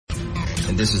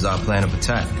and this is our plan of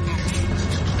attack.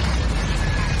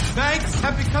 Banks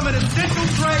have become an essential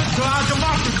threat to our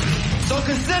democracy. So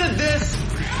consider this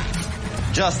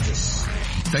justice.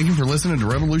 Thank you for listening to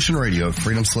Revolution Radio at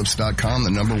freedomslips.com, the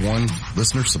 #1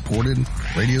 listener-supported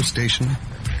radio station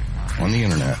on the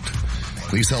internet.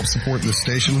 Please help support this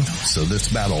station so this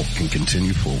battle can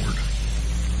continue forward.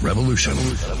 Revolution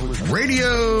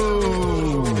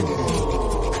Radio!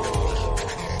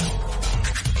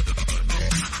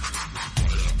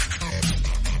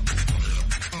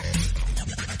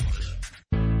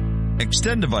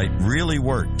 Extendivite really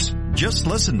works. Just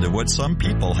listen to what some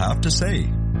people have to say.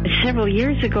 Several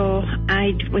years ago,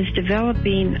 I was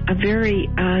developing a very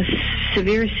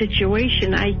severe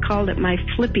situation. I called it my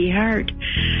flippy heart.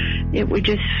 It was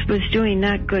doing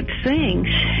not good things,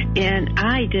 and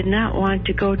I did not want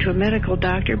to go to a medical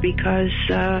doctor because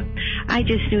I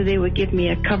just knew they would give me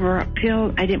a cover-up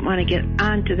pill. I didn't want to get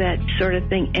onto that sort of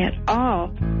thing at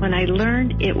all. When I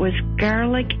learned it was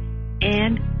garlic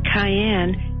and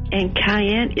cayenne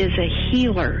is a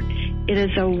healer. It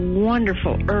is a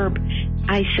wonderful herb.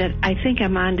 I said, I think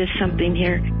I'm onto something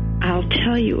here. I'll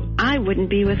tell you, I wouldn't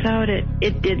be without it.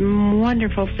 It did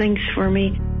wonderful things for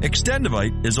me.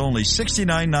 Extendivite is only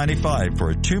 $69.95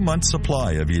 for a 2-month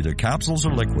supply of either capsules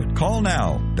or liquid. Call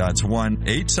now. That's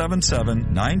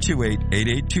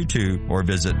 1-877-928-8822 or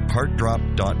visit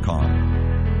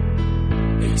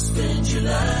heartdrop.com. Extend your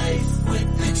life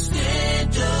with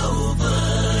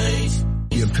Extendivite.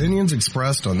 The opinions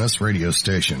expressed on this radio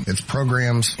station, its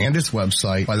programs, and its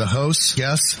website by the hosts,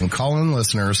 guests, and call-in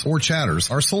listeners or chatters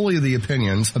are solely the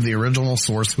opinions of the original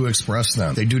source who expressed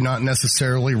them. They do not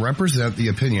necessarily represent the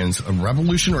opinions of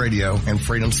Revolution Radio and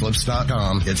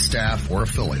freedomslips.com, its staff, or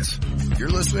affiliates. You're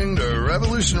listening to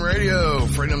Revolution Radio,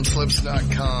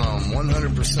 freedomslips.com,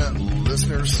 100%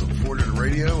 listener-supported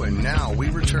radio, and now we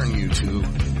return you to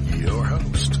your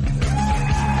host.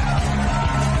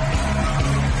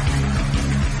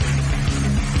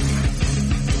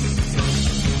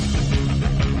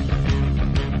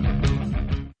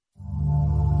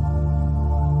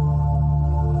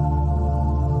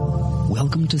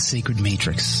 Welcome to Sacred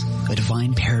Matrix, a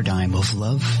divine paradigm of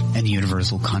love and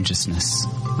universal consciousness,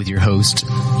 with your host,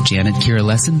 Janet Kira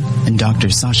Lessin and Dr.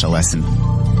 Sasha Lessin.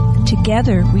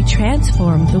 Together, we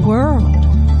transform the world.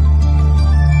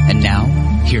 And now,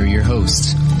 here are your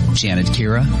hosts, Janet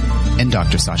Kira and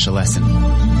Dr. Sasha Lessin.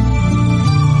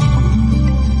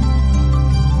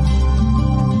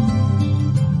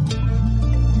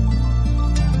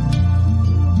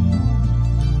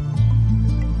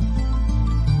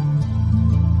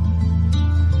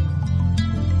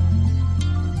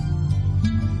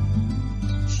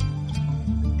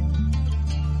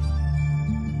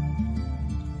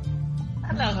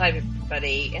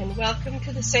 And welcome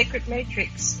to the Sacred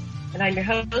Matrix. And I'm your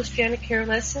host, Janet Kira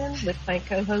Lessin, with my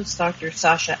co-host, Dr.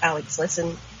 Sasha Alex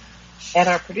Lessin. And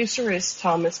our producer is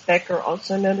Thomas Becker,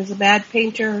 also known as a Mad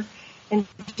Painter. And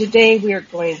today we are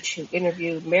going to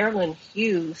interview Marilynn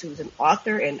Hughes, who's an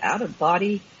author and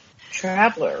out-of-body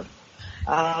traveler.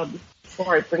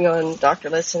 Before I bring on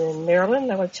Dr. Lessin and Marilynn,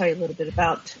 I want to tell you a little bit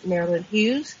about Marilynn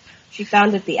Hughes. She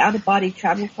founded the Out-of-Body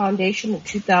Traveling Foundation in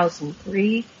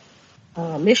 2003.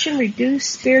 Mission: reduce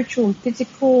spiritual and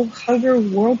physical hunger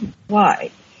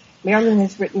worldwide. Marilynn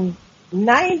has written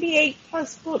 98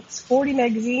 plus books, 40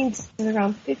 magazines, and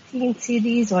around 15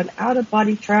 CDs on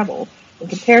out-of-body travel and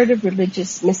comparative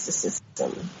religious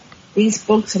mysticism. These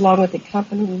books, along with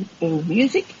accompanying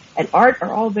music and art,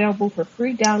 are all available for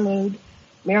free download.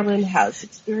 Marilynn has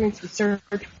experienced research,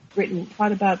 written and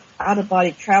taught about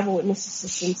out-of-body travel and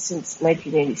mysticism since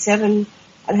 1987.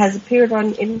 And has appeared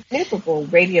on innumerable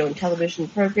radio and television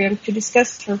programs to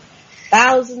discuss her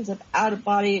thousands of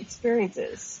out-of-body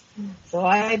experiences. So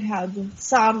I've had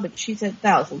some, but she said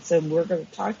thousands. So we're going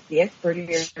to talk to the expert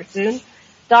here soon.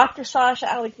 Dr.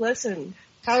 Sasha Alex Lessin,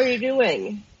 how are you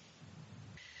doing?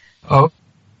 Oh,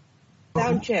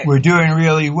 Sound check. We're doing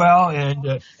really well,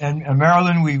 and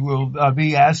Marilynn, we will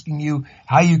be asking you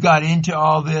how you got into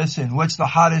all this and what's the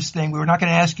hottest thing. We're not going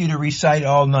to ask you to recite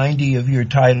all 90 of your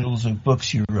titles of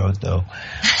books you wrote, though.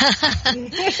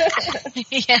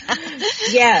 Yeah.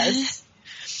 Yes.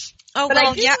 Oh, but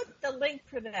well, I do yeah. want the link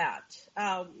for that,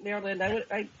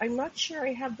 Marilynn. I'm not sure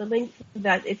I have the link for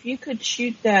that. If you could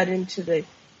shoot that into the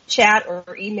chat or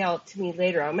email it to me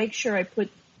later, I'll make sure I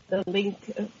put the link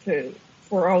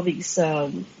for all these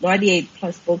 98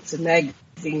 plus books and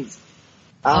magazines.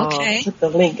 Okay. Put the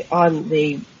link on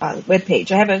the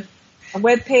webpage. I have a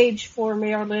webpage for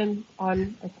Marilynn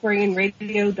on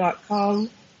aquarianradio.com.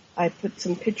 I put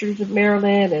some pictures of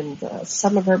Marilynn and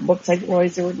some of her books. I didn't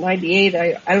realize there were 98.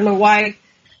 I don't know why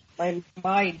my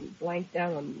mind blanked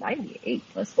down on 98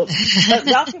 plus books. But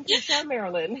welcome to the show,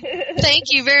 Marilynn. Thank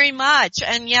you very much.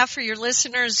 And yeah, for your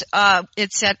listeners,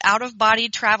 it's at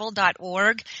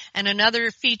outofbodytravel.org. And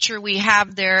another feature we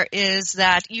have there is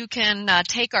that you can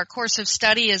take our course of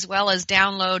study as well as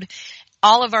download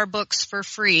all of our books for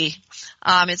free.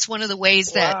 It's one of the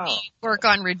ways that we work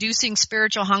on reducing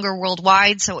spiritual hunger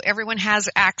worldwide, so everyone has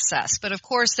access. But of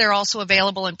course, they're also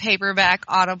available in paperback,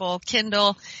 Audible,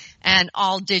 Kindle, and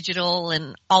all digital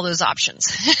and all those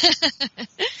options.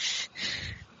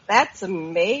 That's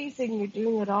amazing. You're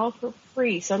doing it all for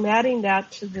free. So I'm adding that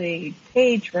to the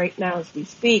page right now as we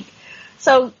speak.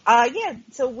 So,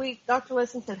 Dr.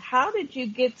 Lessin said, how did you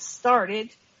get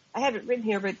started? I have it written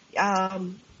here, but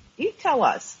you tell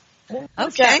us. What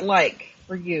was that like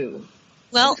for you?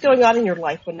 Well, what's going on in your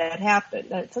life when that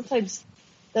happened? Sometimes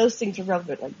those things are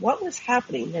relevant. Like, what was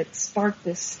happening that sparked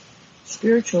this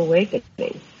spiritual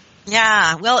awakening?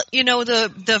 Yeah, well,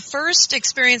 the first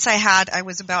experience I had, I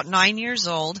was about 9 years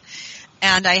old,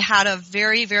 and I had a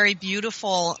very, very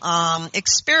beautiful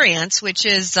experience, which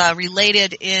is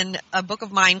related in a book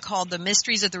of mine called The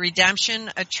Mysteries of the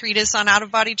Redemption, a treatise on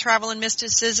out-of-body travel and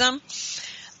mysticism,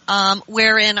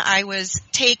 wherein I was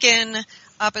taken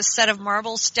up a set of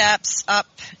marble steps up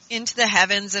into the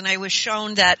heavens, and I was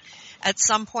shown that at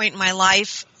some point in my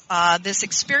life, this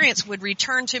experience would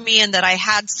return to me and that I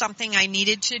had something I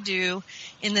needed to do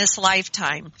in this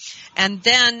lifetime. And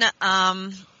then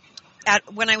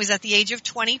when I was at the age of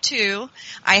 22,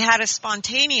 I had a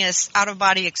spontaneous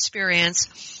out-of-body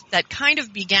experience that kind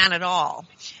of began it all.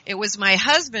 It was my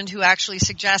husband who actually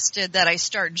suggested that I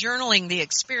start journaling the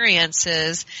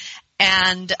experiences,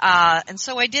 and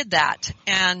so I did that.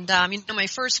 And my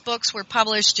first books were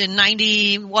published in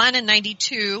 91 and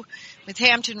 92 with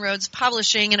Hampton Roads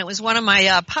Publishing, and it was one of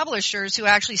my publishers who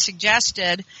actually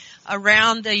suggested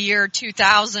around the year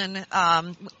 2000,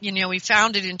 we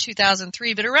founded in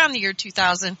 2003, but around the year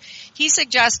 2000, he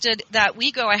suggested that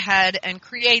we go ahead and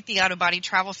create the Out-of-Body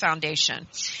Travel Foundation.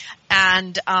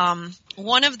 And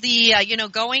one of the,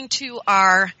 going to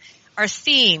our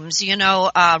themes,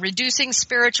 reducing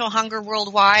spiritual hunger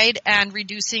worldwide and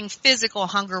reducing physical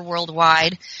hunger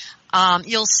worldwide,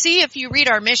 you'll see if you read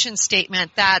our mission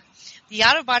statement that the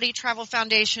Out-of-Body Travel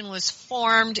Foundation was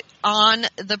formed on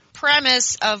the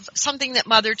premise of something that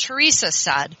Mother Teresa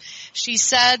said. She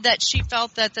said that she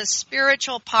felt that the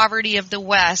spiritual poverty of the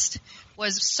West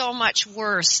was so much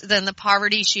worse than the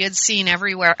poverty she had seen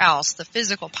everywhere else, the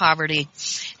physical poverty.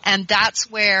 And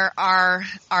that's where our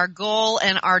goal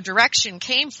and our direction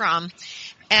came from.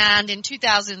 And in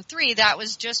 2003, that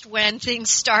was just when things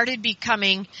started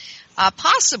becoming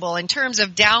possible in terms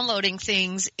of downloading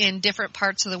things in different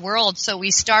parts of the world. So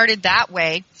we started that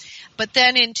way. But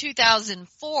then in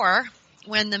 2004,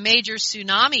 when the major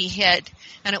tsunami hit,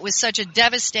 and it was such a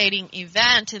devastating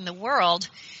event in the world,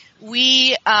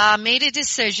 we made a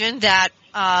decision that,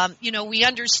 we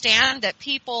understand that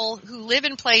people who live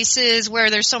in places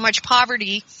where there's so much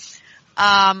poverty,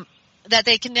 that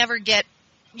they can never get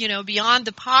beyond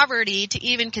the poverty to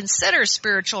even consider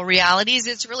spiritual realities.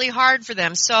 It's really hard for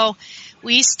them. So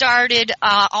we started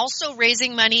also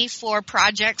raising money for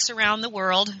projects around the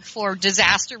world, for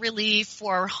disaster relief,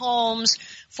 for homes,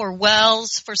 for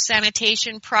wells, for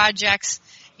sanitation projects,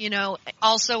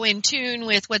 also in tune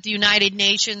with what the United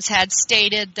Nations had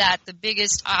stated, that the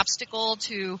biggest obstacle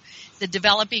to the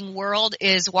developing world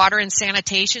is water and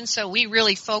sanitation. So we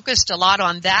really focused a lot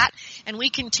on that. And we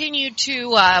continue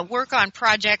to work on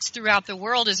projects throughout the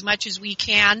world as much as we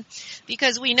can,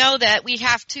 because we know that we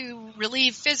have to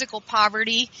relieve physical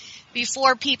poverty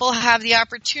before people have the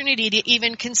opportunity to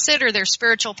even consider their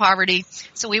spiritual poverty.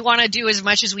 So we want to do as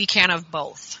much as we can of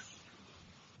both.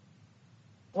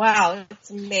 Wow, it's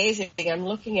amazing. I'm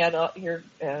looking at your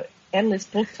endless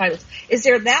book titles. Is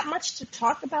there that much to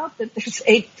talk about that there's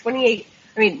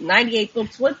 98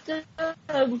 books? What yes.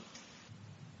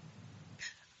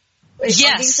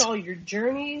 Are these all your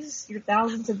journeys, your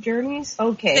thousands of journeys?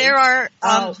 Okay. There are.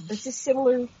 This is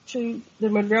similar to the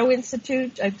Monroe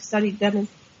Institute. I've studied them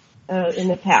in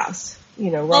the past.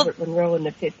 Robert Monroe in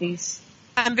the 50s.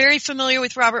 I'm very familiar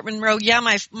with Robert Monroe. Yeah,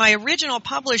 my original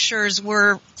publishers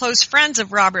were close friends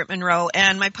of Robert Monroe,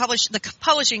 and the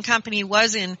publishing company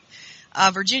was in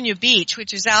Virginia Beach,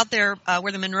 which is out there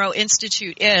where the Monroe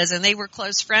Institute is, and they were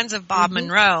close friends of Bob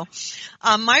Monroe.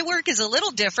 My work is a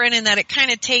little different in that it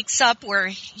kind of takes up where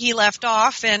he left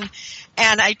off, and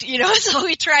I, so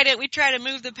we try to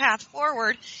move the path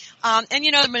forward. And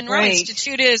the Monroe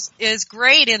Institute is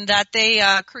great in that they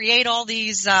create all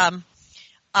these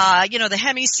the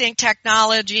HemiSync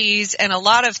technologies and a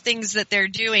lot of things that they're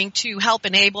doing to help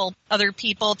enable other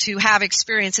people to have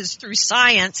experiences through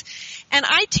science. And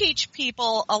I teach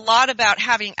people a lot about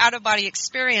having out-of-body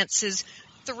experiences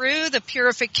through the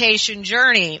purification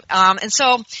journey. And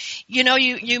so,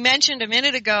 you mentioned a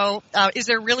minute ago, is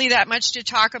there really that much to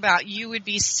talk about? You would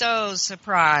be so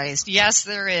surprised. Yes,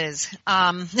 there is.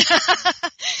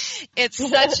 It's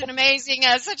such an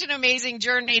amazing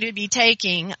journey to be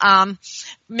taking.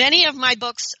 Many of my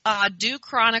books do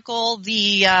chronicle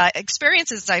the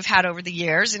experiences I've had over the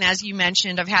years, and as you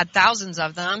mentioned, I've had thousands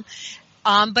of them.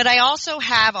 But I also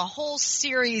have a whole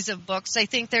series of books. I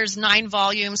think there's 9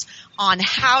 volumes on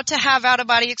how to have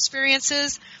out-of-body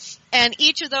experiences. And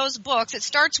each of those books, it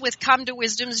starts with Come to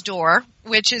Wisdom's Door,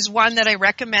 which is one that I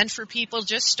recommend for people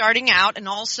just starting out, and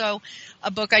also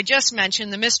a book I just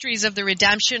mentioned, The Mysteries of the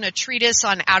Redemption, a treatise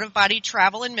on out-of-body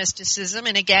travel and mysticism.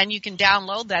 And again, you can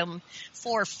download them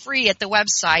for free at the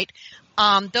website.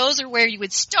 Those are where you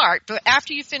would start. But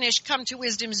after you finish Come to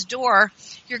Wisdom's Door,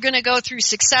 you're going to go through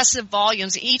successive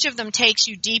volumes. Each of them takes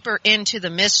you deeper into the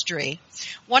mystery.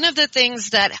 One of the things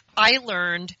that I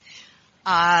learned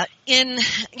in,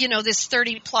 this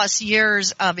 30-plus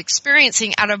years of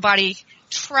experiencing out-of-body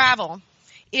travel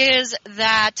is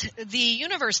that the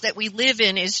universe that we live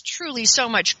in is truly so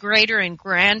much greater and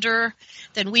grander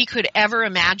than we could ever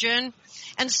imagine.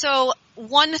 And so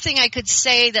one thing I could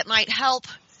say that might help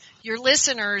your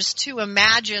listeners to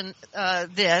imagine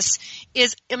this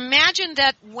is imagine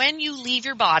that when you leave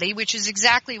your body, which is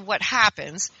exactly what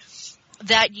happens,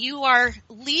 that you are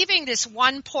leaving this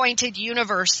one-pointed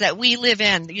universe that we live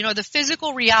in. The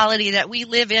physical reality that we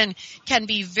live in can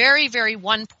be very, very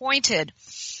one-pointed.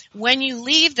 When you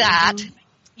leave that,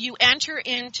 you enter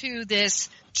into this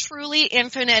truly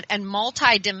infinite and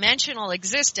multi-dimensional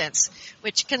existence,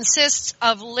 which consists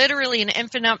of literally an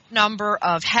infinite number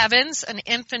of heavens, an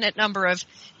infinite number of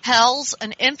hells,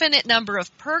 an infinite number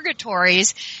of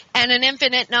purgatories, and an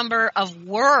infinite number of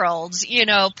worlds,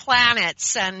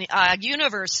 planets and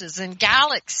universes and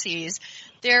galaxies.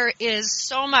 There is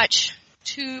so much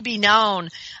to be known.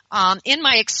 In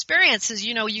my experiences,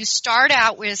 you start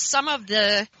out with some of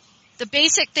the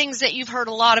basic things that you've heard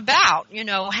a lot about,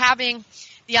 having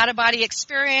the out-of-body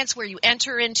experience where you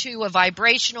enter into a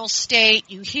vibrational state.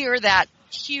 You hear that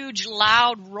huge,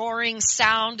 loud, roaring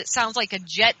sound. It sounds like a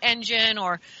jet engine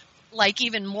or like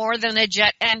even more than a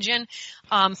jet engine.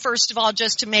 First of all,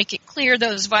 just to make it clear,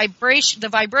 the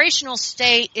vibrational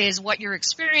state is what you're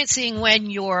experiencing when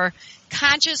your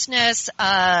consciousness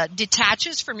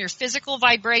detaches from your physical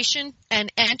vibration and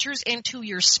enters into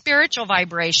your spiritual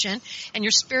vibration, and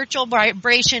your spiritual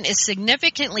vibration is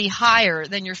significantly higher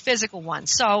than your physical one.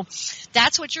 So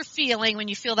that's what you're feeling when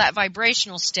you feel that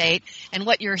vibrational state, and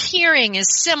what you're hearing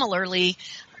is similarly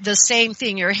the same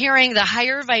thing. You're hearing the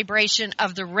higher vibration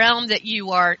of the realm that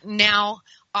you are now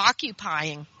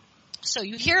occupying. So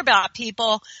you hear about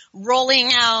people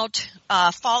rolling out,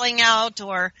 falling out,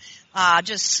 or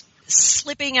just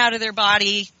slipping out of their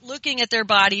body, looking at their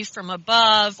body from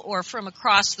above or from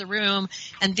across the room,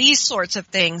 and these sorts of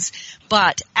things.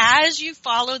 But as you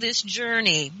follow this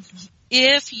journey,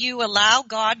 if you allow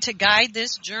God to guide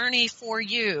this journey for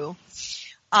you,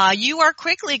 you are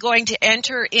quickly going to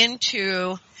enter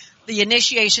into the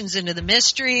initiations into the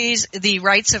mysteries, the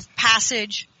rites of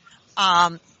passage,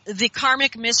 the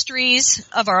karmic mysteries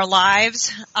of our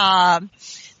lives,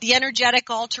 the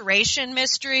energetic alteration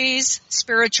mysteries,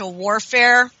 spiritual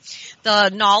warfare, the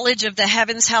knowledge of the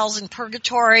heavens, hells, and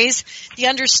purgatories, the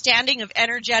understanding of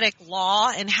energetic law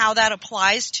and how that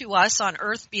applies to us on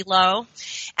earth below.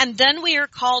 And then we are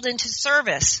called into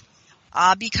service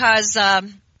because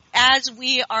as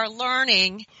we are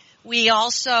learning, we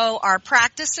also are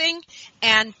practicing,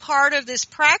 and part of this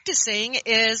practicing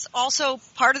is also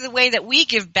part of the way that we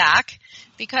give back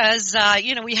because,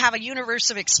 we have a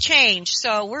universe of exchange.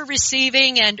 So we're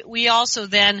receiving, and we also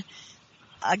then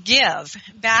give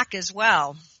back as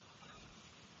well.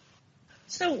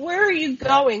 So where are you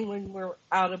going when we're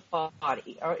out of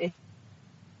body? Or is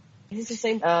it the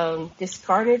same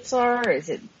discarnates are? Is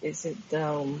it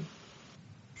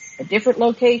a different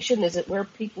location? Is it where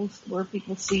people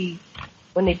see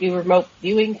when they do remote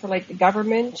viewing for like the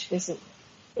government? Is it,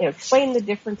 explain the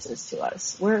differences to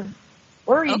us. Where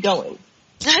are you going?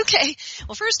 Okay.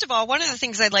 Well, first of all, one of the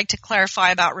things I'd like to clarify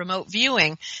about remote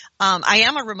viewing, I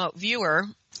am a remote viewer,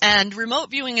 and remote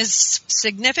viewing is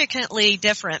significantly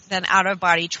different than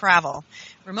out-of-body travel.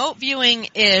 Remote viewing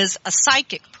is a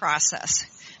psychic process.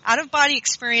 Out-of-body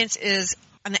experience is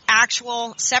an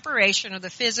actual separation of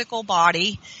the physical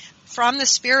body from the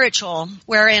spiritual,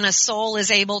 wherein a soul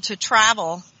is able to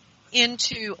travel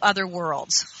into other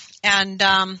worlds. And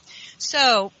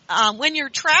so when you're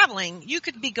traveling, you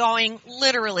could be going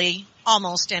literally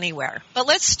almost anywhere. But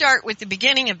let's start with the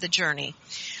beginning of the journey.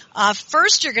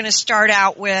 First, you're going to start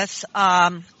out with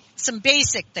some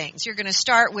basic things. You're going to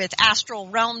start with astral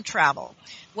realm travel.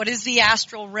 What is the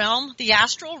astral realm? The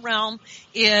astral realm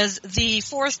is the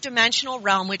fourth dimensional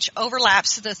realm, which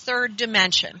overlaps the third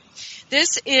dimension.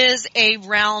 This is a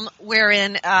realm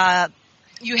wherein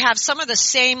you have some of the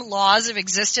same laws of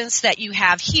existence that you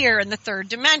have here in the third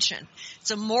dimension.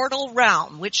 It's a mortal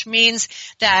realm, which means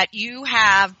that you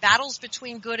have battles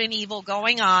between good and evil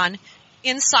going on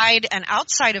inside and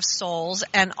outside of souls,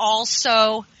 and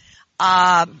also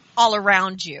all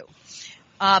around you.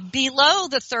 Below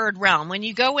the third realm, when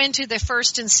you go into the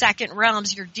first and second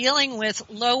realms, you're dealing with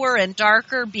lower and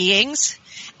darker beings.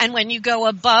 And when you go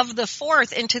above the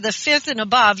fourth into the fifth and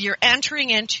above, you're entering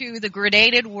into the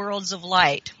gradated worlds of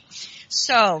light.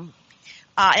 So,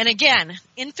 and again,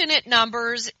 infinite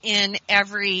numbers in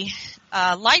every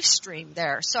life stream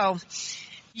there. So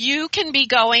you can be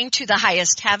going to the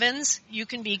highest heavens. You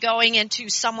can be going into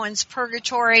someone's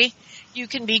purgatory. You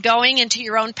can be going into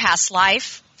your own past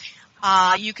life.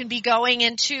 You can be going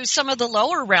into some of the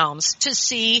lower realms to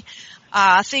see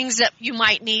things that you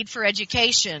might need for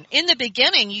education. In the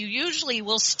beginning, you usually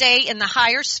will stay in the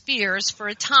higher spheres for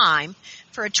a time,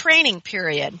 for a training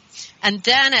period. And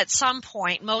then at some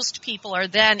point, most people are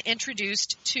then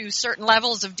introduced to certain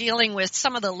levels of dealing with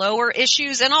some of the lower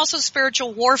issues and also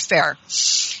spiritual warfare.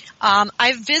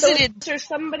 I've visited... So is there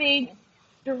somebody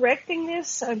directing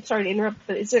this? I'm sorry to interrupt,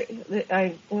 but is there...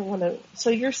 I don't want to... So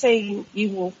you're saying you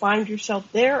will find yourself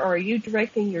there, or are you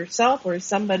directing yourself, or is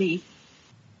somebody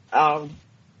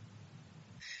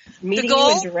meeting you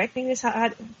and directing this?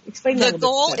 How, explain that a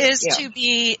little bit better.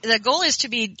 The goal is to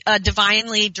be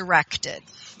divinely directed.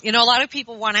 You know, a lot of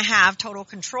people want to have total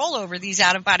control over these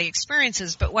out-of-body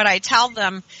experiences, but what I tell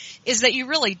them is that you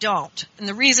really don't. And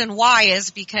the reason why is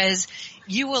because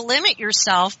you will limit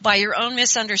yourself by your own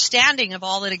misunderstanding of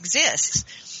all that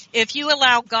exists. If you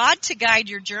allow God to guide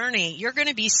your journey, you're going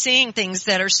to be seeing things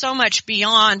that are so much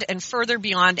beyond and further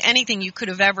beyond anything you could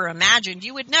have ever imagined.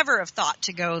 You would never have thought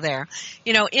to go there.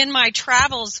 You know, in my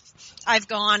travels, I've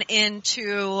gone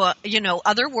into,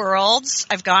 other worlds.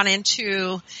 I've gone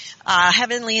into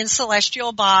heavenly and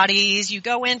celestial bodies. You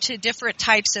go into different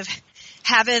types of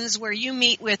heavens where you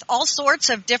meet with all sorts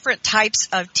of different types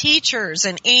of teachers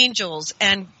and angels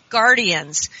and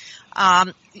guardians.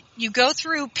 You go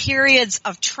through periods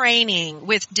of training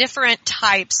with different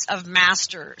types of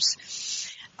masters.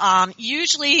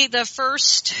 Usually the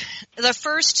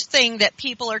first thing that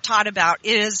people are taught about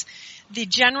is the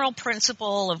general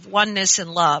principle of oneness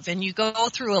and love. And you go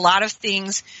through a lot of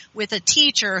things with a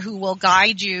teacher who will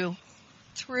guide you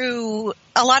through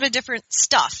a lot of different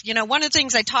stuff. You know, one of the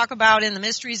things I talk about in the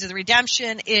Mysteries of the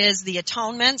Redemption is the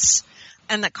atonements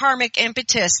and the karmic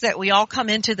impetus that we all come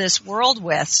into this world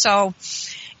with. So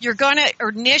you're going to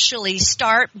initially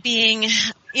start being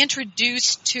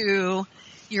introduced to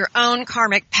your own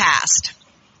karmic past.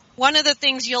 One of the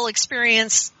things you'll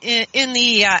experience in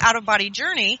the out-of-body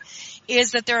journey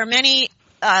is that there are many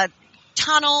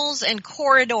tunnels and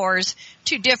corridors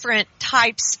to different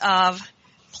types of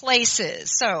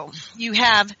places. So you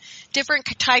have different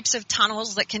types of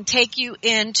tunnels that can take you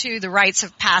into the rites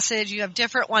of passage. You have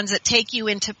different ones that take you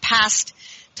into past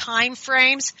time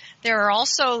frames. There are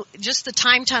also just the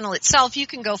time tunnel itself. You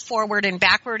can go forward and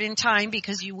backward in time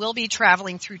because you will be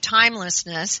traveling through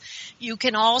timelessness. You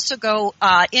can also go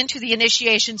into the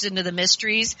initiations into the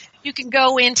mysteries. You can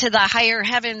go into the higher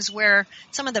heavens where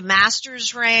some of the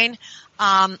masters reign.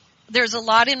 There's a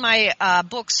lot in my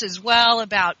books as well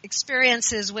about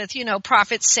experiences with,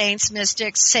 prophets, saints,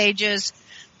 mystics, sages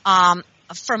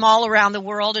from all around the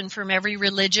world and from every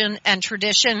religion and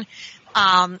tradition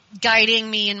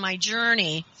guiding me in my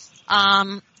journey.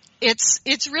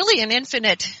 It's really an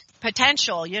infinite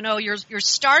potential. You're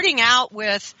starting out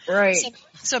with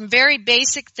some very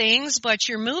basic things, but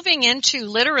you're moving into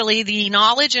literally the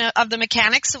knowledge of the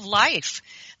mechanics of life.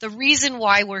 The reason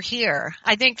why we're here.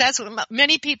 I think that's what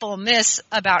many people miss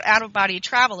about out-of-body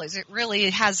travel is it really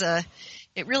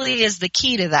is the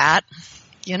key to that,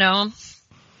 Well,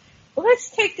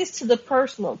 let's take this to the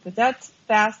personal, because that's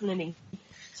fascinating.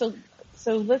 So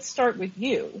let's start with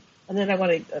you, and then I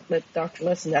want to let Dr.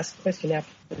 Lessin ask a question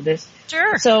after this.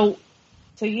 Sure. So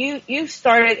you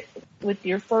started with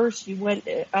your first, you went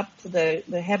up to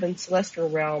the heaven celestial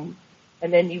realm,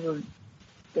 and then you were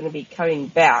going to be coming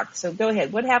back. So go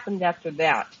ahead. What happened after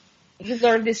that? You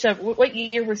learned this. What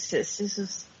year was this? This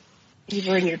is You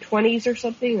were in your 20s or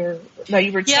something, or no?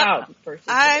 You were a child first.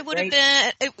 I would have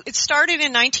been. It started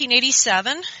in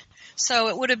 1987. So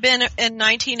it would have been in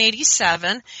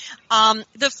 1987.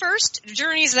 The first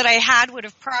journeys that I had would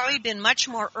have probably been much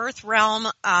more Earth realm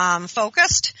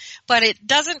focused, but it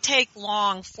doesn't take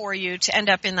long for you to end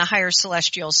up in the higher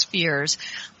celestial spheres.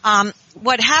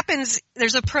 What happens,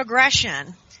 there's a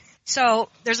progression. So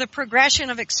there's a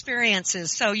progression of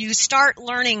experiences. So you start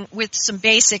learning with some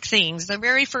basic things. The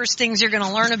very first things you're going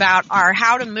to learn about are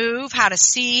how to move, how to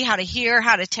see, how to hear,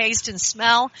 how to taste and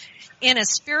smell in a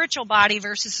spiritual body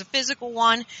versus a physical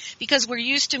one, because we're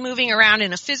used to moving around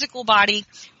in a physical body,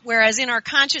 whereas in our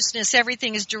consciousness,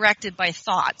 everything is directed by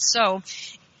thought. So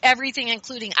everything,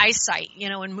 including eyesight,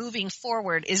 and moving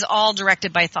forward, is all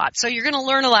directed by thought. So you're going to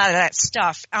learn a lot of that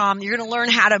stuff. You're going to learn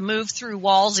how to move through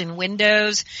walls and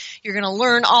windows. You're going to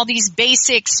learn all these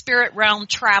basic spirit realm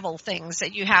travel things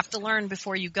that you have to learn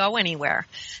before you go anywhere.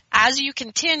 As you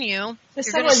continue,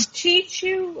 does someone teach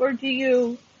you, or do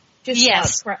you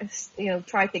just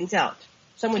try things out?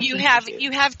 Someone you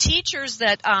have teachers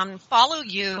that follow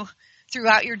you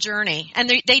throughout your journey, and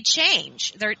they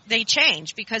change. They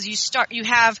change because you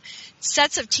have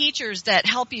sets of teachers that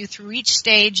help you through each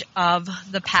stage of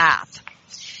the path.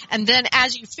 And then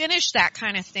as you finish that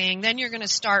kind of thing, then you're going to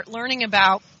start learning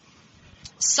about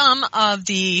some of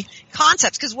the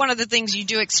concepts, because one of the things you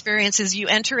do experience is you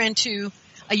enter into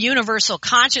a universal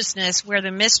consciousness where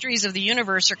the mysteries of the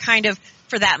universe are kind of,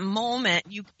 for that moment,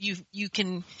 you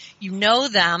know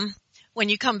them. When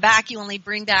you come back, you only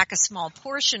bring back a small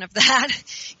portion of that,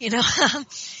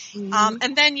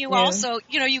 and then you also,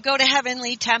 you go to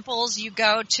heavenly temples, you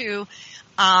go to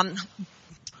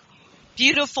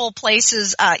beautiful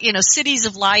places, cities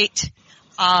of light,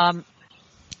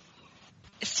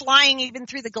 flying even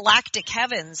through the galactic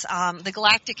heavens. The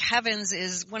galactic heavens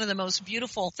is one of the most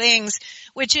beautiful things,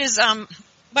 which is,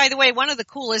 by the way, one of the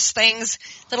coolest things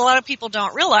that a lot of people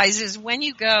don't realize is when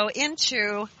you go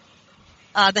into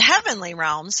the heavenly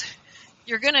realms,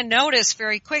 you're going to notice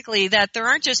very quickly that there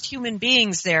aren't just human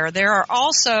beings there. There are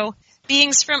also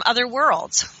beings from other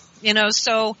worlds,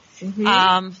 so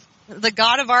the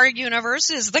God of our universe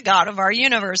is the God of our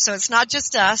universe. So it's not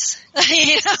just us,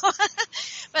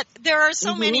 but there are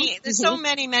so many, there's so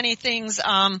many things,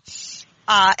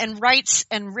 and rites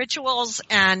and rituals,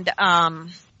 and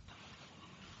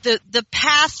the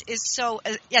path is so,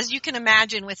 as you can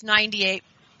imagine, with 98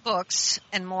 books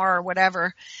and more or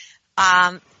whatever,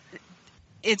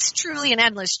 it's truly an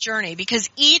endless journey, because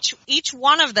each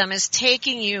one of them is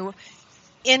taking you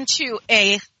into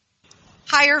a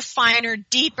higher, finer,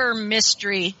 deeper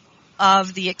mystery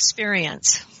of the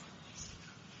experience.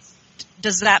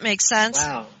 Does that make sense?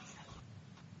 Wow.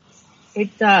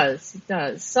 It does.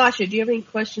 Sasha, do you have any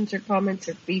questions or comments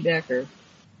or feedback?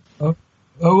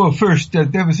 Well, first,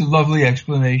 that was a lovely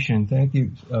explanation. Thank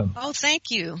you.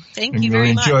 Thank you. Thank you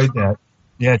very much. I really enjoyed that.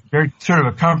 Yeah, it's very sort of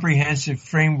a comprehensive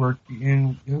framework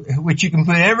in which you can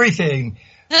put everything.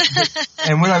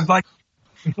 And what I'd like,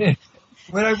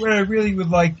 what I really would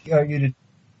like you to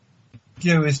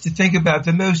do is to think about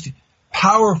the most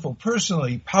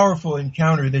personally powerful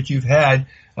encounter that you've had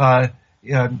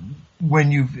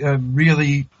when you've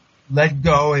really let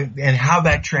go, and how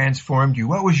that transformed you.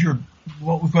 What was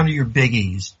one of your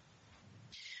biggies?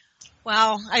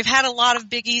 Well, I've had a lot of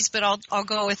biggies, but I'll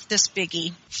go with this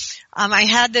biggie. I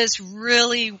had this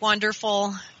really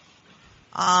wonderful,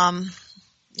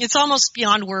 it's almost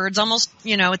beyond words, almost,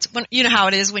 it's, how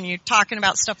it is when you're talking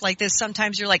about stuff like this.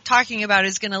 Sometimes you're like, talking about it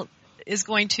is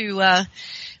going to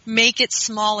make it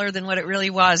smaller than what it really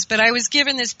was. But I was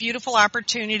given this beautiful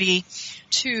opportunity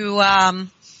to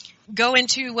go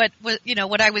into what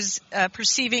I was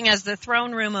perceiving as the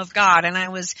throne room of God, and I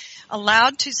was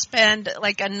allowed to spend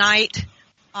like a night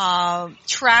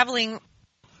traveling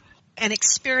and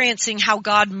experiencing how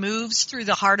God moves through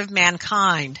the heart of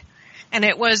mankind. And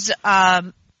it was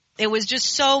just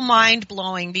so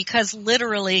mind-blowing, because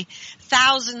literally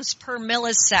thousands per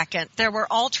millisecond there were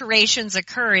alterations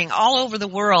occurring all over the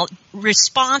world,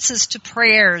 responses to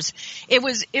prayers. It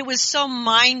was so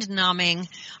mind-numbing.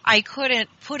 I couldn't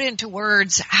put into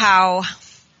words how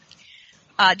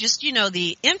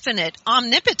the infinite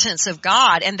omnipotence of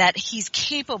God, and that He's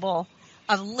capable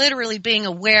of literally being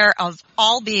aware of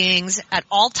all beings at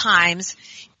all times,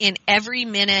 in every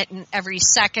minute and every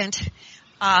second.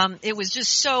 It was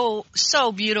just so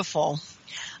beautiful.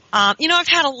 I've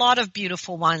had a lot of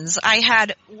beautiful ones. I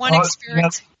had one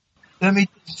experience. Let me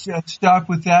stop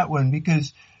with that one,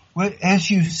 because as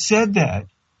you said that,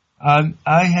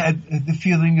 I had the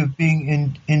feeling of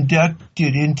being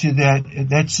inducted into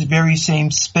that very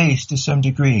same space to some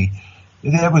degree.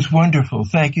 That was wonderful.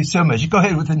 Thank you so much. Go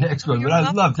ahead with the next one, but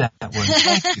I love that one.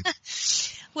 Thank you.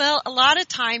 Well, a lot of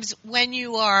times when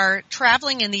you are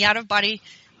traveling in the out-of-body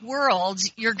world,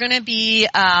 you're going to be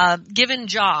given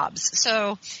jobs.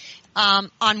 So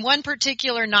on one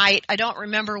particular night, I don't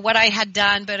remember what I had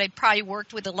done, but I probably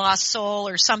worked with a lost soul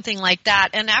or something like that.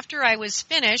 And after I was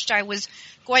finished, I was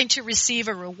going to receive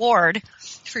a reward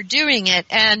for doing it.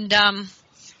 And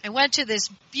I went to this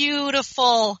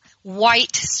beautiful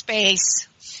white space.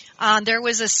 There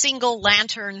was a single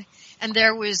lantern, and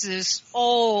there was this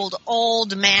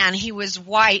old man. He was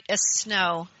white as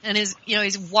snow, and his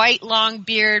white long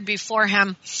beard before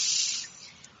him.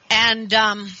 And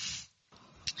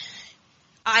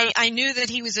I knew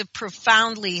that he was a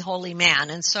profoundly holy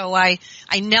man, and so I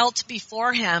knelt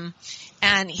before him,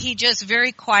 and he just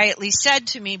very quietly said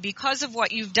to me, because of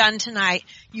what you've done tonight,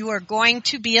 you are going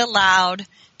to be allowed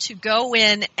to go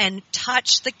in and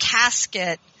touch the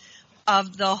casket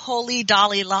of the holy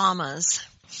Dalai Lamas.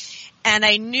 And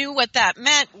I knew what that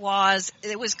meant was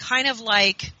it was kind of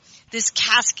like this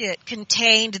casket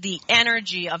contained the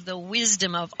energy of the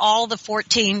wisdom of all the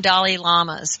 14 Dalai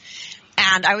Lamas.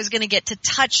 And I was going to get to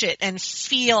touch it and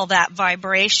feel that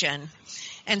vibration.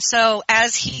 And so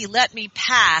as he let me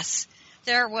pass,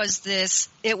 there was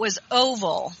it was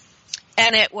oval,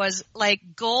 and it was like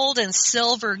gold and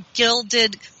silver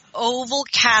gilded oval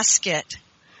casket.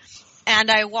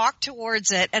 And I walked towards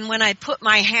it, and when I put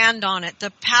my hand on it, the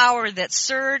power that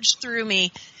surged through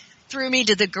me threw me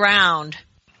to the ground.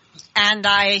 And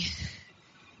I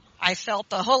felt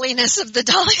the holiness of the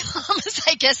Dalai Lamas,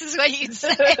 I guess is what you'd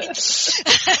say. But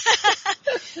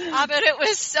it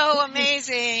was so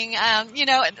amazing.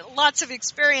 Lots of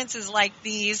experiences like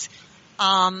these.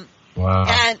 Wow.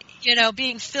 And,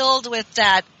 being filled with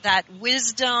that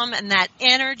wisdom and that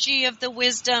energy of the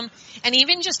wisdom, and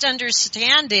even just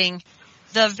understanding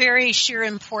the very sheer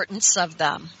importance of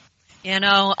them.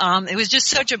 It was just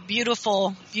such a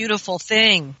beautiful, beautiful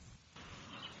thing.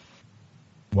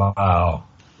 Wow.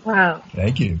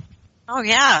 Thank you. Oh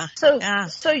yeah. So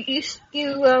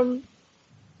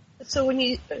when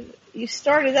you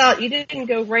started out, you didn't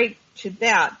go right to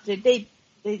that. Did they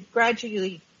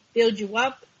gradually build you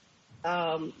up?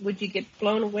 Would you get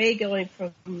blown away going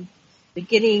from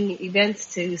beginning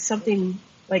events to something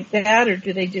like that, or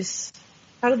do they just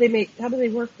how do they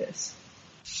work this?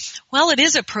 Well, it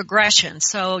is a progression,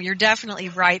 so you're definitely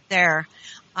right there.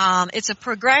 It's a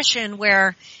progression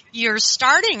where you're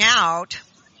starting out,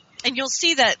 and you'll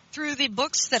see that through the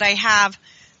books that I have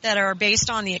that are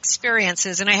based on the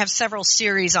experiences, and I have several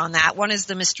series on that. One is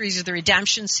the Mysteries of the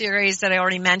Redemption series that I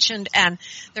already mentioned, and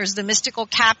there's the Mystical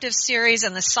Captive series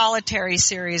and the Solitary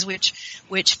series,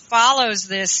 which follows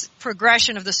this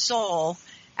progression of the soul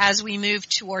as we move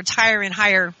towards higher and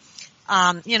higher,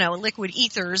 liquid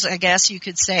ethers, I guess you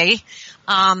could say.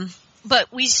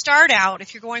 But we start out,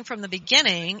 if you're going from the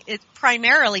beginning,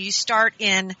 primarily you start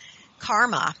in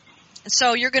karma.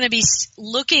 So you're going to be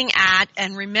looking at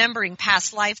and remembering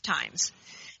past lifetimes.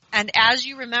 And as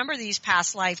you remember these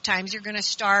past lifetimes, you're going to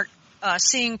start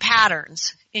seeing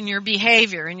patterns in your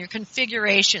behavior, in your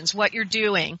configurations, what you're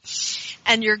doing.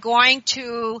 And you're going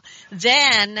to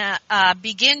then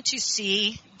begin to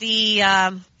see the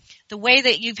way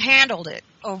that you've handled it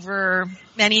over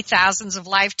many thousands of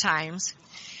lifetimes.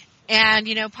 And,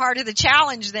 part of the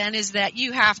challenge then is that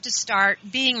you have to start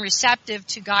being receptive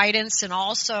to guidance and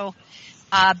also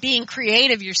being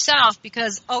creative yourself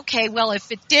because, well, if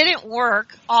it didn't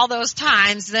work all those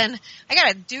times, then I got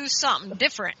to do something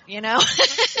different, And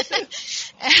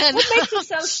what makes us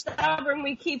so stubborn?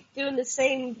 We keep doing the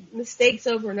same mistakes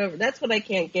over and over. That's what I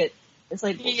can't get. It's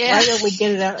like, why don't we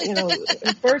get it out,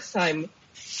 the first time?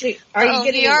 We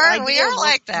are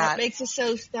like that. What makes us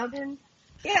so stubborn?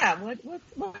 Yeah, what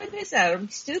is that? Are we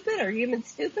stupid? Are humans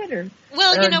stupid?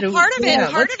 Part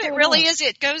of it really is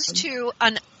it goes to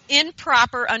an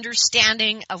improper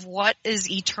understanding of what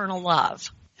is eternal love.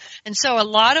 And so a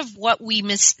lot of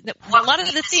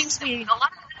the things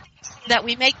that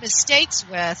we make mistakes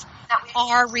with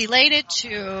are related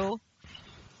to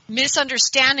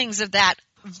misunderstandings of that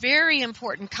very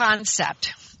important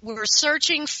concept. We're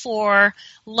searching for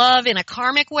love in a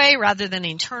karmic way rather than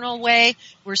an eternal way.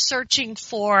 We're searching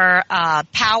for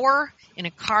power in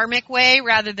a karmic way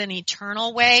rather than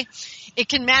eternal way. It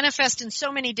can manifest in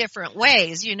so many different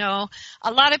ways. A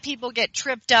lot of people get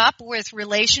tripped up with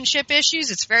relationship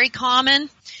issues. It's very common.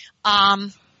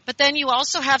 But then you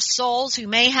also have souls who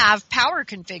may have power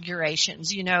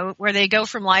configurations, where they go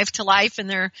from life to life and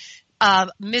they're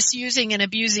misusing and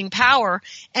abusing power.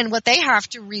 And what they have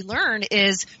to relearn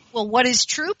is, well, what is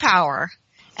true power?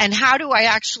 And how do I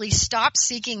actually stop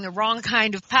seeking the wrong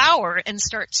kind of power and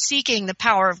start seeking the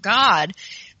power of God?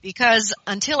 Because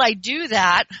until I do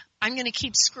that, I'm going to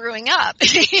keep screwing up,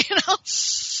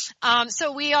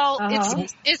 so we all,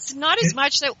 it's not as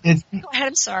much that, go ahead,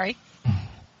 I'm sorry.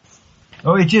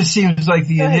 Oh, it just seems like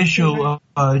the initial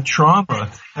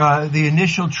trauma. The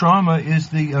initial trauma is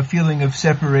the feeling of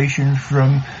separation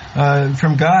from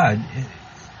God.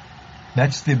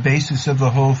 That's the basis of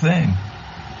the whole thing.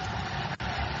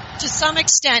 To some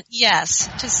extent, yes.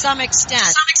 To some extent,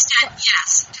 yes.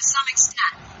 To some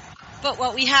extent. But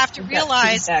what we have to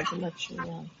realize, but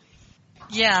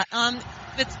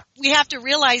we have to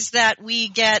realize that we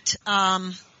get.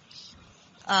 Sorry,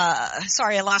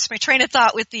 I lost my train of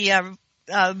thought with the.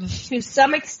 To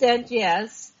some extent,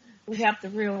 yes. We have to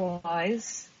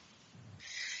realize.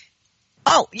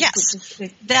 Oh, yes.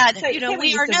 That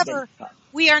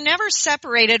we are never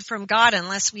separated from God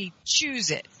unless we choose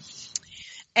it.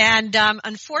 And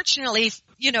unfortunately,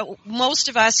 most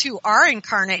of us who are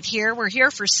incarnate here, we're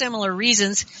here for similar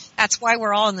reasons. That's why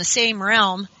we're all in the same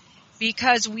realm,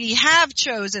 because we have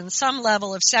chosen some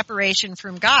level of separation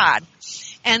from God.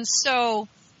 And so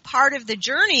part of the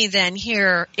journey then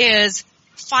here is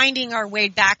finding our way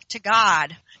back to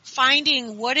God,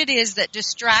 finding what it is that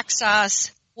distracts us,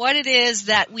 what it is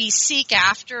that we seek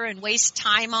after and waste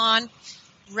time on,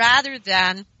 rather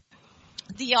than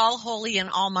the all-holy and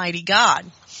almighty God.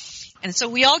 And so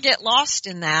we all get lost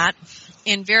in that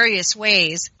in various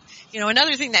ways.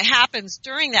 Another thing that happens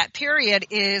during that period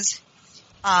is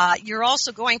you're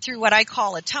also going through what I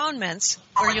call atonements,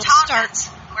 where you'll start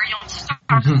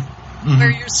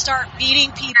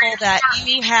meeting people that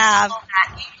you have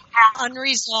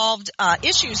unresolved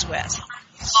issues with.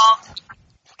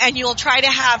 And you'll try to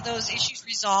have those issues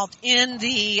resolved in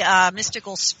the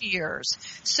mystical spheres.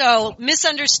 So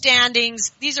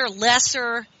misunderstandings, these are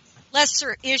lesser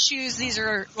issues. These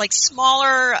are like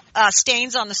smaller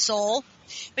stains on the soul.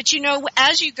 But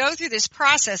as you go through this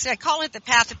process, I call it the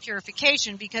path of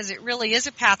purification because it really is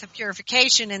a path of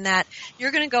purification in that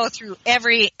you're going to go through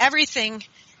everything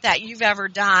that you've ever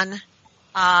done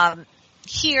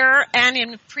here and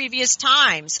in previous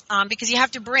times, because you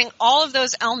have to bring all of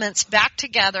those elements back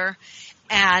together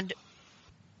and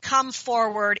come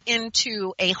forward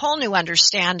into a whole new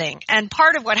understanding. And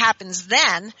part of what happens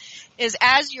then is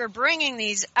as you're bringing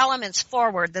these elements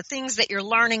forward, the things that you're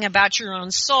learning about your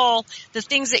own soul, the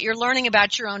things that you're learning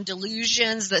about your own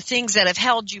delusions, the things that have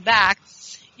held you back,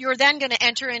 you're then going to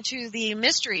enter into the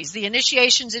mysteries, the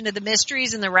initiations into the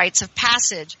mysteries and the rites of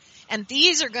passage. And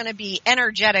these are going to be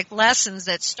energetic lessons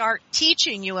that start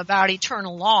teaching you about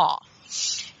eternal law.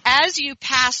 As you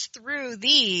pass through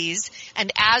these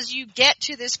and as you get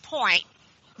to this point,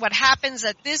 what happens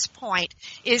at this point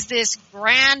is this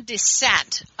grand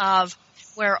descent of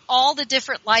where all the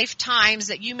different lifetimes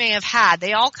that you may have had,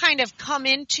 they all kind of come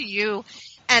into you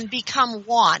and become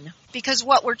one. Because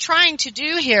what we're trying to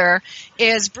do here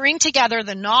is bring together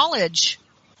the knowledge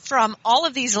from all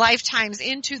of these lifetimes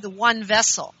into the one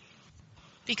vessel.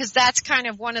 Because that's kind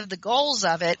of one of the goals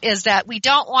of it, is that we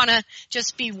don't want to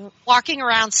just be walking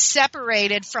around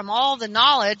separated from all the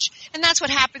knowledge, and that's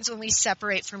what happens when we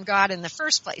separate from God in the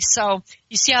first place. So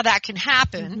you see how that can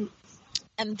happen. Mm-hmm.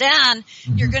 And then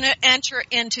you're going to enter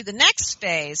into the next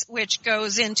phase, which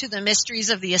goes into the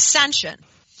mysteries of the ascension.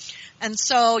 And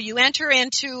so you enter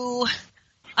into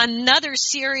another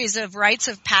series of rites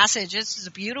of passage. This is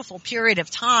a beautiful period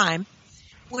of time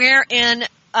wherein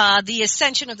the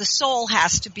ascension of the soul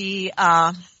has to be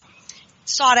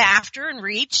sought after and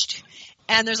reached,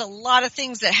 and there's a lot of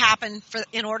things that happen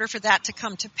in order for that to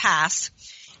come to pass.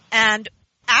 And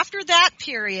after that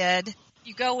period,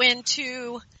 you go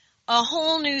into a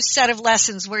whole new set of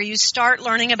lessons where you start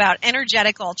learning about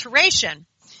energetic alteration.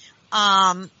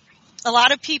 A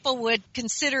lot of people would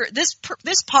consider this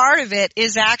part of it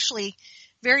is actually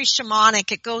very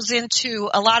shamanic. It goes into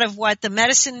a lot of what the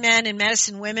medicine men and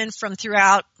medicine women from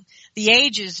throughout the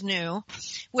ages knew,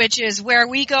 which is where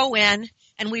we go in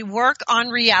and we work on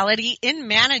reality in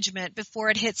management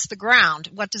before it hits the ground.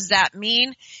 What does that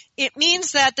mean? It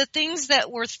means that the things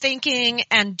that we're thinking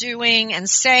and doing and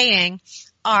saying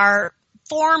are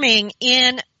forming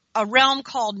in a realm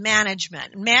called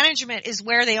management. Management is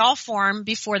where they all form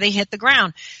before they hit the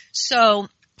ground. So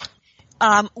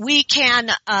we can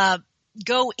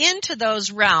go into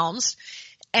those realms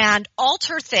and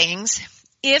alter things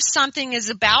if something is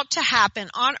about to happen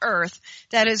on earth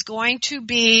that is going to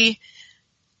be,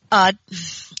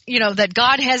 that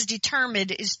God has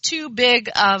determined is too big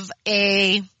of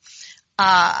a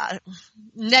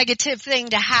negative thing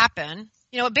to happen.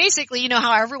 Basically,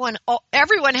 how everyone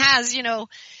has,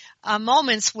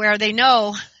 moments where they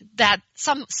know that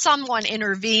someone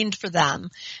intervened for them.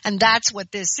 And that's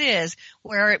what this is,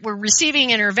 where we're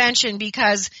receiving intervention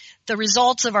because the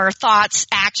results of our thoughts,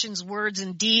 actions, words,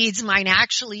 and deeds might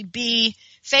actually be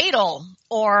fatal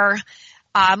or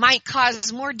might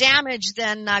cause more damage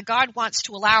than God wants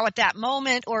to allow at that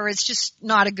moment, or it's just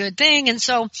not a good thing. And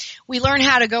so we learn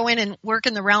how to go in and work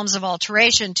in the realms of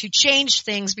alteration to change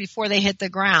things before they hit the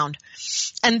ground.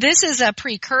 And this is a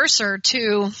precursor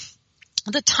to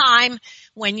the time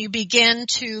when you begin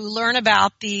to learn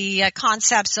about the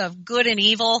concepts of good and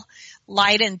evil,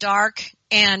 light and dark,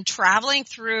 and traveling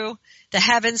through the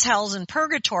heavens, hells, and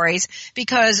purgatories,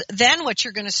 because then what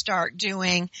you're going to start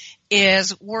doing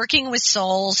is working with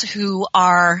souls who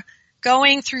are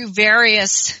going through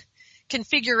various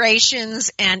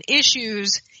configurations and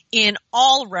issues in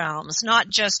all realms, not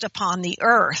just upon the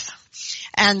earth.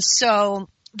 And so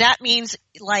that means,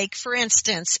 like, for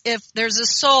instance, if there's a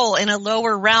soul in a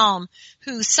lower realm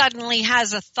who suddenly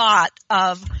has a thought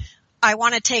of, I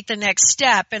want to take the next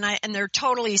step, and they're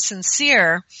totally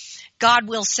sincere, God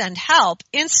will send help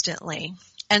instantly.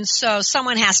 And so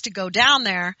someone has to go down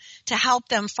there to help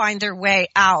them find their way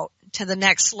out to the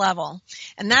next level.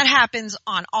 And that happens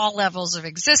on all levels of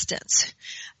existence.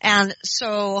 And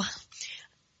so,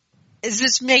 is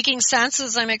this making sense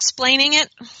as I'm explaining it?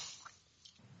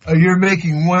 You're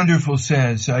making wonderful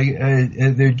sense.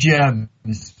 They're gems.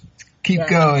 Keep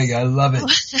going. I love it.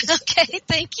 Okay,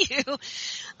 thank you.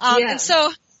 And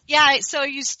so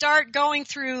you start going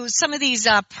through some of these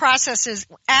processes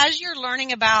as you're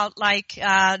learning about, like,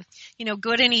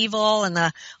 good and evil and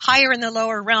the higher and the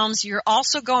lower realms. You're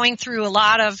also going through a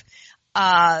lot of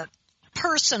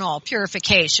personal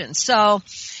purification. So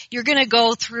you're going to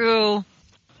go through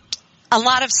a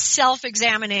lot of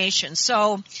self-examination.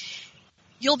 So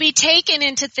you'll be taken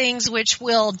into things which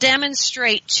will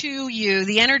demonstrate to you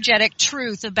the energetic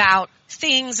truth about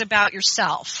things about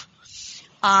yourself,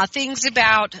 things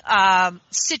about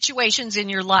situations in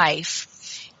your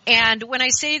life. And when I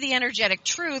say the energetic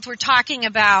truth, we're talking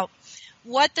about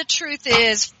what the truth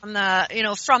is from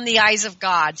the eyes of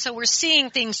God. So we're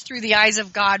seeing things through the eyes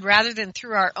of God rather than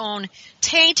through our own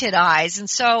tainted eyes. And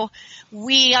so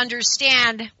we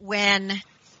understand when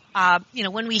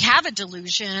we have a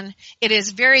delusion, it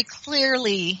is very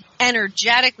clearly,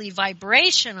 energetically,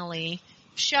 vibrationally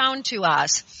shown to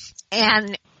us.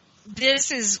 And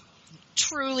this is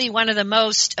truly one of the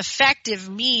most effective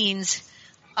means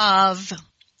of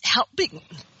helping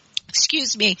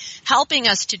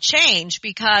us to change,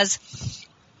 because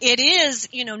it is,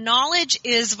 knowledge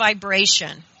is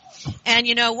vibration. And,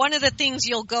 one of the things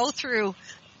you'll go through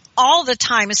all the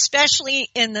time, especially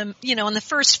in the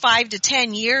first 5 to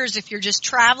 10 years, if you're just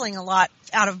traveling a lot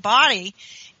out of body,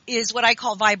 is what I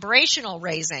call vibrational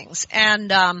raisings.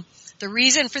 And the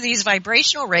reason for these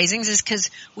vibrational raisings is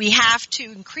because we have to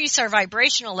increase our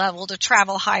vibrational level to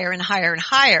travel higher and higher and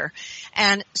higher.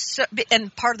 And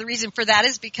part of the reason for that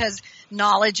is because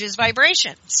knowledge is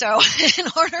vibration. So in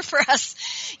order for us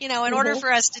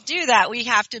to do that, we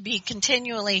have to be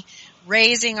continually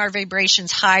raising our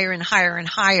vibrations higher and higher and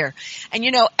higher. And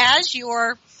as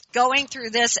you're going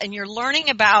through this and you're learning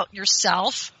about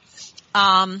yourself,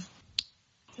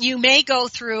 you may go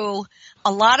through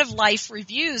a lot of life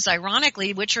reviews,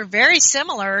 ironically, which are very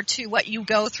similar to what you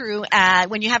go through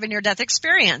when you have a near-death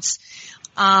experience,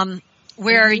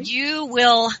 where you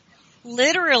will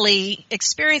literally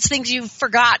experience things you've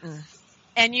forgotten,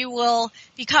 and you will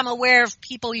become aware of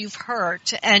people you've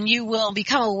hurt, and you will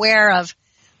become aware of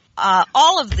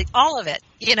all of it.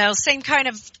 Same kind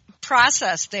of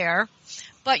process there,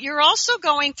 but you're also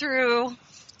going through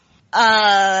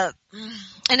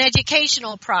an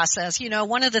educational process.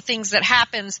 One of the things that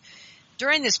happens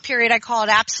during this period, I call it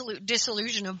absolute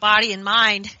dissolution of body and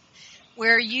mind,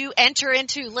 where you enter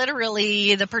into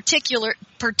literally the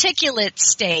particulate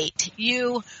state.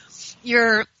 You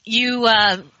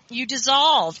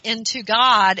dissolve into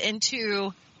God,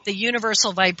 into the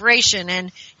universal vibration,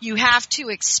 and you have to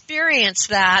experience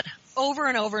that over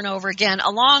and over and over again,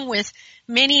 along with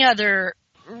many other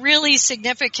really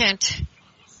significant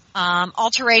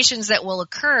alterations that will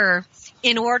occur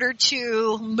in order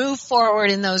to move forward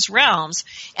in those realms.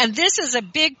 And this is a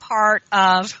big part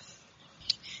of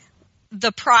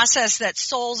the process that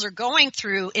souls are going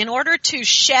through in order to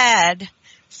shed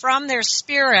from their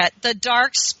spirit the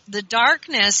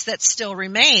darkness that still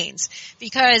remains,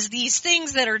 because these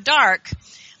things that are dark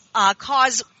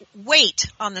cause weight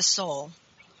on the soul.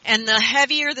 And the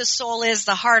heavier the soul is,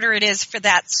 the harder it is for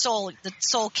that soul. The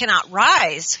soul cannot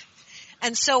rise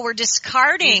And so we're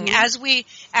discarding as we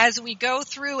go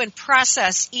through and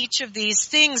process each of these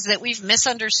things that we've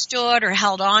misunderstood or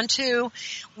held on to.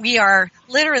 We are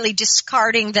literally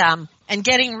discarding them and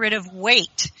getting rid of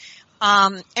weight.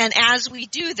 And as we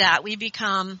do that, we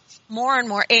become more and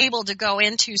more able to go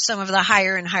into some of the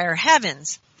higher and higher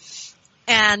heavens.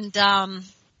 And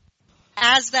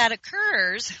as that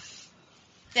occurs,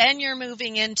 then you're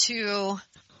moving into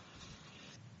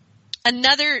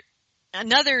another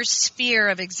sphere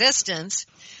of existence,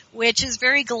 which is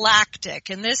very galactic.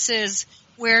 And this is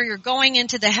where you're going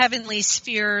into the heavenly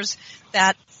spheres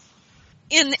that,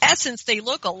 in essence, they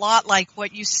look a lot like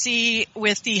what you see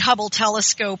with the Hubble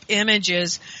telescope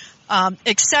images,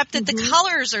 except that the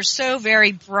colors are so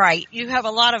very bright. You have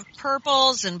a lot of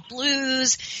purples and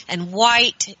blues and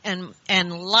white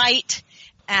and light,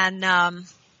 and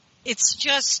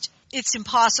it's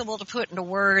impossible to put into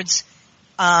words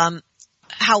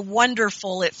how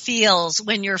wonderful it feels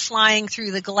when you're flying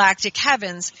through the galactic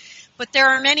heavens. But there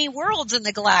are many worlds in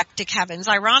the galactic heavens.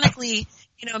 Ironically,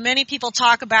 many people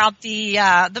talk about the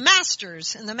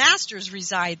masters, and the masters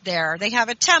reside there. They have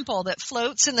a temple that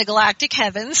floats in the galactic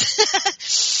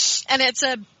heavens, and it's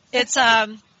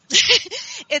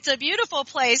a beautiful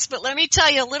place. But let me tell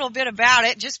you a little bit about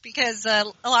it, just because a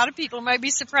lot of people might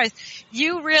be surprised.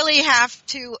 You really have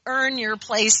to earn your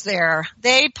place there.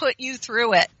 They put you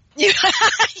through it. You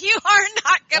are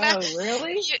not gonna. Oh,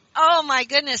 really? Oh my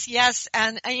goodness, yes.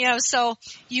 And so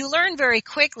you learn very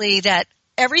quickly that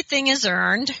everything is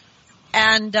earned,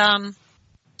 and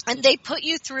they put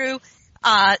you through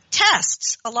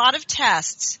tests, a lot of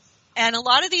tests, and a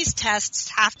lot of these tests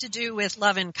have to do with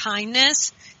love and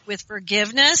kindness, with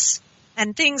forgiveness,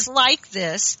 and things like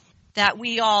this that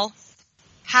we all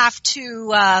have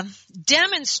to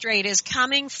demonstrate as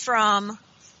coming from.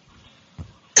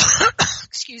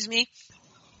 Excuse me,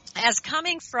 as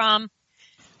coming from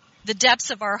the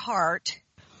depths of our heart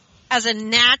as a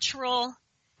natural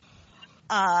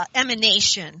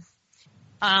emanation.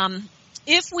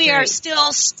 If we are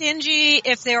still stingy,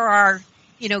 if there are,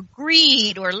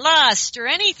 greed or lust or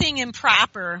anything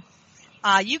improper,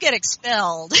 you get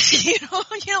expelled. You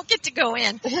don't get to go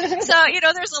in. So,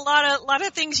 there's a lot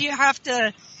of things you have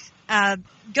to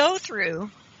go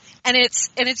through. And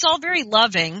it's all very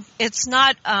loving. It's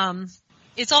not,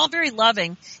 it's all very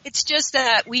loving. It's just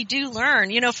that we do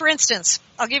learn. For instance,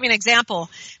 I'll give you an example.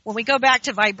 When we go back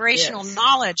to vibrational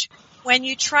knowledge, when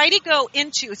you try to go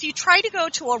if you try to go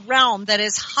to a realm that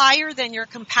is higher than your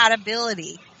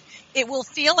compatibility, it will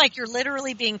feel like you're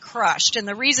literally being crushed. And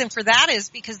the reason for that is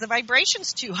because the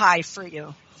vibration's too high for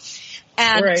you.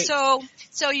 And so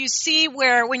you see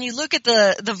where when you look at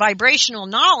the vibrational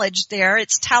knowledge there,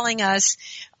 it's telling us,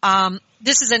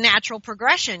 this is a natural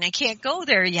progression. I can't go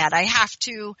there yet. I have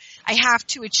to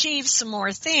achieve some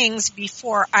more things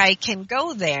before I can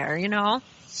go there,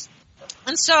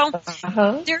 And so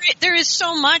there is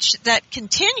so much that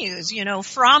continues,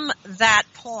 from that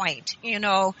point,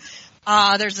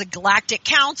 there's the Galactic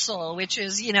Council, which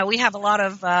is, we have a lot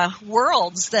of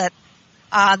worlds that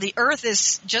the Earth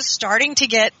is just starting to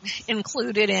get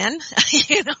included in,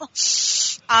 they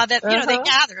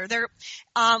gather. They're,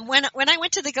 when I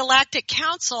went to the Galactic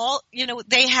Council,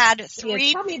 they had three.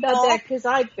 Yeah, tell me about that, because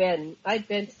I've been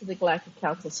to the Galactic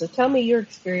Council. So tell me your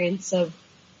experience of,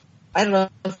 I don't know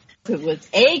if it was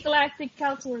a Galactic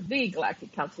Council or the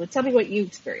Galactic Council, but tell me what you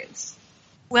experienced.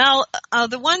 Well,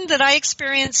 the one that I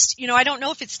experienced, I don't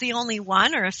know if it's the only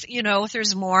one or if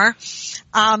there's more,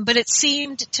 but it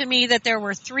seemed to me that there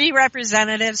were 3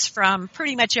 representatives from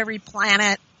pretty much every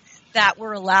planet that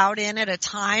were allowed in at a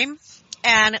time.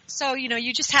 And so, you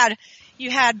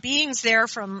had beings there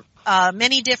from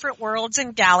many different worlds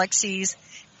and galaxies.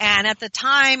 And at the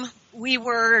time, we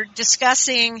were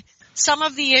discussing some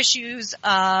of the issues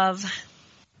of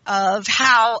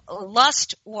how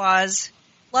lust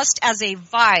as a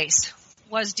vice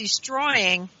was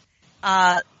destroying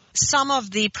some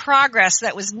of the progress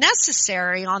that was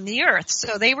necessary on the Earth.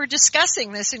 So they were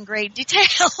discussing this in great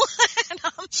detail. And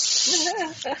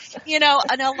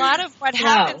a lot of what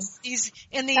happens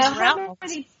in these realms.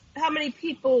 How many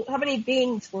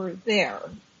beings were there?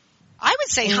 I would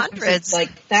say hundreds.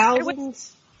 Like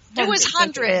thousands? It was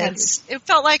hundreds. It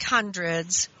felt like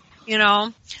hundreds.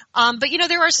 But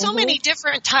there are so many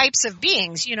different types of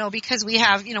beings, because we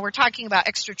have, we're talking about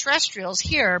extraterrestrials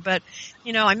here, but,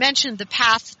 I mentioned the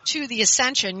path to the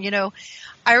ascension.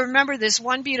 I remember this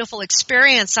one beautiful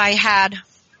experience I had,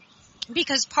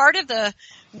 because part of the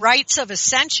rites of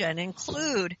ascension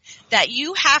include that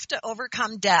you have to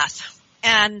overcome death.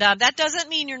 And that doesn't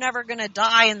mean you're never going to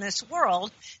die in this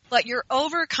world, but you're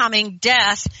overcoming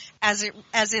death as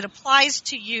it applies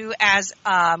to you as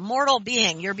a mortal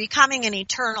being. You're becoming an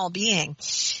eternal being.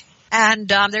 And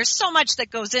there's so much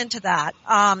that goes into that.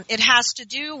 It has to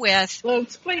do with... Well,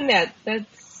 explain that.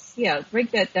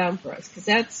 Break that down for us, because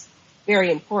that's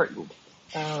very important.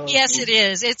 Yes, it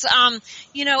is. It's,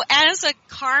 as a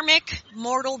karmic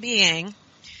mortal being,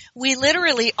 we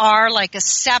literally are like a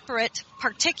separate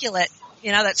particulate,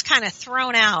 that's kind of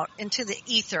thrown out into the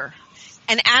ether.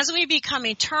 And as we become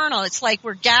eternal, it's like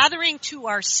we're gathering to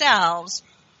ourselves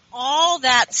all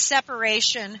that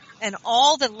separation and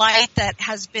all the light that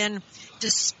has been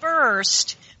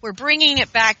dispersed. We're bringing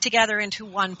it back together into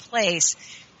one place.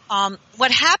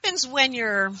 What happens when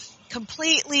you're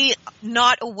completely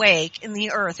not awake in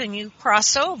the earth and you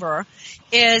cross over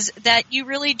is that you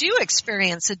really do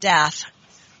experience a death.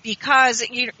 Because,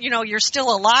 you're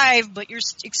still alive, but you're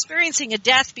experiencing a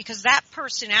death because that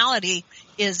personality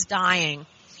is dying.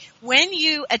 When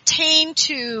you attain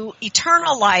to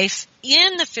eternal life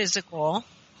in the physical,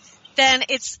 then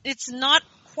it's not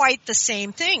quite the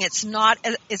same thing. It's not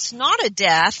a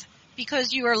death,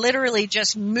 because you are literally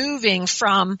just moving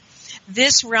from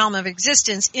this realm of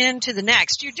existence into the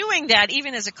next. You're doing that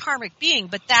even as a karmic being,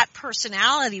 but that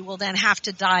personality will then have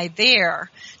to die there.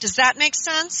 Does that make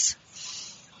sense?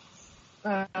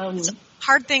 It's a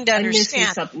hard thing to understand. I'm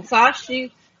missing something. Sasha, do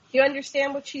you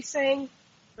understand what she's saying?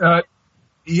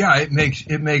 Yeah, it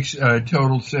makes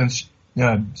total sense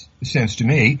to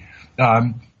me.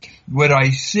 What I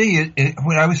see,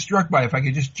 what I was struck by, if I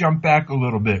could just jump back a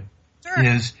little bit, sure.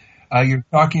 Is you're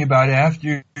talking about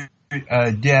after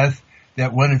death,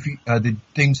 that one of the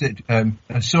things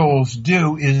that souls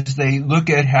do is they look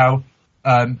at how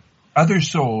other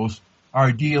souls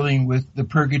are dealing with the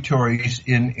purgatories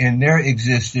in their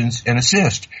existence and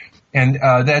assist. And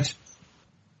that's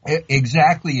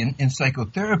exactly in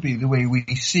psychotherapy the way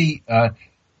we see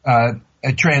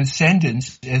a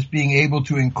transcendence as being able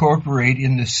to incorporate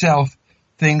in the self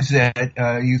things that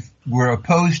you were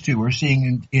opposed to or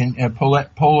seeing in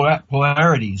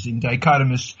polarities, in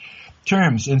dichotomous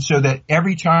terms. And so that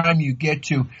every time you get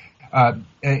to, I'm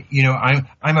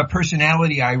a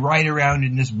personality, I ride around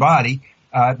in this body,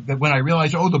 but when I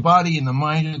realize, the body and the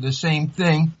mind are the same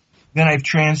thing, then I've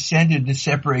transcended the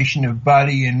separation of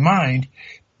body and mind.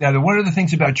 Now, one of the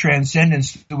things about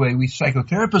transcendence, the way we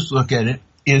psychotherapists look at it,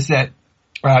 is that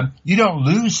you don't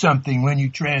lose something when you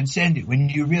transcend it. When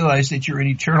you realize that you're an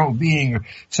eternal being or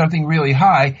something really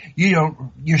high,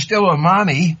 you're still a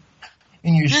mommy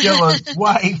and you're still a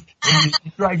wife, and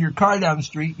you drive your car down the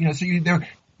street,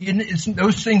 so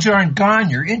those things aren't gone.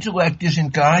 Your intellect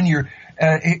isn't gone.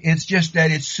 It's just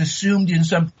that it's assumed in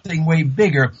something way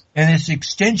bigger, and it's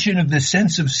extension of the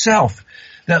sense of self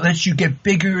that lets you get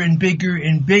bigger and bigger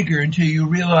and bigger until you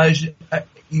realize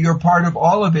you're part of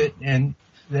all of it, and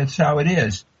that's how it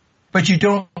is. But you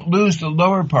don't lose the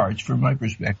lower parts, from my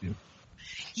perspective.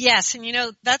 Yes,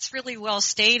 and that's really well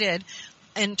stated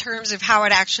in terms of how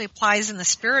it actually applies in the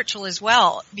spiritual as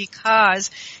well,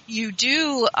 because you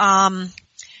do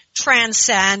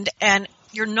transcend, and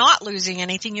you're not losing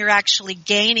anything. You're actually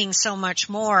gaining so much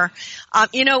more.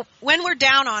 When we're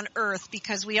down on earth,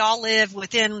 because we all live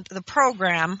within the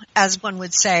program, as one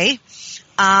would say,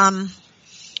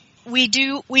 we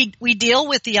deal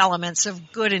with the elements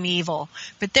of good and evil,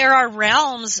 but there are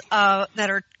realms that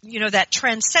are, that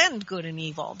transcend good and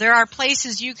evil. There are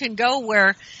places you can go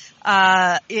where,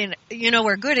 where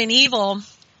good and evil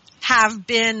have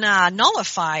been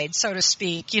nullified, so to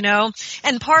speak,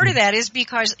 and part of that is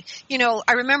because,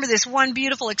 I remember this one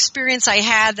beautiful experience I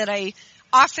had that I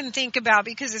often think about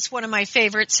because it's one of my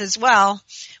favorites as well,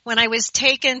 when I was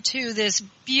taken to this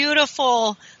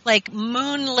beautiful,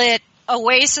 moonlit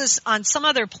oasis on some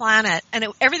other planet, and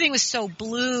everything was so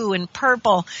blue and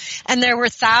purple, and there were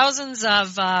thousands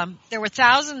of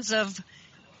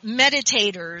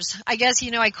meditators. I guess,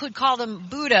 I could call them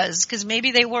Buddhas, because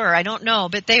maybe they were, I don't know,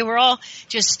 but they were all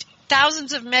just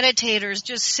thousands of meditators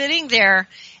just sitting there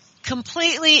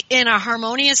completely in a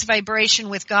harmonious vibration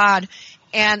with God.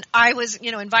 And I was,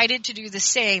 invited to do the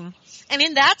same. And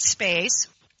in that space,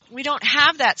 we don't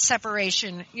have that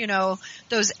separation,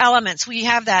 those elements. We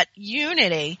have that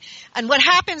unity. And what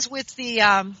happens with the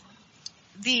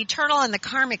eternal and the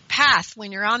karmic path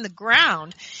when you're on the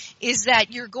ground is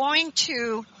that you're going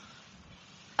to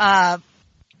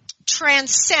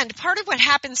transcend. Part of what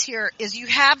happens here is you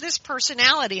have this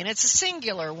personality, and it's a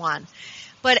singular one.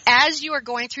 But as you are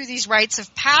going through these rites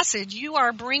of passage, you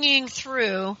are bringing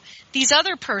through these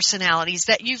other personalities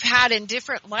that you've had in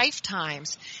different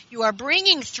lifetimes. You are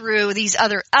bringing through these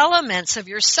other elements of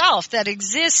yourself that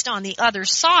exist on the other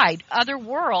side, other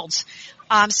worlds.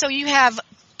 So you have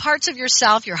parts of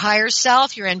yourself, your higher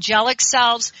self, your angelic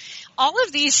selves. All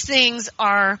of these things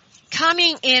are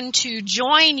coming in to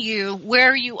join you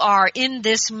where you are in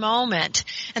this moment.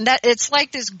 And that it's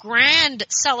like this grand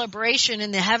celebration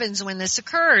in the heavens when this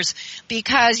occurs,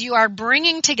 because you are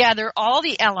bringing together all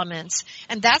the elements.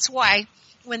 And that's why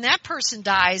when that person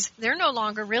dies, they're no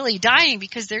longer really dying,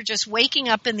 because they're just waking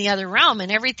up in the other realm,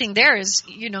 and everything there is,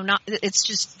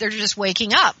 they're just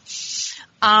waking up.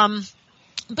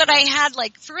 But I had,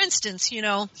 like, for instance,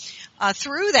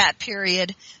 through that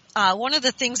period, one of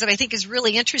the things that I think is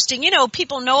really interesting,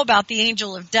 people know about the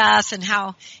angel of death and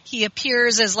how he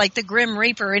appears as like the Grim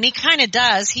Reaper, and he kind of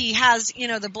does. He has,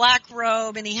 the black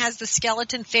robe, and he has the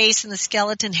skeleton face and the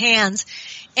skeleton hands.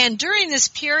 And during this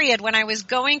period when I was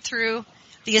going through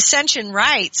the ascension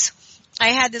rites, I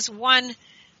had this one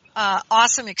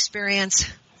awesome experience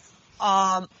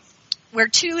where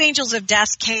two angels of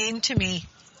death came to me,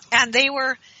 and they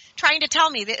were trying to tell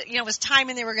me that, it was time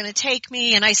and they were going to take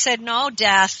me. And I said, no,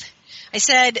 death. I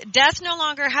said, death no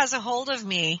longer has a hold of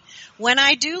me. When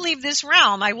I do leave this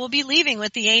realm, I will be leaving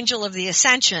with the angel of the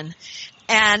ascension.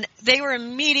 And they were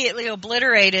immediately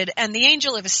obliterated. And the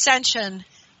angel of ascension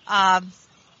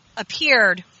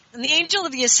appeared. And the angel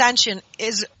of the ascension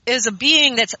is a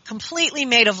being that's completely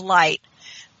made of light.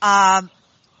 And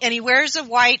he wears a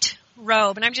white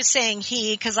robe, and I'm just saying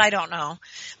he because I don't know,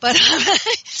 but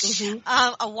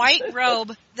a white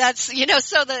robe that's,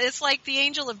 so that it's like the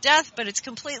angel of death, but it's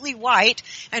completely white,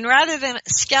 and rather than a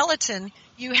skeleton,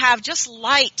 you have just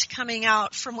light coming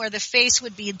out from where the face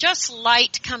would be, just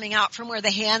light coming out from where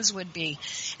the hands would be.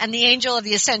 And the angel of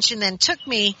the ascension then took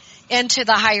me into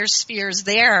the higher spheres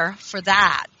there for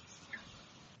that.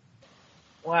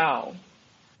 Wow.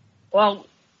 Well,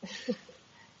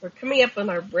 we're coming up on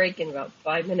our break in about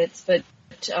 5 minutes, but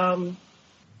let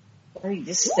me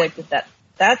just stick with that.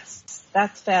 That's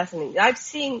fascinating. I've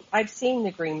seen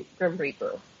the Grim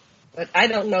Reaper, but I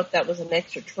don't know if that was an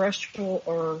extraterrestrial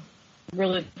or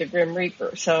really the Grim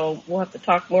Reaper. So we'll have to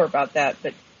talk more about that.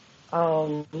 But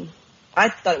I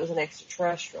thought it was an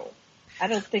extraterrestrial. I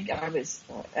don't think I was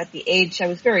at the age. I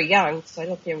was very young, so I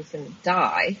don't think I was going to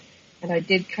die. And I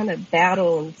did kind of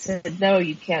battle and said, "No,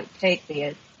 you can't take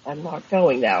me. I'm not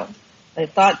going now." I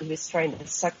thought he was trying to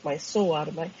suck my soul out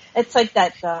of my... It's like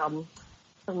that from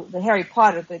the Harry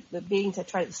Potter, the beings that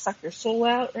try to suck your soul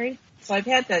out, right? So I've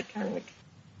had that kind of...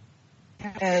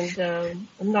 And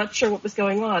I'm not sure what was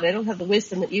going on. I don't have the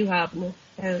wisdom that you have and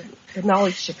the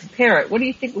knowledge to compare it. What do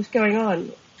you think was going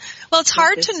on? Well, it's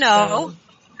hard to know.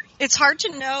 It's hard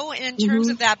to know in terms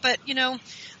of that, but,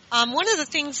 one of the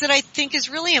things that I think is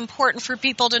really important for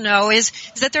people to know is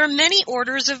that there are many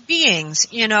orders of beings,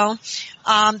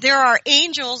 There are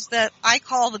angels that I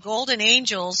call the golden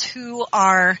angels who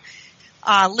are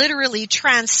literally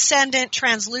transcendent,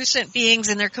 translucent beings,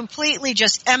 and they're completely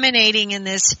just emanating in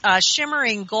this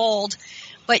shimmering gold,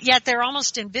 but yet they're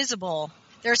almost invisible.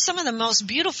 They're some of the most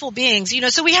beautiful beings,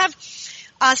 so we have...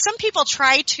 some people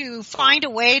try to find a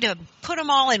way to put them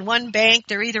all in one bank.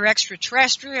 They're either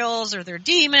extraterrestrials or they're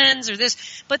demons or this,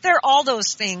 but they're all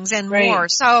those things and more.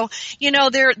 So,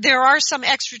 there are some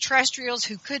extraterrestrials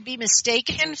who could be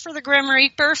mistaken for the Grim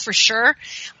Reaper for sure.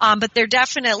 But there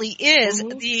definitely is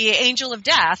the angel of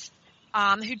death,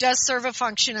 who does serve a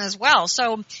function as well.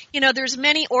 So, there's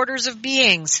many orders of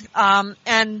beings.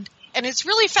 And it's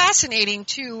really fascinating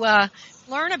to,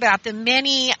 learn about the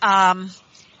many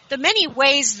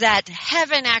ways that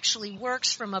heaven actually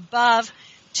works from above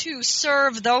to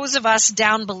serve those of us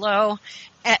down below.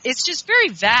 It's just very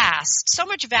vast, so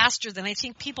much vaster than I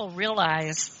think people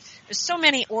realize. There's so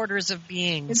many orders of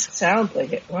beings. It sounds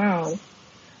like it. Wow.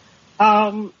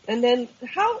 And then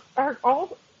how are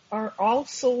all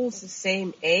souls the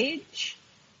same age?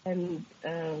 And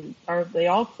are they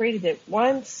all created at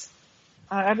once?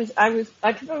 I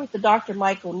remember with the Dr.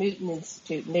 Michael Newton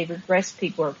Institute, and they regress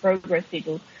people or progress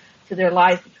people to their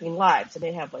lives between lives, and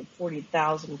they have like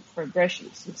 40,000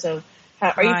 progressions. And so,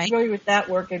 are you familiar with that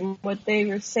work? And what they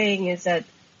were saying is that,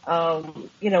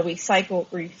 we cycle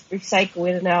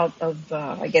in and out of,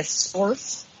 I guess,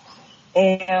 source,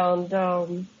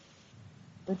 and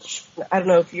which I don't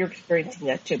know if you're experiencing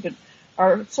that too. But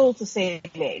are souls the same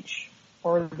age,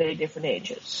 or are they different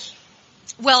ages?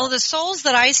 Well, the souls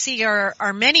that I see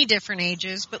are many different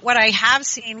ages, but what I have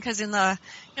seen, because in the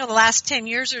last 10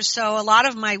 years or so, a lot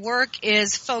of my work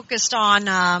is focused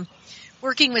on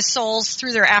working with souls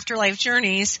through their afterlife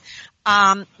journeys.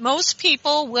 Most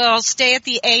people will stay at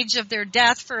the age of their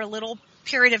death for a little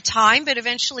period of time, but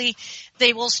eventually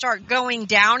they will start going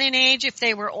down in age if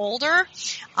they were older.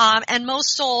 And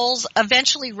most souls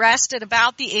eventually rest at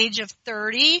about the age of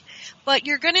 30. But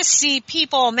you're going to see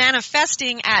people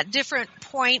manifesting at different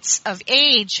points of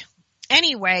age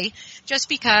anyway, just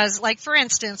because, like, for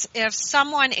instance, if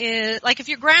someone is, like, if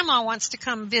your grandma wants to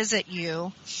come visit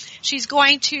you, she's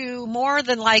going to more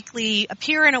than likely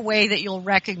appear in a way that you'll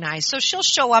recognize. So she'll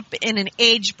show up in an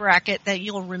age bracket that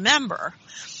you'll remember.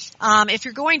 If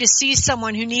you're going to see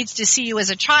someone who needs to see you as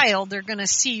a child, they're going to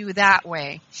see you that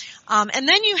way. And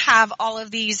then you have all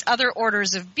of these other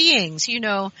orders of beings. You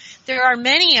know, there are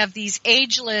many of these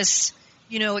ageless,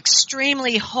 you know,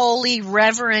 extremely holy,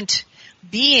 reverent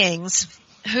beings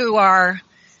who are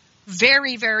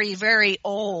very, very, very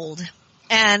old.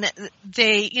 And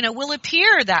they, you know, will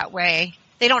appear that way.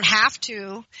 They don't have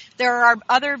to. There are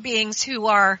other beings who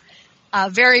are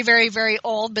very, very, very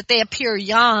old, but they appear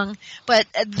young. But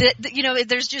you know,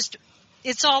 there's just,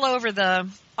 it's all over the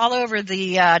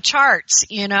charts,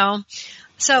 you know.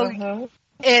 So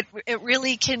it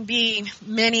really can be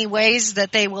many ways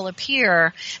that they will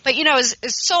appear. But you know, as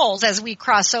souls, as we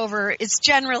cross over, it's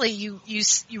generally you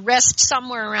rest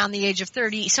somewhere around the age of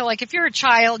 30. So like if you're a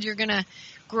child, you're gonna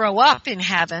grow up in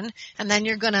heaven, and then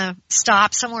you're gonna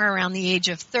stop somewhere around the age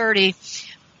of 30.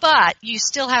 But you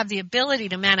still have the ability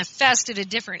to manifest at a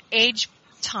different age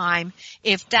time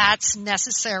if that's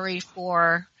necessary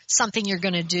for something you're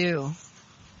going to do.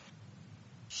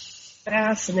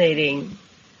 Fascinating.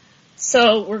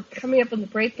 So we're coming up on the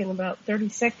break in about 30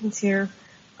 seconds here.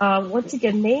 Once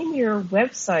again, name your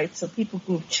website so people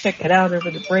can check it out over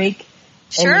the break.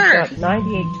 Sure. And you've got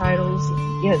 98 titles.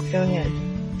 Yes, go ahead.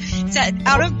 It's at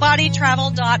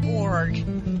outofbodytravel.org.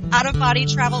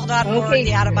 Outofbodytravel.org, okay,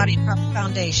 the Out of Body Travel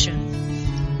Foundation.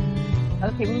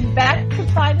 Okay, we'll be back in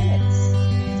 5 minutes.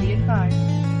 See you in 5.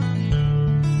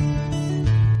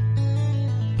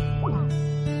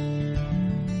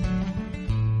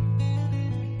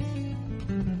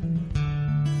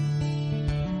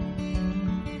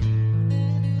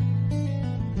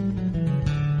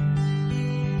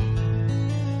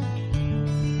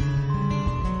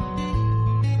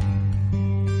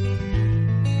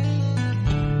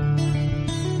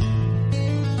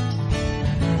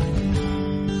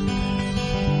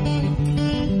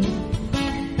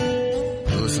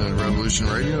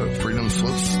 Radio at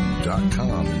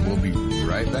freedomslips.com. We'll be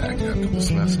right back after this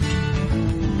message.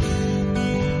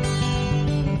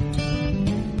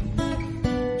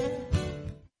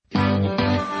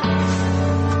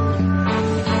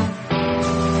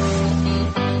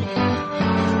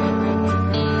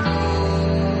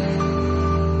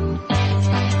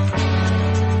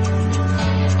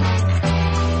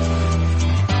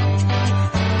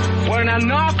 We're in a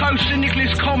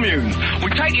narco-syndicalist commune. We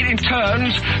take it in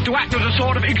turns to act as a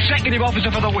sort of executive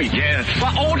officer for the week. Yes.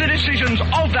 But all the decisions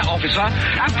of that officer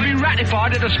have to be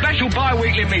ratified at a special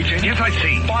bi-weekly meeting. Yes, I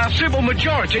see. By a civil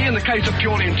majority in the case of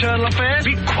purely internal affairs.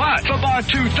 Be quiet. But by a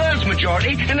 2/3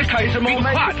 majority in the case of more... Be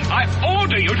quiet. I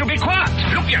order you to be quiet.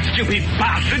 Look, you stupid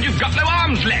bastard, you've got no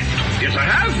arms left. Yes, I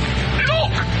have.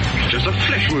 Look! It's just a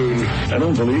flesh wound. I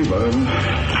don't believe I've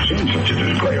seen such a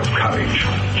display of courage,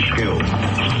 skill,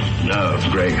 nerve,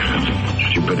 grace,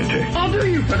 stupidity. I'll do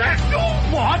you for that. Oh,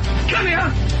 what? Come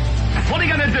here. What are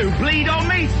you going to do, bleed on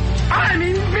me? I'm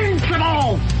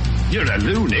invincible. You're a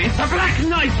loony. The Black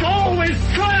Knight always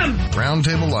triumphs.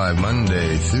 Roundtable Live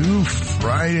Monday through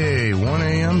Friday, 1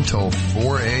 a.m. till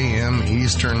 4 a.m.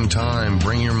 Eastern Time.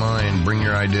 Bring your mind, bring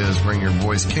your ideas, bring your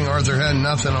voice. King Arthur had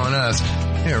nothing on us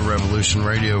here at Revolution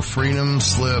Radio,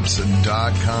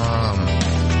 freedomslips.com.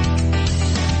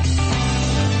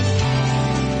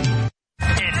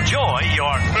 Enjoy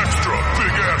your extra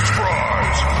big-ass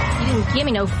fries. You didn't give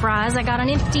me no fries. I got an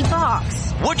empty box.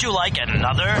 Would you like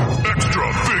another extra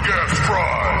big-ass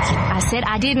fries? I said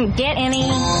I didn't get any.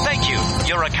 Thank you.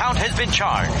 Your account has been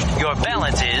charged. Your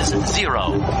balance is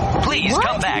 0. Please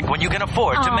come back when you can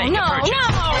afford to make a purchase. No.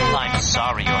 I'm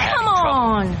sorry you're having trouble. Come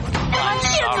on. My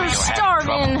kids are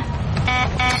starving.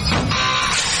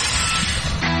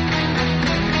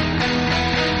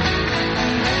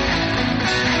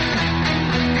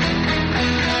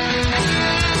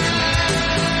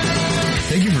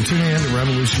 Thank you for tuning in to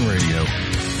Revolution Radio.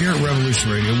 Here at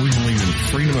Revolution Radio, we believe in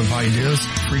freedom of ideas,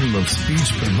 freedom of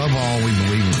speech, but above all, we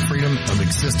believe in freedom of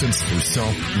existence through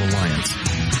self-reliance.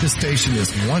 This station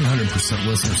is 100%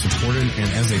 listener supported,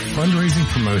 and as a fundraising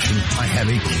promotion, I have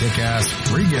a kick-ass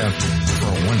free gift for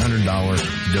a $100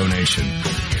 donation.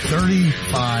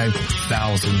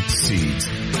 35,000 seeds.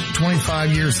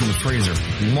 25 years in the freezer.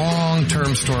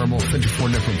 Long-term storable, 54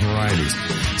 different varieties.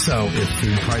 So if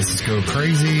food prices go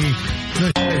crazy,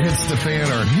 the shit hits the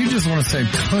fan, or if you just want to save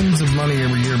tons of money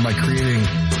every year by creating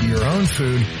your own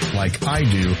food like I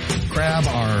do, grab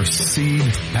our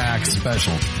seed pack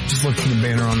special. Just look for the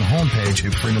banner on the homepage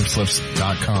at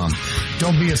freedomslips.com.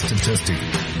 Don't be a statistic.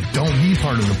 Don't be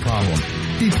part of the problem.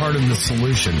 Be part of the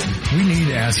solution. We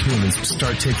need, as humans, to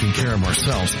start taking care of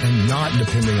ourselves and not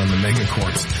depending on the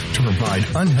megacorps to provide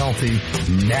unhealthy,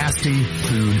 nasty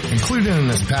food. Included in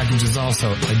this package is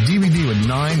also a DVD with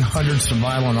 900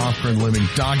 survival and off-grid living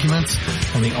documents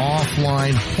and the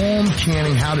offline home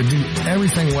canning how to do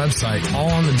everything website all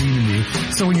on the DVD.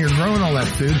 So when you're growing all that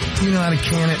food, you know how to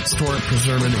can it, store it,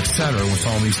 preserve it, etc. with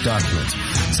all these documents.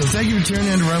 So thank you for tuning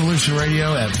in to Revolution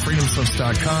Radio at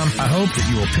freedomslips.com. I hope that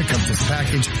you will pick up this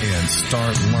package and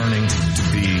start learning to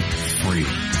be free.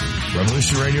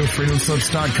 Revolution Radio,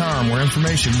 freedomslips.com, where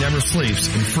information never sleeps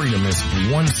and freedom is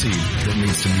one seed that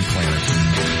needs to be planted.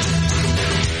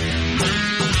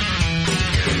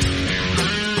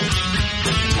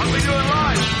 What we do in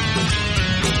life,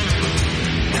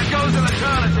 it goes in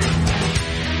eternity.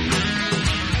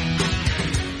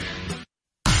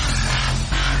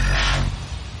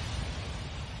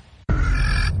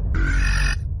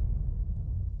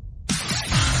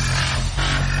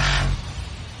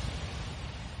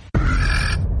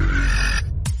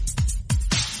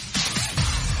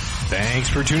 Thanks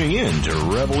for tuning in to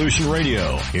Revolution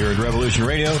Radio. Here at Revolution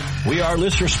Radio, we are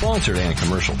listener-sponsored and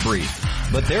commercial-free.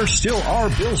 But there still are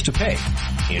bills to pay.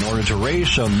 In order to raise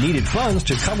some needed funds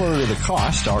to cover the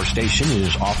cost, our station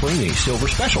is offering a silver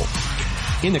special.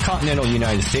 In the continental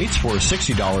United States for a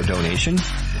 $60 donation,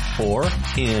 or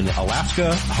in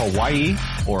Alaska, Hawaii,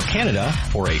 or Canada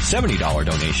for a $70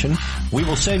 donation, we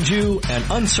will send you an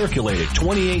uncirculated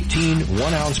 2018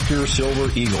 1-ounce pure silver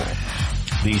Eagle.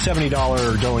 The $70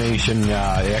 donation,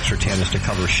 the extra 10 is to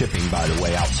cover shipping, by the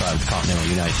way, outside of the continental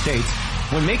United States.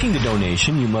 When making the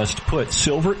donation, you must put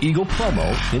Silver Eagle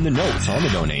promo in the notes on the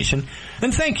donation.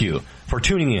 And thank you for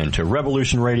tuning in to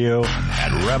Revolution Radio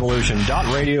at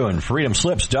revolution.radio and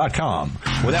freedomslips.com.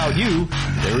 Without you,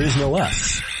 there is no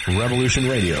us. Revolution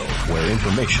Radio, where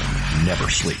information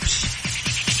never sleeps.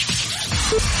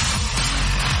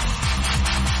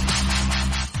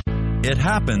 It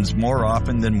happens more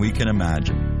often than we can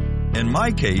imagine. In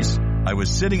my case, I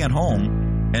was sitting at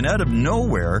home, and out of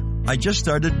nowhere, I just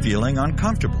started feeling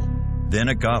uncomfortable. Then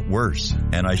it got worse,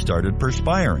 and I started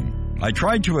perspiring. I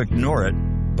tried to ignore it,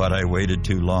 but I waited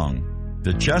too long.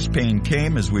 The chest pain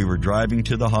came as we were driving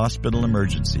to the hospital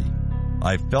emergency.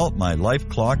 I felt my life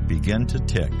clock begin to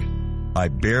tick. I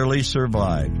barely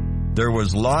survived. There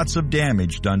was lots of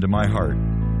damage done to my heart.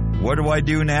 What do I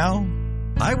do now?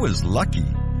 I was lucky.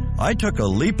 I took a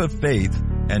leap of faith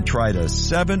and tried a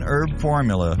 7-herb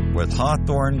formula with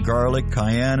hawthorn, garlic,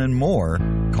 cayenne, and more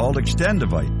called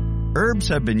Extendivite. Herbs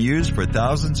have been used for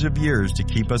thousands of years to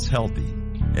keep us healthy.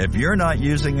 If you're not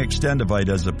using Extendivite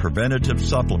as a preventative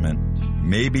supplement,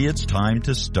 maybe it's time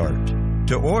to start.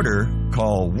 To order,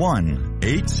 call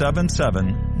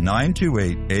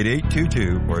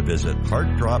 1-877-928-8822 or visit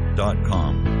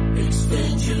heartdrop.com.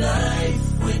 Extend your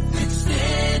life with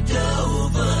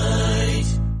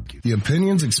Extendivite. The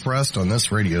opinions expressed on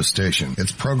this radio station,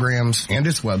 its programs, and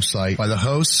its website by the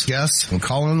hosts, guests, and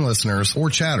call-in listeners or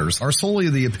chatters are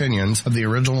solely the opinions of the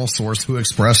original source who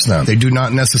expressed them. They do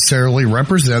not necessarily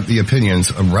represent the opinions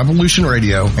of Revolution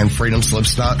Radio and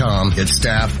freedomslips.com, its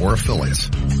staff, or affiliates.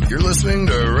 You're listening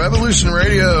to Revolution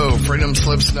Radio,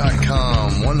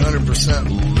 freedomslips.com,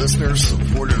 100%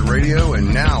 listener-supported radio,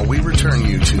 and now we return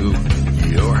you to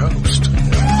your host.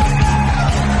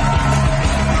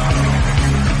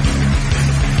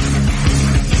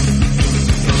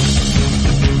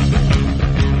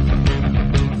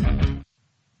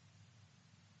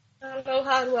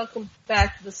 Aloha and welcome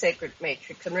back to the Sacred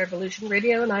Matrix on Revolution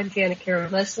Radio, and I'm Janet Carol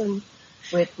Lessin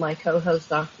with my co-host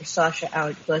Dr. Sasha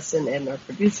Alex Lessin, and our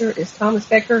producer is Thomas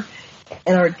Becker,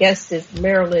 and our guest is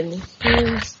Marilynn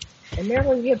Hughes. And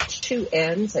Marilynn, you have 2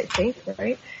 N's, I think,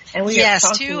 right? And we are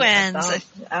talking 2 N's. about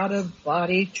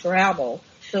out-of-body travel.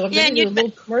 So I'm going to do a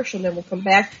little commercial, and then we'll come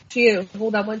back to you.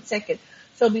 Hold on one second.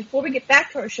 So before we get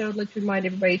back to our show, I'd like to remind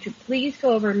everybody to please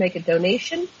go over and make a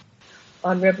donation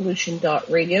on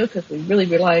revolution.radio, because we really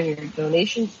rely on your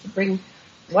donations to bring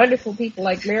wonderful people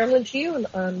like Marilynn to you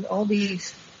on all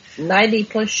these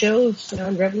 90-plus shows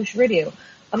on Revolution Radio.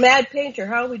 Mad Painter,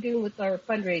 how are we doing with our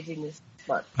fundraising this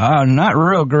month? Not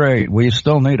real great. We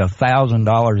still need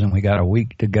 $1,000, and we got a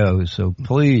week to go, so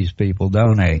please, people,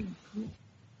 donate.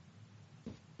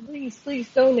 Please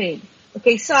donate.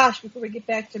 Okay, Sasha, before we get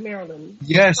back to Marilynn.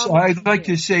 Yes, I'd like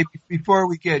to say before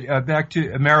we get back to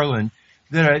Marilynn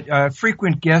that a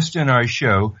frequent guest on our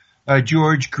show,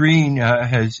 George Green,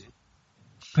 has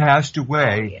passed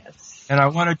away. Oh, yes. And I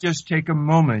want to just take a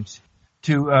moment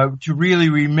to really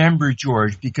remember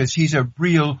George because he's a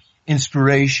real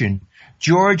inspiration.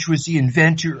 George was the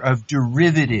inventor of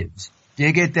derivatives.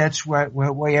 Dig it? That's why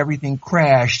everything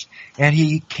crashed. And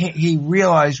he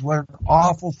realized what an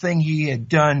awful thing he had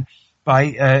done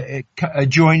by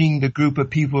joining the group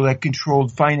of people that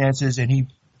controlled finances, and he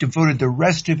devoted the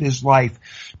rest of his life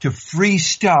to free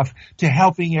stuff, to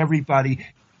helping everybody,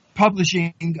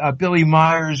 publishing Billy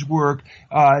Meyer's work.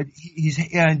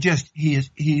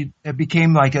 He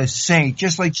became like a saint,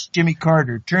 just like Jimmy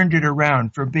Carter, turned it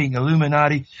around from being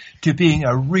Illuminati to being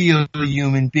a real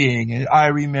human being. And I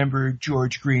remember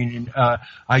George Green, and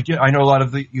I know a lot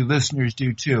of you listeners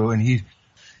do too. And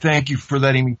thank you for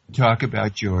letting me talk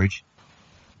about George.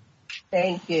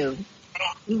 Thank you.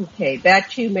 Okay, back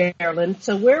to Marilynn.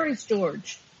 So where is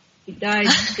George? He died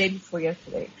the day before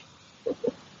yesterday.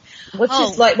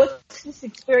 What's his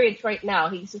experience right now?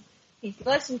 He's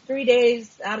less than 3 days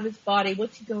out of his body.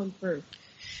 What's he going through?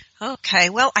 Okay,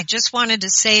 well, I just wanted to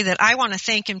say that I want to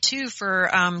thank him, too,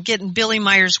 for getting Billy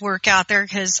Meyer's work out there,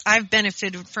 because I've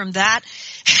benefited from that.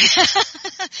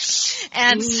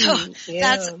 And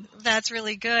that's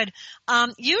really good.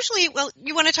 Usually, well,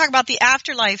 you want to talk about the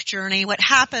afterlife journey. What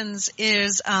happens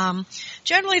is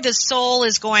generally the soul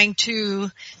is going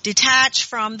to detach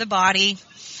from the body.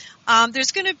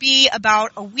 There's going to be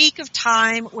about a week of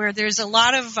time where there's a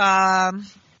lot of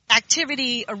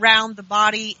activity around the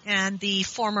body and the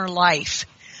former life.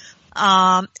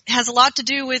 It has a lot to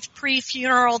do with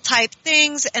pre-funeral type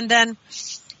things, and then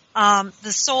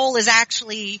the soul is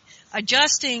actually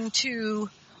adjusting to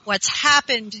what's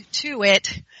happened to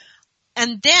it.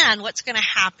 And then what's going to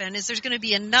happen is there's going to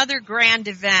be another grand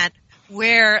event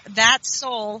where that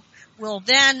soul will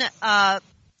then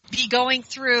be going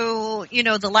through,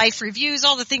 the life reviews,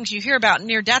 all the things you hear about in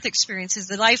near-death experiences,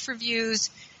 the life reviews,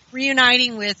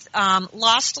 reuniting with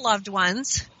lost loved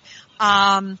ones,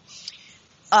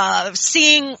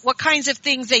 seeing what kinds of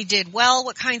things they did well,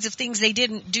 what kinds of things they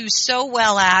didn't do so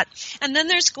well at. And then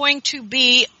there's going to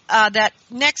be that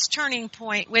next turning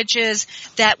point, which is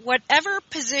that whatever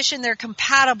position they're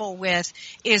compatible with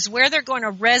is where they're going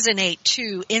to resonate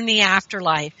to in the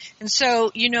afterlife. And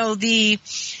so, the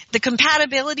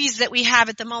compatibilities that we have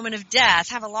at the moment of death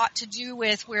have a lot to do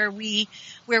with where we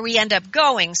end up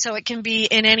going. So it can be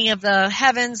in any of the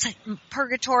heavens,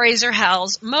 purgatories, or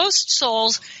hells. Most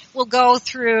souls will go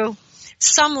through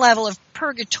some level of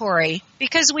purgatory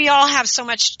because we all have so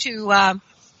much to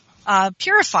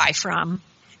purify from.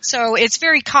 So it's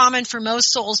very common for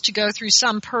most souls to go through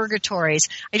some purgatories.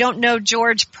 I don't know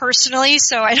George personally,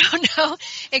 so I don't know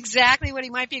exactly what he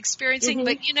might be experiencing.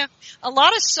 Mm-hmm. But, a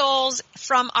lot of souls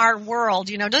from our world,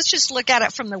 let's just look at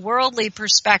it from the worldly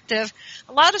perspective.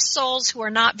 A lot of souls who are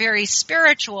not very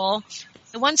spiritual,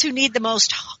 the ones who need the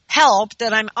most help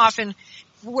that I'm often,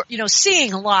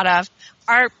 seeing a lot of,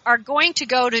 are going to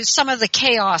go to some of the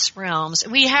chaos realms.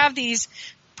 We have these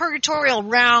purgatorial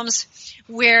realms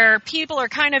where people are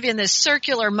kind of in this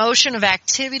circular motion of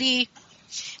activity,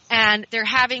 and they're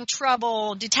having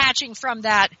trouble detaching from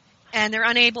that, and they're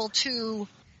unable to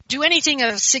do anything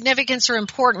of significance or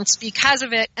importance because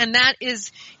of it. And that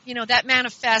is, that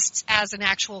manifests as an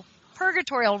actual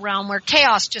purgatorial realm where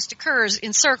chaos just occurs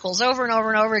in circles over and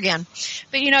over and over again.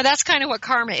 But, that's kind of what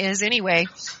karma is anyway.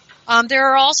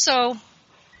 There are also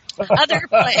other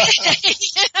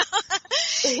places,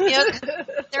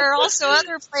 there are also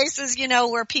other places,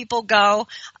 where people go,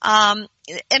 and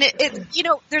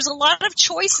there's a lot of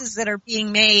choices that are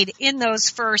being made in those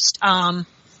first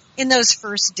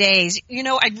days.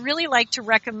 I'd really like to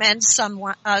recommend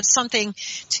something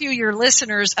to your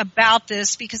listeners about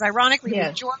this because, ironically,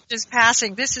 with George's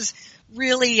passing, this is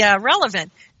really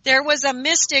relevant. There was a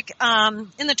mystic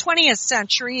in the 20th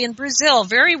century in Brazil,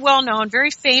 very well known,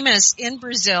 very famous in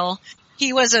Brazil.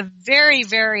 He was a very,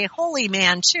 very holy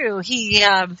man too. He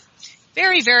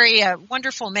very, very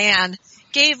wonderful man,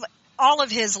 gave all of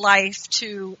his life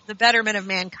to the betterment of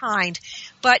mankind.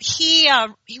 But he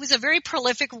was a very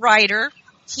prolific writer.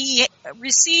 He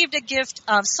received a gift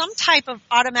of some type of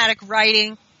automatic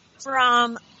writing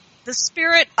from the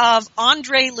spirit of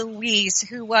André Louis,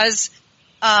 who was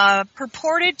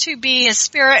purported to be a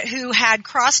spirit who had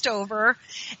crossed over,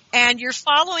 and you're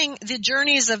following the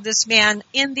journeys of this man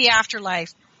in the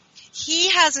afterlife. He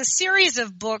has a series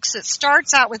of books that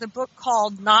starts out with a book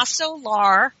called Nosso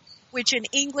Lar, which in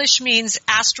English means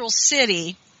Astral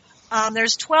City.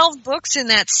 There's 12 books in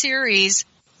that series,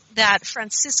 that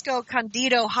Francisco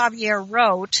Candido Javier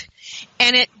wrote,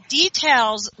 and it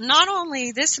details not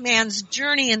only this man's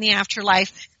journey in the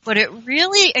afterlife, but it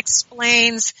really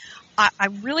explains, I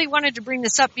really wanted to bring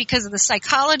this up because of the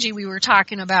psychology we were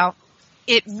talking about.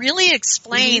 It really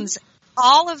explains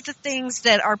all of the things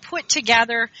that are put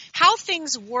together, how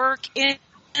things work in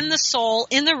the soul,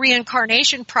 in the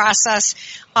reincarnation process,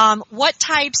 what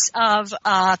types of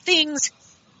things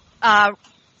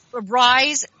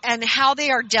arise and how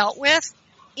they are dealt with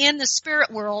in the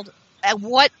spirit world, and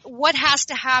what has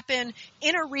to happen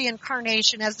in a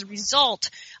reincarnation as the result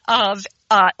of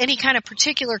any kind of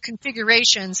particular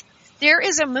configurations. There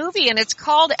is a movie, and it's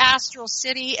called Astral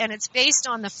City, and it's based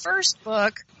on the first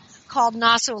book called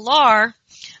Nasolar.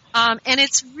 And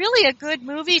it's really a good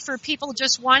movie for people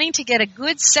just wanting to get a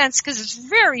good sense, because it's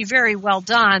very, very well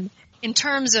done in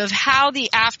terms of how the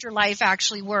afterlife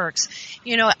actually works.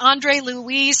 You know, Andre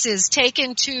Luis is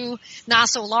taken to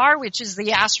Nasolar, which is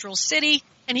the astral city,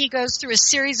 and he goes through a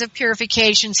series of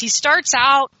purifications. He starts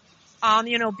out,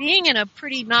 being in a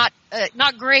pretty not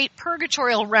great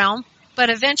purgatorial realm, but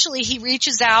eventually he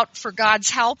reaches out for God's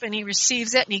help and he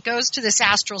receives it, and he goes to this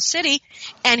astral city,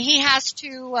 and he has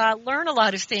to learn a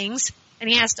lot of things, and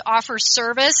he has to offer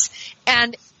service,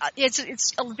 and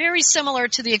it's very similar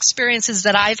to the experiences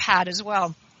that I've had as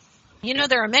well. You know,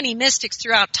 there are many mystics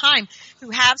throughout time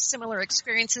who have similar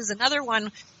experiences. Another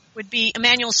one would be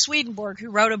Emanuel Swedenborg,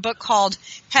 who wrote a book called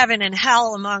Heaven and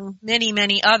Hell, among many,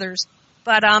 many others.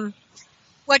 But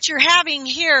what you're having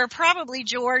here, probably,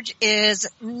 George, is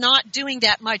not doing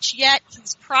that much yet.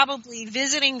 He's probably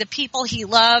visiting the people he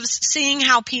loves, seeing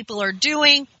how people are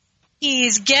doing.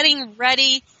 He's getting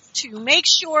ready to make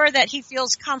sure that he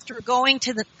feels comfortable going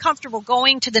to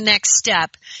the next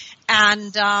step.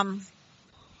 And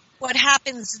what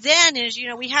happens then is,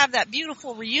 we have that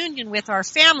beautiful reunion with our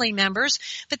family members,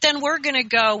 but then we're going to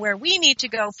go where we need to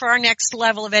go for our next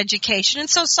level of education. And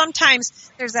so sometimes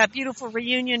there's that beautiful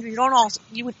reunion. We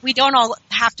don't all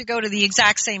have to go to the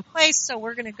exact same place, so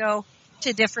we're going to go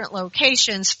to different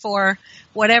locations for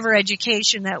whatever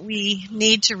education that we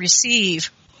need to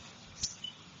receive.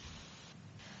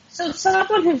 So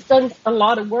someone who's done a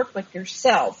lot of work like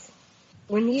yourself,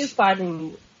 when you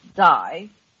finally die,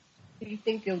 do you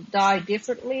think you'll die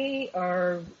differently,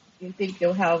 or do you think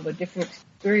you'll have a different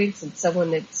experience than someone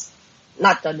that's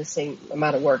not done the same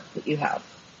amount of work that you have?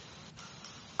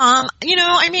 I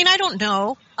don't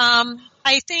know.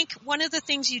 I think one of the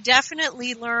things you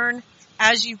definitely learn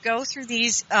as you go through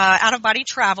these out-of-body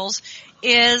travels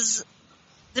is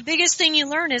the biggest thing you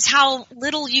learn is how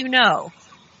little you know.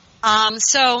 I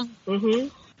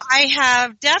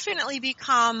have definitely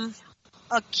become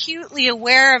acutely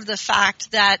aware of the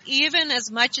fact that even as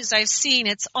much as I've seen,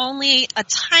 it's only a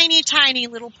tiny, tiny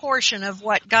little portion of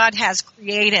what God has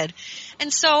created.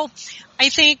 And so I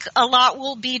think a lot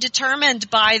will be determined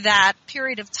by that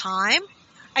period of time.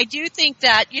 I do think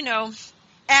that,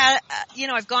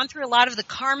 I've gone through a lot of the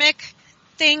karmic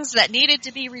things that needed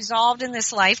to be resolved in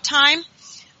this lifetime.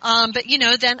 But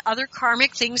then other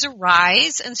karmic things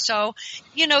arise. And so,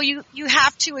 you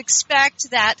have to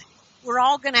expect that we're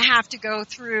all going to have to go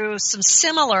through some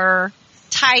similar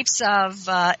types of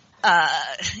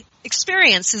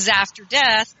experiences after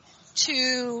death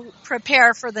to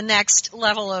prepare for the next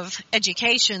level of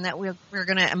education that we're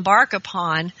going to embark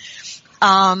upon.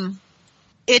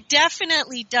 It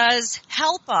definitely does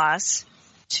help us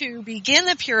to begin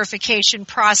the purification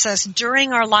process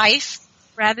during our life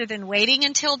rather than waiting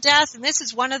until death. And this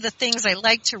is one of the things I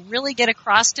like to really get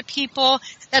across to people.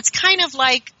 That's kind of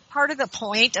like part of the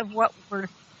point of what we're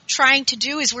trying to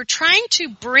do, is we're trying to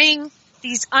bring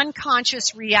these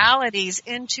unconscious realities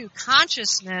into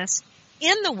consciousness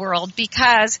in the world,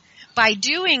 because by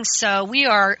doing so, we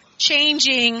are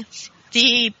changing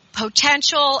the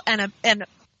potential and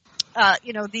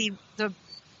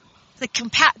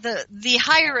the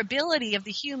higher ability of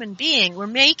the human being. We're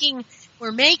making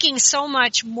so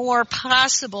much more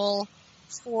possible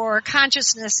for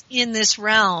consciousness in this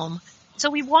realm. So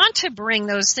we want to bring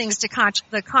those things to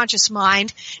the conscious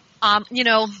mind.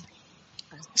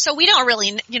 So we don't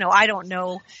really, I don't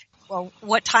know, well,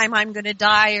 what time I'm going to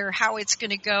die or how it's going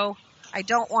to go. I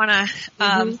don't want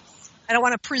to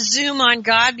presume on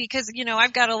God, because,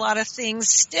 I've got a lot of things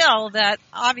still that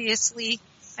obviously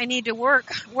I need to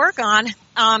work on.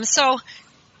 I'm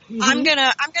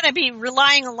gonna be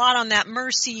relying a lot on that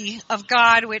mercy of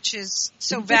God, which is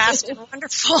so vast and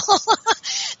wonderful.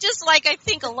 Just like I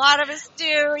think a lot of us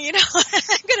do,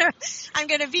 I'm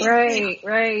gonna be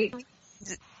right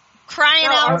crying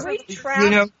out.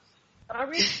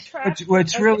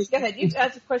 What's really go ahead. You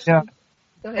ask a question.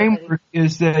 Framework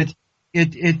is that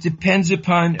it depends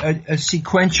upon a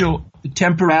sequential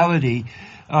temporality.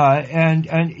 And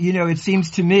it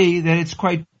seems to me that it's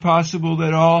quite possible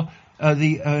that all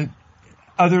the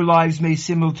other lives may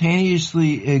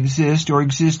simultaneously exist or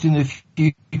exist in the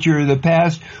future or the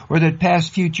past, or that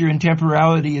past, future, and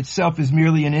temporality itself is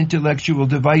merely an intellectual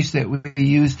device that we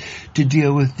use to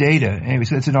deal with data. Anyway,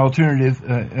 so that's an alternative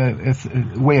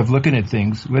way of looking at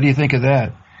things. What do you think of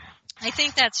that? I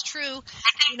think that's true.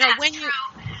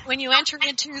 When you enter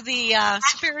into the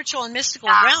spiritual and mystical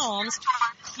realms,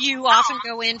 you often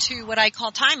go into what I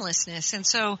call timelessness. And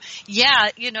so,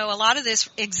 a lot of this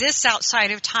exists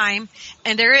outside of time,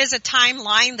 and there is a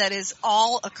timeline that is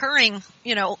all occurring,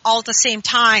 all at the same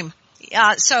time.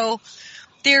 So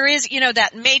there is,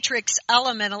 that matrix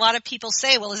element. A lot of people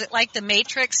say, well, is it like the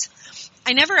Matrix?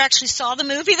 I never actually saw the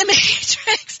movie The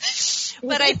Matrix,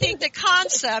 but I think the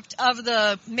concept of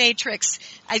the Matrix,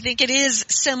 I think it is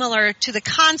similar to the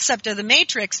concept of the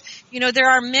Matrix. There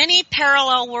are many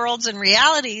parallel worlds and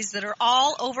realities that are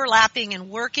all overlapping and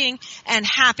working and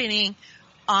happening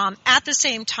at the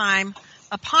same time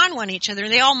upon one each other.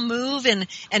 They all move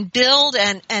and build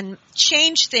and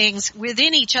change things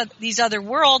within each of these other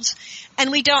worlds,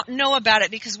 and we don't know about it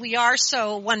because we are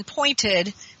so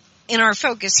one-pointed in our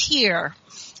focus here.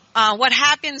 What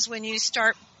happens when you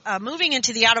start moving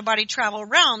into the out-of-body travel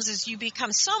realms is you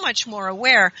become so much more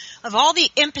aware of all the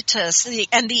impetus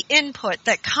and the input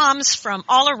that comes from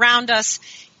all around us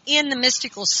in the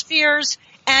mystical spheres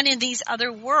and in these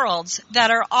other worlds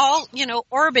that are all,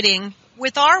 orbiting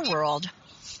with our world.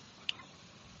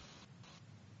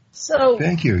 So,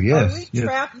 thank you. Yes. Are we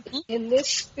trapped in this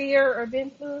sphere of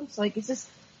influence? Like,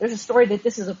 there's a story that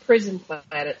this is a prison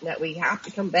planet and that we have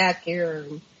to come back here,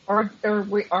 or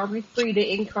are we free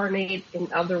to incarnate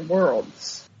in other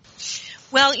worlds?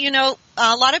 Well,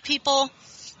 a lot of people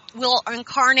will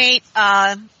incarnate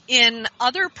in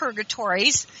other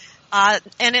purgatories,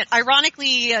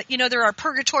 ironically, there are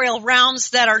purgatorial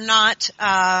realms that are not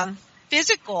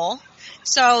physical.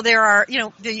 So there are,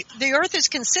 the earth is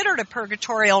considered a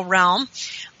purgatorial realm,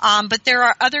 but there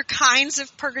are other kinds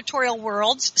of purgatorial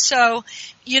worlds. So,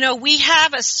 we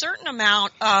have a certain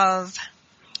amount of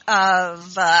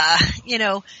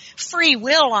free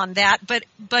will on that,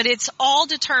 but it's all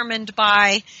determined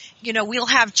by, we'll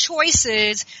have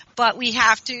choices, but we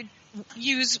have to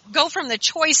go from the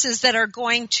choices that are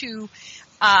going to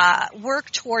work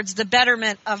towards the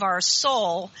betterment of our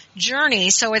soul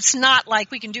journey. So it's not like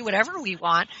we can do whatever we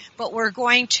want, but we're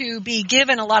going to be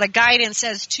given a lot of guidance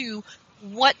as to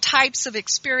what types of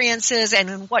experiences and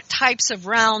in what types of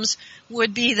realms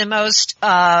would be the most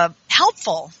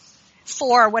helpful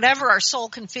for whatever our soul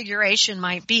configuration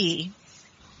might be.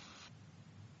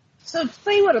 So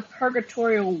explain what a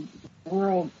purgatorial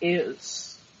world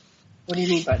is. What do you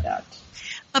mean by that?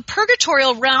 A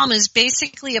purgatorial realm is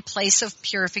basically a place of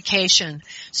purification.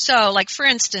 So, like, for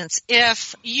instance,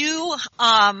 if you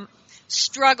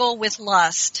struggle with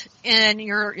lust in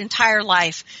your entire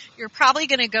life, you're probably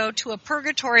going to go to a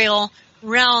purgatorial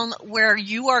realm where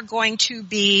you are going to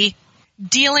be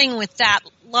dealing with that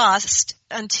lust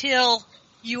until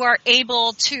you are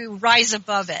able to rise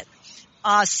above it.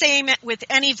 Same with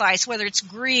any vice, whether it's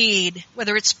greed,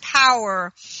 whether it's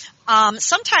power.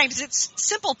 Sometimes it's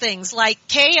simple things like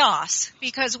chaos,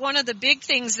 because one of the big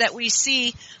things that we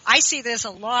see, I see this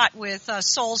a lot with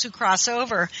souls who cross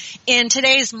over. In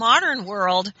today's modern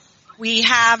world, we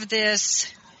have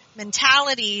this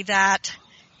mentality that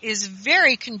is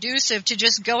very conducive to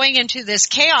just going into this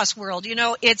chaos world.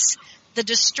 It's the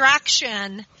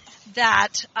distraction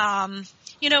that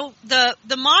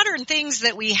the modern things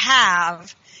that we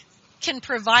have can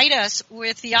provide us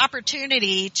with the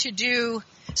opportunity to do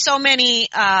so many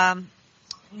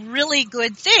really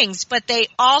good things, but they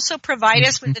also provide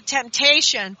us with the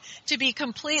temptation to be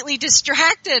completely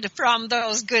distracted from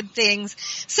those good things.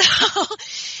 So,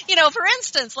 for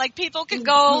instance, like, people can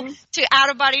go to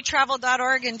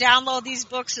outofbodytravel.org and download these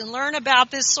books and learn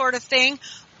about this sort of thing,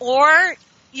 or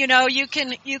you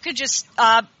could just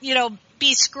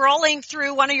be scrolling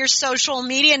through one of your social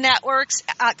media networks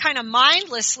kind of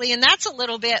mindlessly, and that's a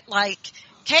little bit like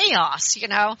chaos.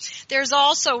 There's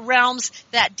also realms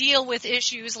that deal with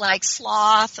issues like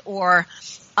sloth, or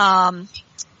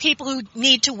people who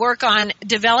need to work on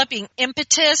developing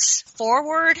impetus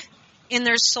forward in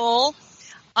their soul.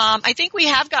 I think we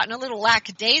have gotten a little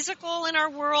lackadaisical in our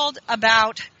world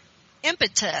about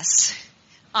impetus.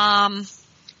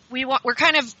 We're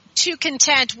kind of too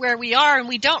content where we are, and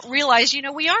we don't realize,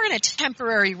 we are in a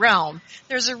temporary realm.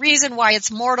 There's a reason why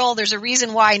it's mortal. There's a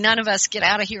reason why none of us get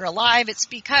out of here alive. It's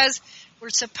because we're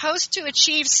supposed to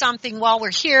achieve something while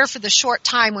we're here for the short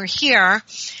time we're here.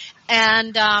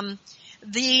 And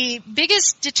the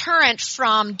biggest deterrent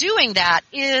from doing that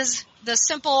is the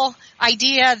simple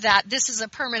idea that this is a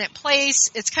permanent place.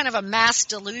 It's kind of a mass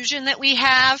delusion that we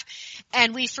have,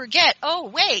 and we forget, oh,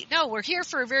 wait, no, we're here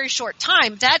for a very short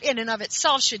time. That in and of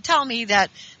itself should tell me that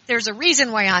there's a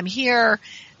reason why I'm here,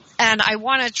 and I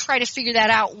want to try to figure that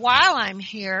out while I'm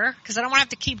here, because I don't want to have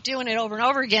to keep doing it over and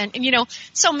over again. And,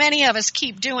 so many of us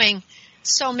keep doing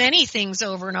so many things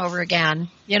over and over again,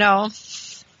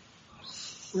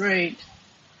 Right.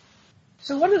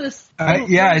 So what are the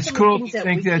it's cool to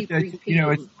think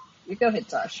that Go ahead,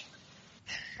 Sasha.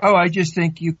 Oh, I just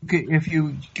think if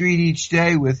you greet each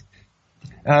day with,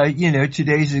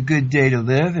 today's a good day to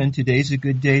live and today's a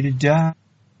good day to die,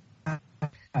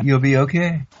 you'll be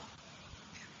okay.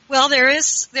 Well, there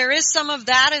is some of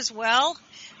that as well,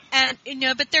 and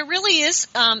but there really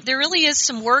is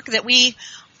some work that we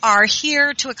are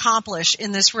here to accomplish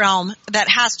in this realm that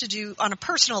has to do on a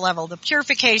personal level, the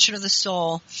purification of the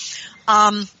soul.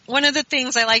 One of the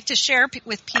things I like to share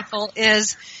with people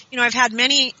is, I've had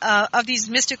many of these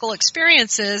mystical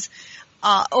experiences.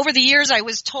 Over the years, I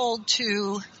was told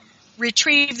to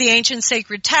retrieve the ancient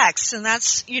sacred texts, and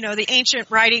that's, the ancient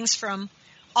writings from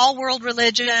all world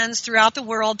religions throughout the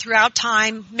world, throughout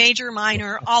time, major,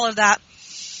 minor, all of that.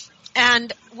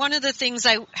 And one of the things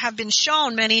I have been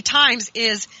shown many times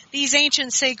is these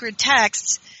ancient sacred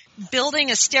texts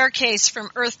building a staircase from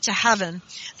earth to heaven.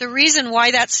 The reason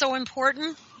why that's so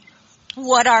important,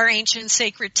 what are ancient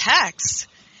sacred texts?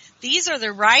 These are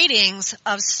the writings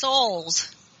of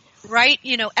souls, right?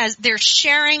 As they're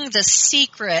sharing the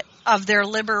secret of their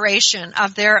liberation,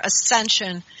 of their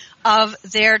ascension, of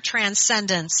their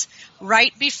transcendence,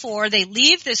 right before they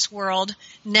leave this world,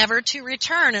 never to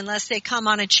return unless they come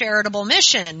on a charitable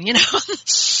mission,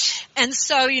 And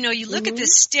so, you look at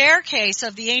this staircase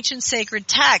of the ancient sacred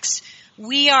texts.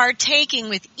 We are taking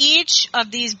with each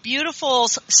of these beautiful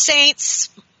saints,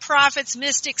 prophets,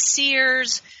 mystics,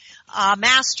 seers,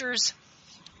 masters,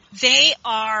 they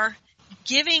are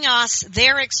giving us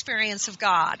their experience of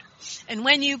God. And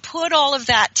when you put all of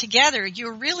that together,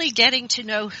 you're really getting to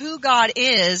know who God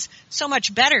is so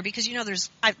much better, because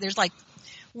there's like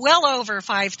well over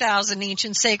 5,000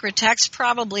 ancient sacred texts,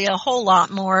 probably a whole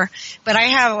lot more, but I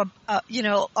have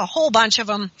a whole bunch of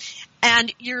them.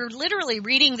 And you're literally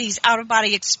reading these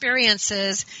out-of-body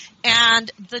experiences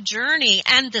and the journey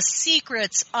and the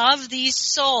secrets of these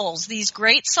souls, these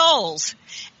great souls,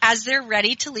 as they're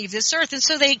ready to leave this earth. And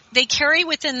so they carry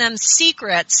within them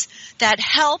secrets that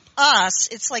help us.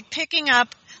 It's like picking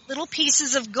up little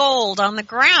pieces of gold on the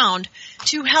ground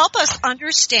to help us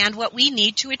understand what we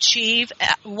need to achieve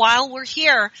while we're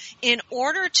here in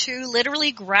order to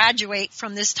literally graduate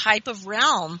from this type of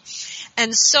realm.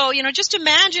 And so, just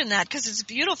imagine that, because it's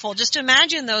beautiful. Just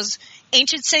imagine those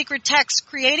ancient sacred texts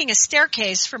creating a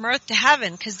staircase from earth to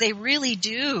heaven, because they really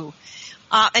do.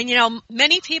 And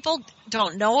many people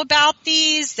don't know about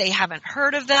these. They haven't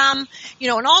heard of them.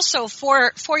 And also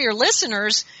for your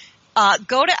listeners,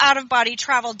 go to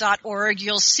outofbodytravel.org.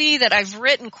 You'll see that I've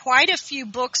written quite a few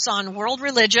books on world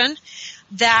religion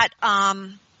that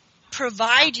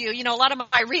provide you. A lot of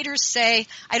my readers say,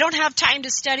 I don't have time to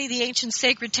study the ancient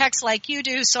sacred texts like you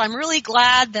do, so I'm really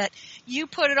glad that you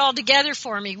put it all together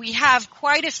for me. We have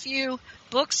quite a few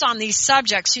books on these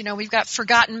subjects. We've got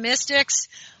Forgotten Mystics,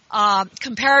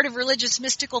 comparative religious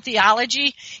mystical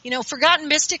theology. Forgotten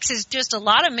Mystics is just a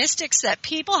lot of mystics that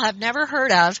people have never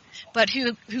heard of, but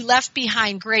who left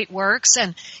behind great works.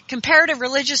 And comparative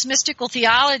religious mystical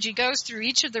theology goes through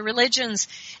each of the religions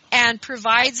and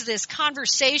provides this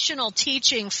conversational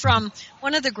teaching from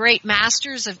one of the great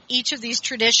masters of each of these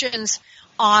traditions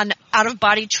on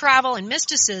out-of-body travel and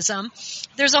mysticism.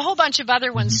 There's a whole bunch of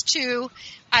other ones too.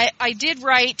 I did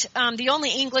write the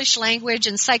only English language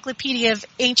encyclopedia of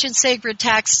ancient sacred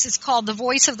texts. It's called The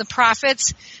Voice of the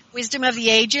Prophets, Wisdom of the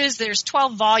Ages. There's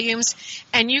 12 volumes,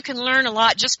 and you can learn a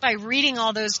lot just by reading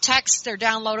all those texts. They're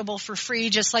downloadable for free,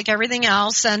 just like everything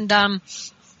else. And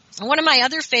one of my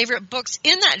other favorite books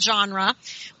in that genre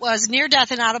was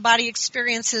Near-Death and Out-of-Body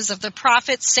Experiences of the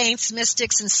Prophets, Saints,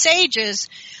 Mystics, and Sages,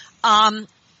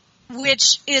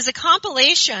 which is a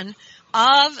compilation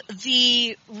of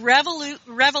the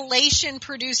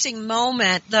revelation-producing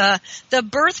moment, the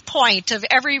birth point of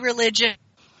every religion,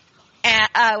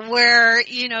 where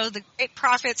the great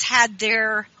prophets had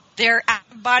their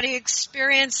out-of-body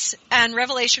experience and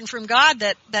revelation from God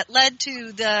that led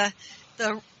to the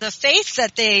faith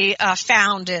that they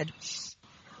founded.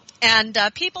 And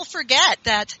people forget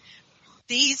that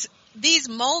these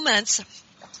moments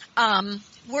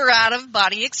were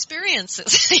out-of-body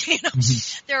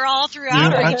experiences. They're all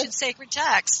throughout our ancient sacred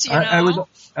text. I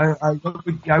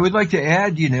would like to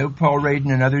add, Paul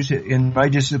Radin and others in my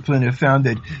discipline have found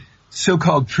that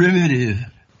so-called primitive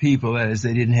people, as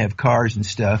they didn't have cars and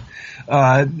stuff,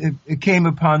 it came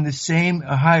upon the same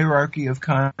hierarchy of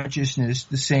consciousness,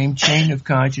 the same chain of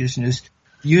consciousness,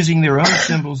 using their own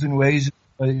symbols and ways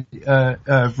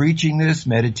of reaching this: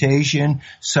 meditation,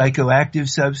 psychoactive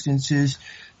substances.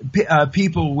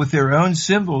 People with their own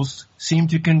symbols seem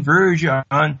to converge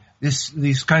on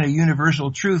this kind of universal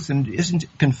truth, and isn't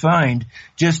confined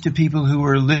just to people who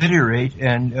were literate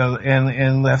and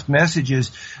left messages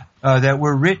that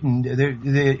were written.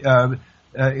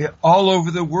 All over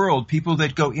the world, people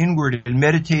that go inward and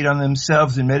meditate on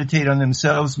themselves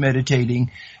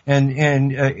meditating,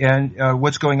 and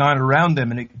what's going on around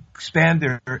them, and expand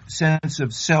their sense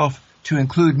of self to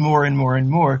include more and more and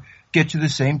more, get to the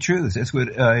same truth. That's what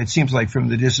it seems like from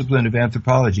the discipline of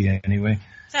anthropology, anyway.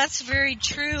 That's very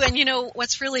true. And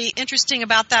what's really interesting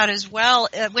about that as well,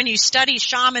 when you study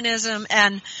shamanism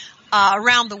and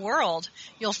around the world,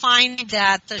 you'll find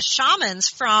that the shamans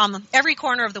from every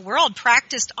corner of the world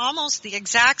practiced almost the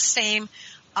exact same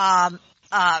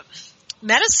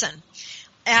medicine.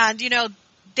 And,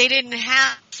 they didn't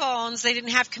have phones, they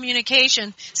didn't have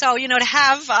communication. So, to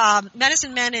have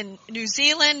medicine men in New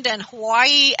Zealand and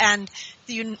Hawaii and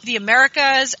the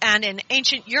Americas and in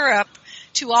ancient Europe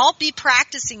to all be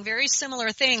practicing very similar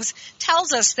things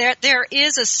tells us that there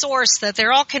is a source that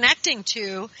they're all connecting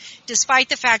to, despite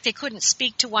the fact they couldn't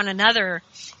speak to one another.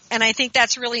 And I think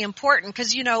that's really important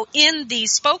because, in the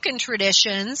spoken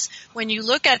traditions, when you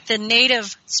look at the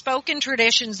native spoken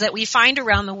traditions that we find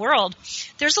around the world,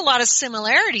 there's a lot of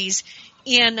similarities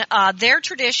in their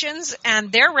traditions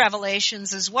and their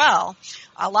revelations as well.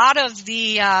 A lot of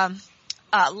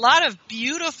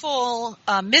beautiful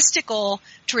mystical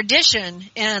tradition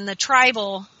in the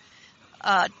tribal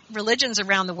religions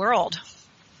around the world.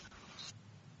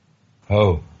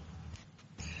 Oh.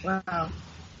 Wow.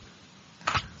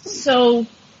 So,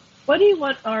 what do you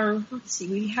want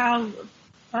we have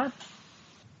about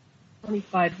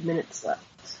 25 minutes left.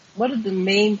 What are the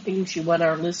main things you want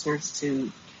our listeners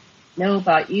to know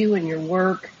about you and your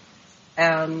work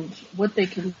and what they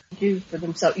can do for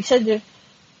themselves? You said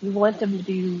you want them to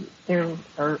do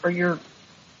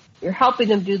you're helping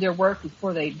them do their work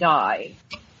before they die.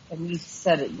 And you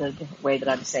said it in a different way that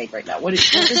I'm saying right now. What is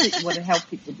it you want to help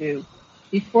people do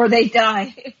before they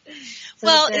die?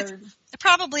 It's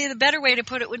probably the better way to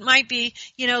put it might be,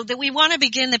 that we want to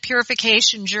begin the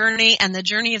purification journey and the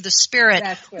journey of the spirit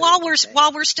while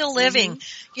we're still living,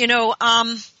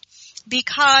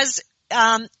 because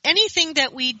anything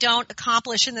that we don't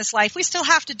accomplish in this life, we still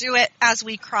have to do it as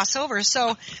we cross over.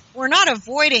 So we're not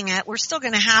avoiding it. We're still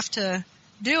going to have to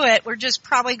do it. We're just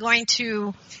probably going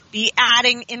to be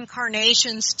adding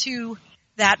incarnations to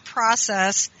that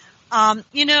process.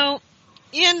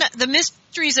 In the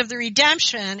Mysteries of the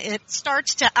Redemption, it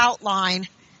starts to outline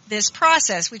this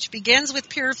process, which begins with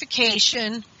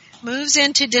purification, moves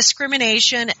into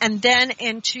discrimination, and then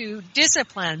into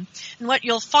discipline. And what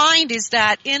you'll find is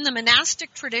that in the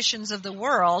monastic traditions of the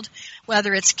world,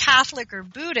 whether it's Catholic or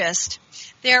Buddhist,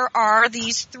 there are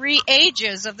these three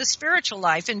ages of the spiritual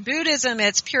life. In Buddhism,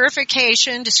 it's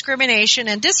purification, discrimination,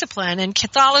 and discipline. In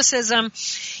Catholicism,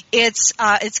 it's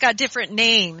got different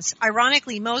names.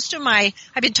 Ironically,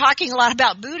 I've been talking a lot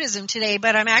about Buddhism today,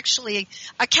 but I'm actually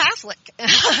a Catholic.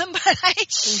 But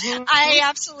I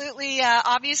absolutely,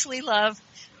 obviously love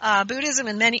Buddhism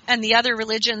and the other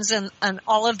religions and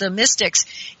all of the mystics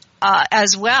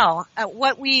as well.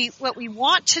 What we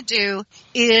want to do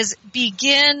is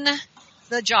begin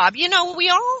the job. We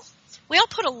all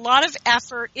put a lot of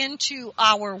effort into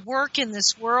our work in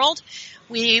this world.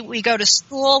 We go to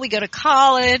school, we go to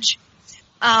college,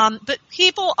 but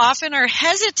people often are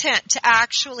hesitant to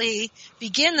actually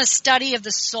begin the study of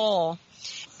the soul.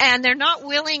 And they're not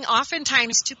willing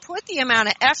oftentimes to put the amount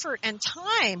of effort and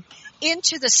time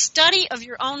into the study of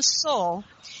your own soul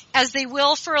as they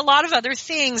will for a lot of other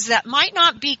things that might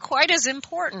not be quite as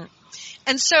important.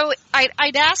 And so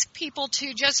I'd ask people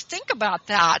to just think about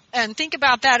that and think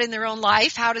about that in their own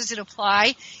life. How does it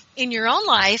apply in your own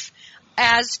life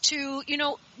as to,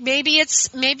 maybe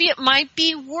it might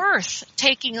be worth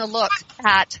taking a look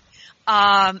at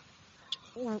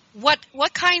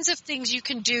what kinds of things you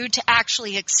can do to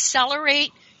actually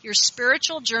accelerate your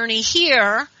spiritual journey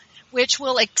here, which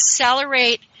will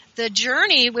accelerate the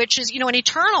journey, which is, an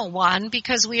eternal one,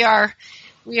 because we're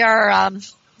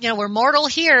mortal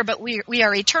here, but we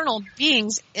are eternal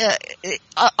beings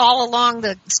all along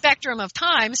the spectrum of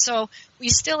time. So we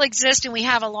still exist and we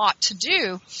have a lot to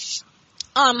do.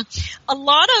 A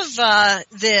lot of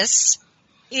this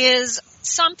is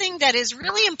something that is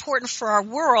really important for our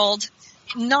world,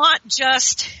 not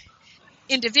just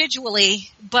individually,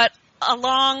 but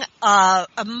along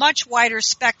a much wider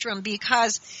spectrum,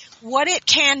 because what it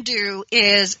can do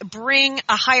is bring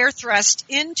a higher thrust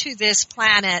into this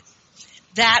planet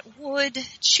that would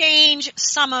change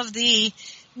some of the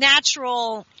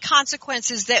natural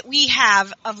consequences that we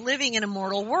have of living in a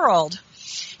mortal world.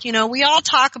 You know, we all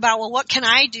talk about, well, what can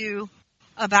I do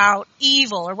about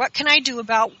evil, or what can I do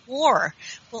about war?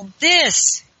 Well,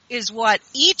 this is what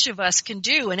each of us can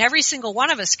do, and every single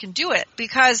one of us can do it,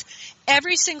 because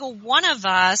every single one of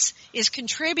us is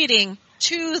contributing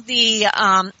to the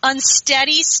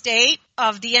unsteady state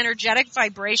of the energetic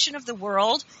vibration of the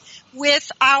world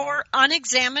with our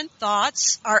unexamined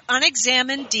thoughts, our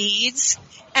unexamined deeds,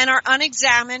 and our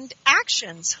unexamined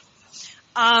actions.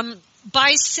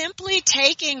 By simply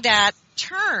taking that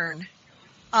turn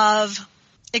of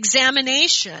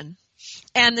examination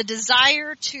and the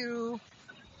desire to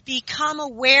become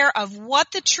aware of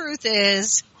what the truth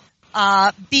is,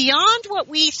 beyond what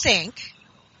we think,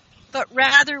 but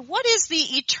rather what is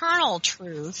the eternal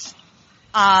truth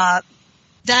that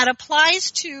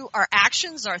applies to our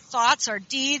actions, our thoughts, our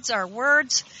deeds, our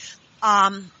words,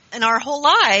 and our whole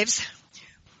lives,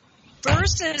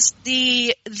 versus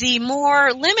the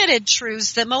more limited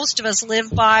truths that most of us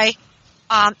live by,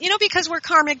 because we're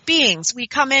karmic beings. We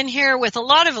come in here with a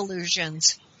lot of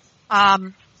illusions.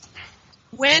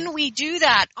 When we do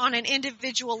that on an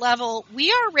individual level,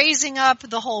 we are raising up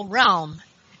the whole realm.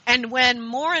 And when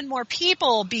more and more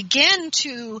people begin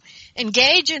to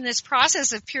engage in this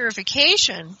process of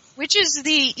purification, which is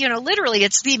literally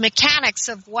it's the mechanics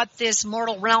of what this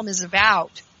mortal realm is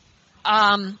about,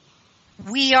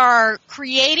 we are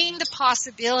creating the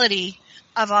possibility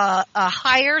of a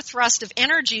higher thrust of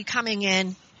energy coming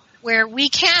in where we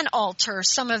can alter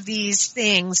some of these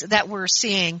things that we're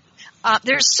seeing.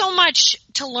 There's so much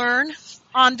to learn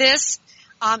on this.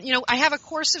 I have a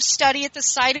course of study at the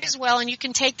site as well, and you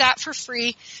can take that for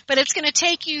free, but it's going to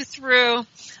take you through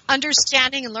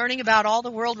understanding and learning about all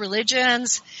the world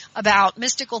religions, about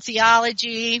mystical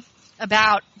theology,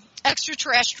 about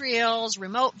extraterrestrials,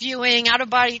 remote viewing,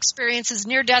 out-of-body experiences,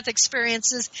 near-death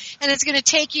experiences, and it's going to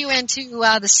take you into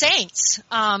the saints,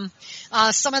 some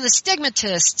of the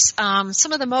stigmatists,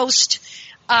 some of the most,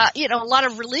 a lot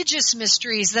of religious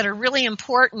mysteries that are really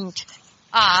important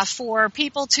for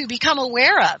people to become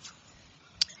aware of.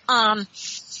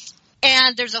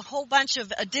 And there's a whole bunch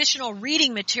of additional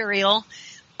reading material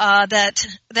that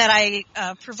I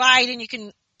provide, and you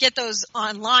can get those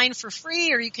online for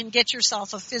free, or you can get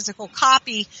yourself a physical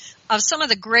copy of some of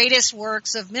the greatest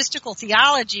works of mystical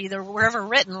theology that were ever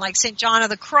written, like St. John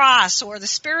of the Cross, or The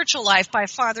Spiritual Life by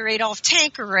Father Adolphe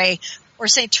Tanqueray, or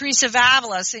St. Teresa of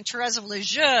Avila, St. Therese of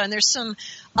Lisieux, and there's some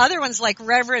other ones like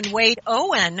Reverend Wade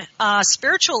Owen, a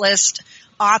spiritualist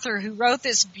author who wrote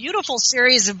this beautiful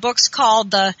series of books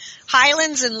called The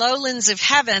Highlands and Lowlands of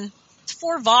Heaven. It's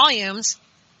 4 volumes.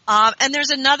 And there's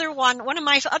another one of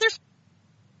my other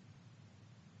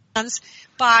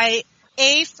by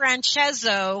A.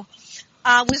 Francesco,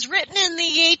 was written in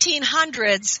the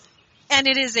 1800s, and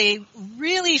it is a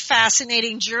really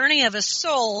fascinating journey of a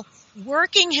soul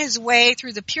working his way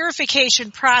through the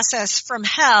purification process from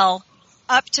hell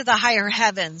up to the higher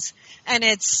heavens. And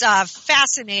it's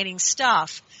fascinating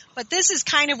stuff. But this is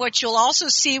kind of what you'll also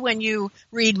see when you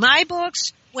read my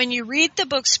books. When you read the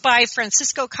books by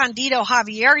Francisco Candido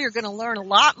Javier, you're going to learn a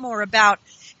lot more about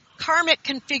karmic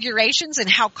configurations and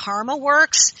how karma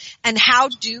works, and how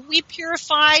do we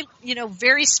purify,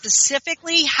 very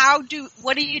specifically,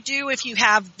 what do you do if you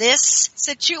have this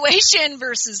situation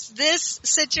versus this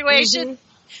situation?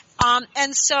 Mm-hmm.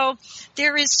 And so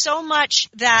there is so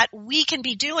much that we can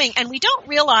be doing, and we don't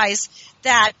realize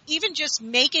that even just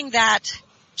making that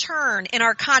turn in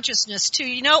our consciousness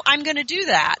to, I'm going to do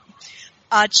that,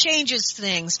 changes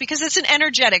things, because it's an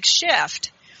energetic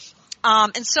shift.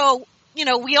 And so,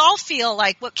 we all feel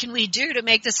like, what can we do to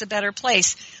make this a better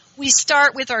place? We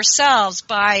start with ourselves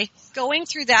by going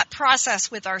through that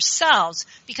process with ourselves,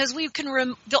 because we can,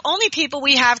 the only people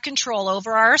we have control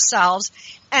over are ourselves,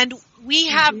 and we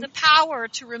have the power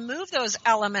to remove those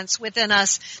elements within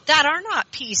us that are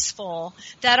not peaceful,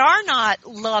 that are not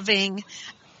loving,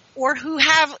 or who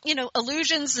have,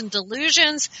 illusions and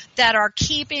delusions that are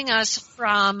keeping us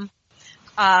from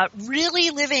really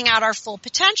living out our full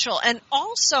potential. And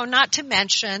also, not to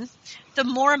mention the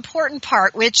more important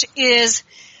part, which is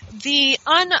the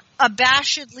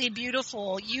unabashedly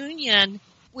beautiful union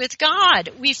with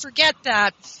God. We forget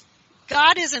that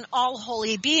God is an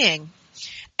all-holy being.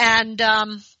 And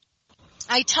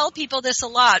I tell people this a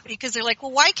lot because they're like,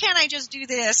 well, why can't I just do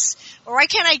this? Or why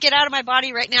can't I get out of my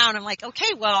body right now? And I'm like,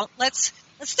 okay, well, let's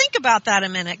think about that a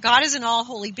minute. God is an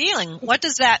all-holy being. What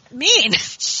does that mean?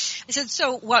 I said,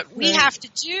 so what we have to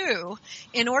do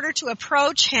in order to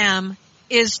approach him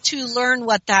is to learn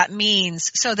what that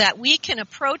means so that we can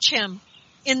approach him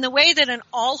in the way that an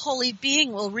all-holy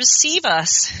being will receive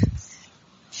us.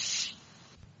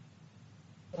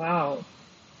 Wow.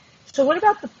 So what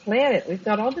about the planet? We've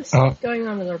got all this stuff going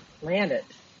on with our planet.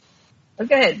 Oh,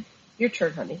 go ahead. Your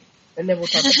turn, honey. And then we'll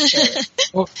talk about the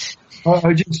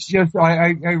planet.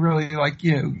 I really like,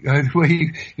 the way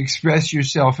you express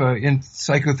yourself in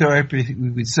psychotherapy. We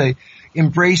would say,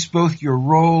 embrace both your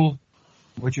role,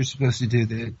 what you're supposed to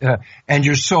do, and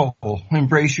your soul.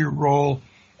 Embrace your role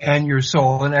and your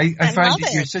soul. And I find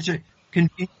that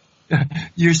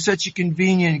you're such a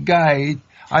convenient guy.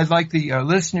 I'd like the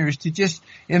listeners to just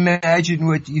imagine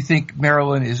what you think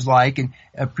Marilynn is like and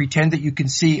pretend that you can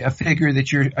see a figure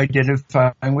that you're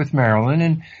identifying with Marilynn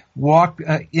and walk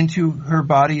into her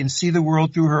body and see the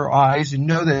world through her eyes and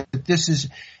know that this is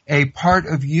a part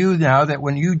of you now, that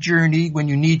when you journey, when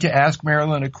you need to ask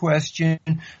Marilynn a question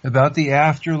about the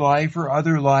afterlife or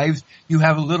other lives, you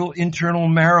have a little internal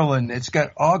Marilynn that's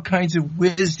got all kinds of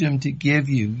wisdom to give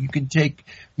you. You can take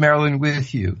Marilynn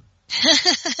with you.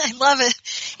 I love it.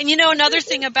 And another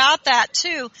thing about that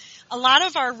too, a lot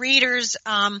of our readers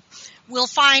will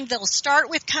find they'll start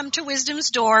with Come to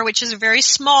Wisdom's Door, which is a very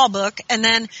small book, and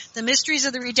then The Mysteries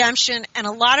of the Redemption, and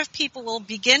a lot of people will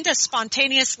begin to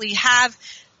spontaneously have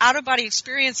out-of-body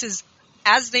experiences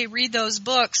as they read those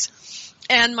books.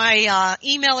 And my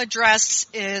email address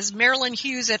is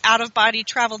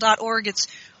MarilynHughes@outofbodytravel.org. It's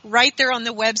right there on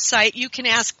the website. You can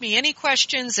ask me any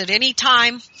questions at any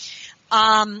time.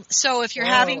 So if you're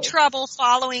having trouble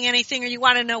following anything or you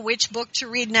want to know which book to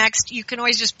read next, you can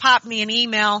always just pop me an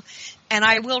email and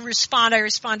I will respond. I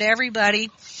respond to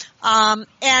everybody.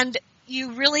 And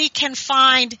you really can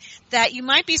find that you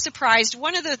might be surprised.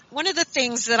 One of the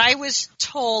things that I was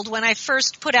told when I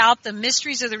first put out The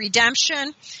Mysteries of the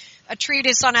Redemption, a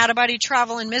treatise on out-of-body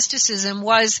travel and mysticism,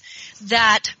 was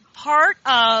that part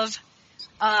of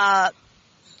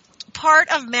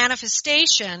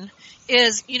manifestation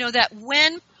is, that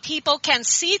when people can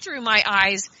see through my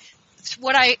eyes,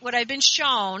 what I've been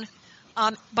shown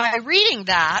by reading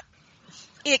that,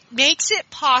 it makes it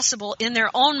possible in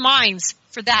their own minds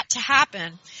for that to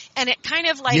happen, and it kind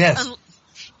of like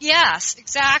yes,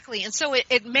 exactly, and so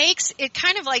it makes it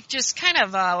kind of like just kind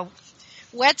of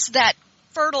wets that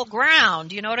fertile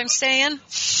ground. You know what I'm saying?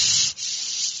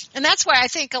 And that's why I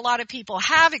think a lot of people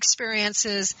have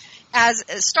experiences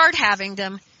start having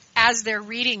them as they're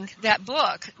reading that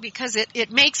book, because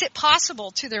it makes it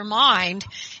possible to their mind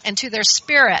and to their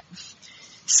spirit,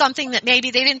 something that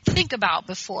maybe they didn't think about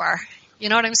before. You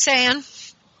know what I'm saying?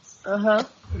 Uh-huh.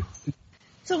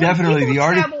 So definitely, when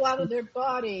people travel out of their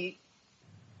body,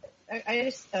 I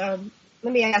just, let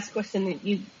me ask a question that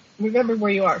you remember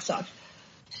where you are, Sasha.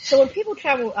 So when people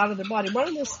travel out of their body, one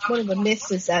of the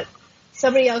myths is that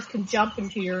somebody else can jump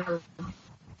into your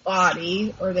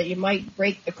body or that you might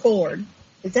break the cord.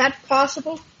 Is that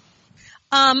possible?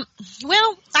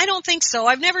 Well, I don't think so.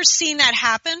 I've never seen that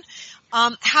happen.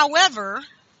 However,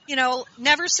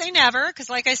 never say never, because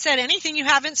like I said, anything you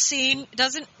haven't seen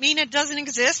doesn't mean it doesn't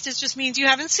exist. It just means you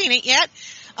haven't seen it yet.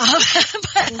 I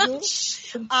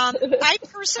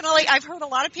personally, I've heard a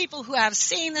lot of people who have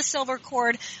seen the silver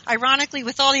cord. Ironically,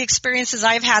 with all the experiences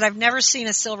I've had, I've never seen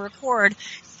a silver cord.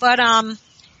 But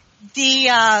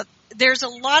there's a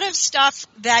lot of stuff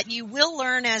that you will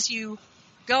learn as you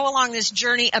go along this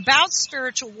journey about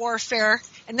spiritual warfare,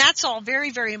 and that's all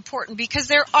very, very important, because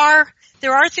there are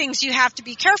things you have to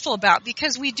be careful about,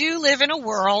 because we do live in a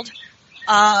world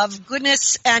of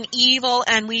goodness and evil,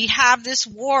 and we have this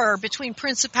war between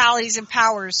principalities and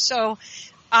powers. So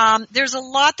there's a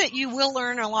lot that you will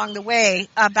learn along the way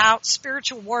about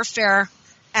spiritual warfare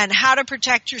and how to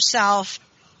protect yourself,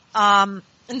 and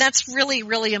that's really,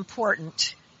 really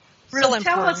important. So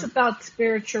tell us about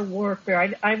spiritual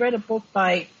warfare. I read a book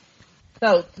by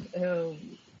Thoth, and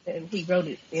he wrote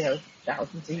it,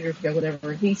 thousands of years ago,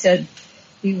 whatever. He said,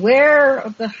 beware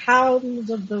of the hounds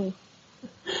of the...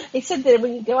 He said that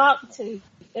when you go out to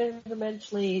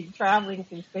interdimensionally traveling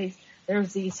through space,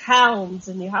 there's these hounds,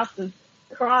 and you have to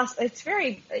cross...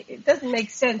 It doesn't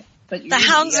make sense, but... The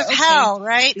hounds of hell,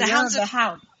 right? The hounds of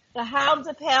hell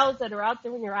that are out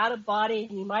there when you're out of body,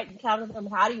 and you might encounter them.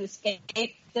 How do you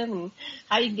escape them, and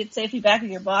how you can get safely back in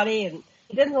your body? And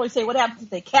he doesn't really say what happens if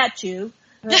they catch you.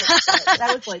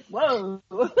 That was like, whoa.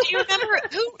 Do you remember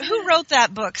who wrote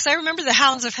that book? Because I remember The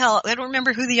Hounds of Hell. I don't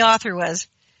remember who the author was.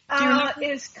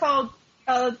 It's called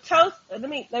Toast. Let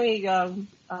me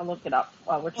look it up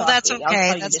while we're talking. Well, that's okay. I'll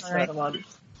tell you That's this all right. other one.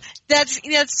 That's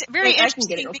very interesting. I can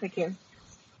get it real quick here.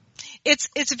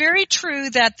 It's very true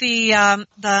that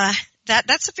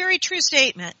that's a very true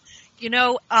statement.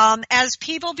 As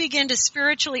people begin to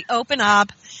spiritually open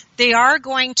up, they are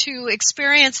going to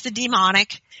experience the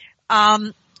demonic.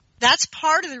 That's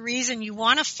part of the reason you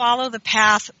want to follow the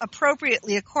path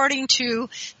appropriately according to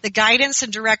the guidance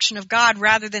and direction of God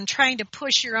rather than trying to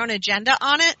push your own agenda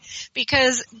on it,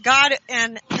 because God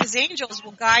and His angels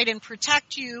will guide and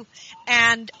protect you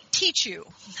and teach you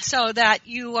so that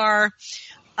you are,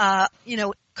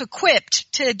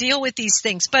 equipped to deal with these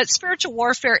things. But spiritual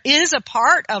warfare is a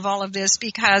part of all of this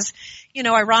because,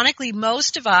 ironically,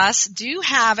 most of us do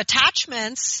have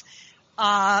attachments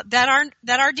that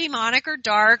are demonic or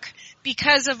dark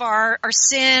because of our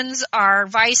sins, our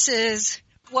vices,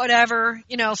 whatever,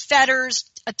 fetters,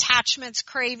 attachments,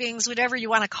 cravings, whatever you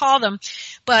want to call them.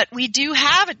 But we do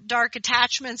have dark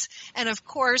attachments, and of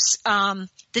course,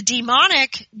 the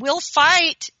demonic will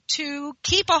fight to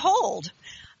keep a hold.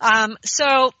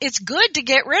 So it's good to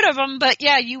get rid of them, but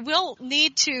yeah, you will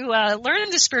need to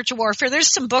learn the spiritual warfare.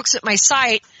 There's some books at my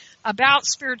site about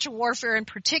spiritual warfare in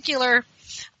particular.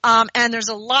 And there's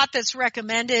a lot that's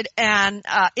recommended and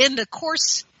in the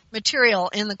course material,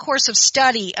 in the course of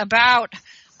study about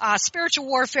spiritual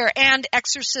warfare and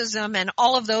exorcism and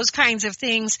all of those kinds of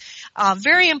things.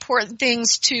 Very important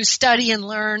things to study and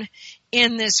learn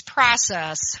in this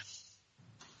process.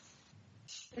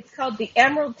 It's called The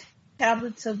Emerald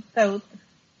Tablets of Thoth,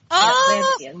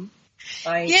 Atlantean,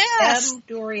 by M.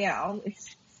 Dorial.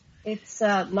 It's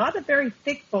not a very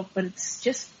thick book, but it's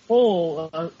just full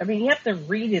of, you have to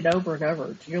read it over and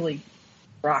over to really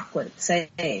rock what it's saying.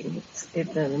 It's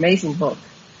an amazing book.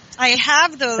 I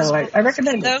have those. So I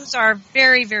recommend those are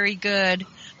very, very good.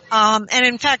 And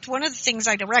in fact, one of the things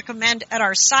I'd recommend at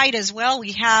our site as well,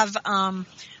 we have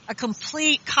a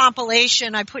complete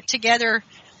compilation I put together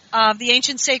of the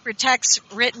ancient sacred texts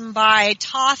written by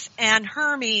Thoth and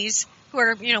Hermes, who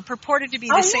are, purported to be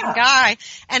the same guy.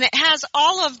 And it has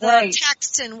all of the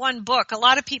texts in one book. A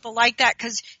lot of people like that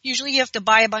because usually you have to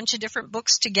buy a bunch of different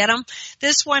books to get them.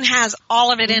 This one has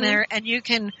all of it in there, and you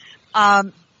can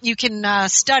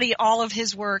study all of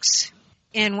his works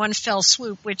in one fell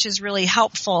swoop, which is really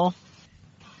helpful.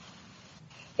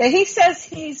 Yeah, he says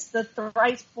he's the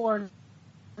thrice-born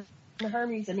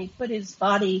Hermes, and he put his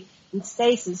body in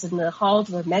stasis in the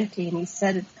halls of Amenti, and he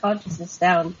set its consciousness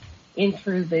down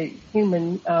into the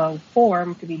human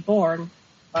form to be born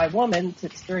by woman to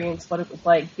experience what it was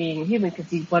like being human because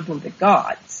he's one of the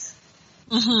gods.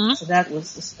 Mm-hmm. So that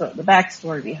was the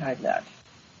backstory behind that.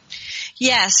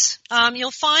 Yes.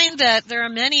 You'll find that there are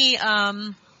many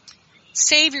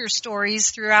savior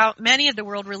stories throughout many of the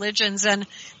world religions, and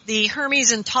the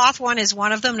Hermes and Thoth one is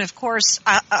one of them. And of course,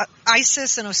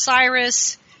 Isis and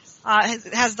Osiris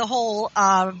has the whole,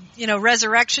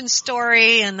 resurrection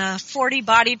story and the 40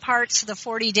 body parts, the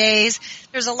 40 days.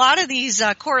 There's a lot of these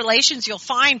correlations you'll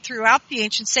find throughout the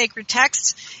ancient sacred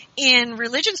texts in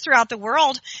religions throughout the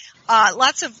world.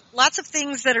 Lots of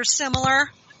things that are similar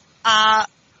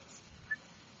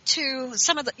to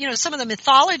some of the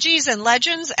mythologies and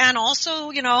legends, and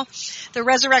also, the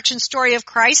resurrection story of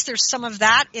Christ. There's some of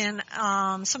that in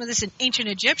some of this in ancient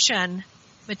Egyptian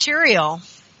material.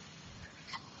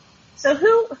 So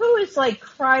who is like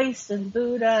Christ and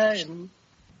Buddha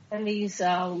and these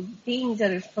beings that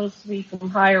are supposed to be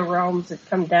from higher realms that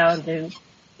come down to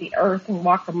the earth and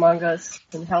walk among us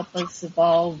and help us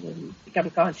evolve and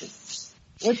become conscious?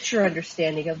 What's your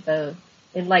understanding of the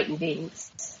enlightened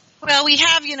beings? Well, we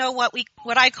have,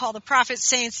 what I call the prophets,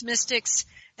 saints, mystics,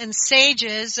 and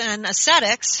sages and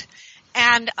ascetics.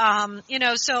 And,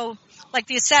 so like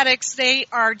the ascetics, they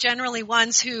are generally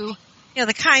ones who,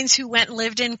 the kinds who went and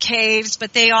lived in caves,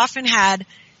 but they often had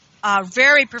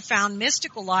very profound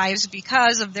mystical lives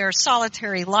because of their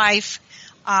solitary life.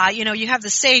 You have the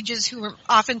sages who were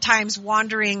oftentimes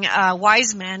wandering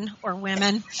wise men or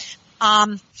women.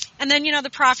 And then, the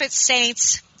prophets,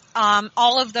 saints,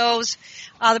 all of those.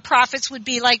 The prophets would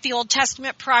be like the Old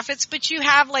Testament prophets, but you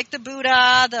have like the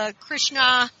Buddha, the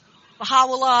Krishna,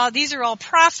 Baha'u'llah. These are all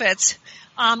prophets.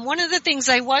 One of the things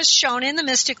I was shown in the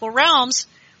mystical realms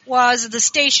was the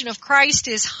station of Christ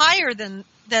is higher than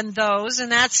those,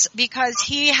 and that's because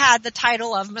he had the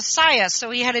title of Messiah,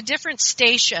 so he had a different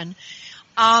station.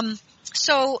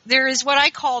 So there is what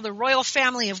I call the royal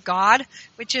family of God,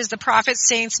 which is the prophets,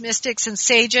 saints, mystics, and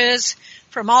sages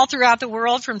from all throughout the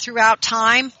world, from throughout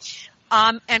time.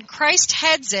 And Christ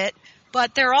heads it,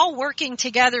 but they're all working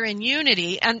together in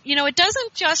unity. And, it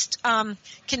doesn't just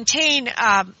contain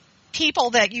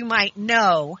people that you might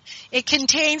know. It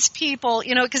contains people,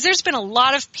 because there's been a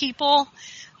lot of people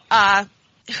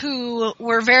who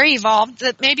were very evolved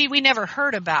that maybe we never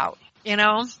heard about,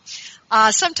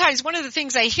 Sometimes one of the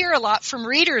things I hear a lot from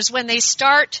readers when they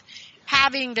start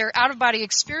having their out-of-body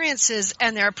experiences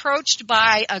and they're approached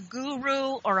by a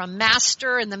guru or a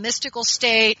master in the mystical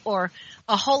state or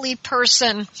a holy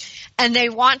person, and they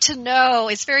want to know,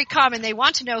 it's very common, they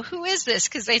want to know who is this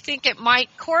because they think it might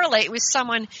correlate with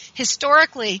someone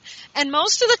historically. And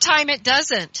most of the time it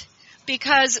doesn't,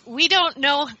 because we don't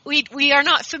know, we are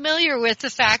not familiar with the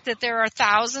fact that there are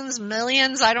thousands,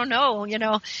 millions, I don't know,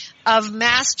 of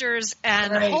masters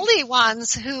and holy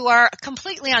ones who are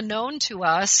completely unknown to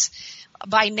us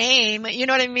by name, you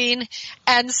know what I mean?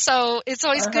 And so it's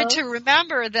always good to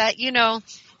remember that,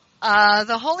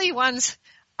 the holy ones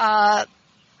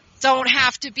don't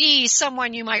have to be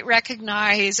someone you might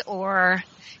recognize or,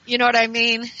 you know what I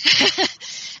mean?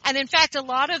 And in fact, a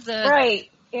lot of the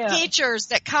teachers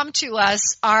that come to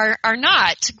us are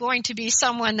not going to be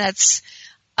someone that's,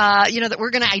 that we're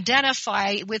going to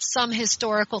identify with some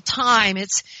historical time.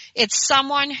 It's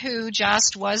someone who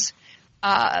just was,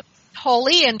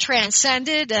 holy and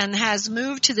transcended and has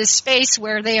moved to this space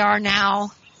where they are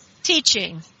now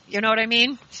teaching. You know what I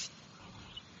mean?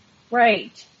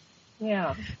 Right.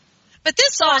 Yeah. But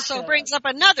this also brings up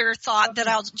another thought that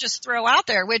I'll just throw out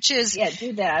there, which is... Yeah,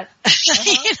 do that.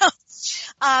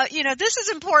 This is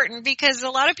important because a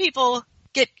lot of people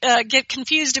get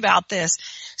confused about this.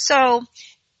 So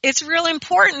it's real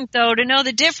important, though, to know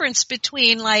the difference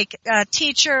between,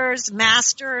 teachers,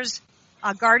 masters,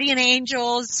 guardian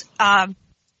angels,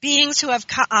 beings who have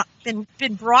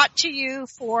been brought to you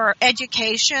for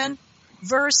education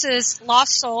versus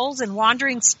lost souls and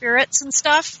wandering spirits and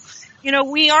stuff.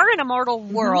 We are in a mortal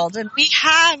world, and we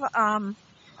have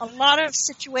a lot of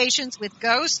situations with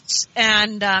ghosts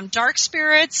and dark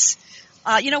spirits.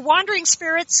 Wandering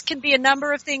spirits can be a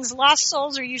number of things. Lost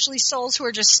souls are usually souls who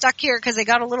are just stuck here because they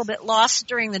got a little bit lost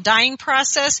during the dying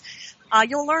process.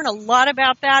 You'll learn a lot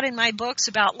about that in my books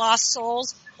about lost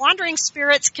souls. Wandering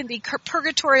spirits can be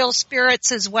purgatorial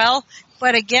spirits as well.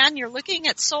 But again, you're looking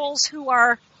at souls who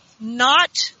are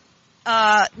not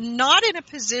in a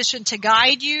position to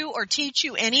guide you or teach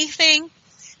you anything.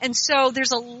 And so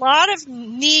there's a lot of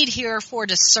need here for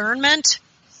discernment.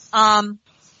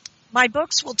 My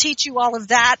books will teach you all of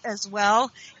that as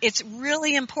well. It's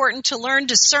really important to learn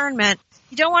discernment.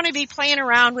 You don't want to be playing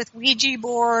around with Ouija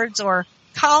boards or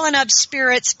calling up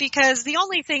spirits, because the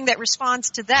only thing that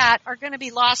responds to that are going to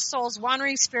be lost souls,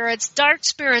 wandering spirits, dark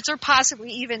spirits, or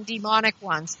possibly even demonic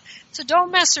ones. So don't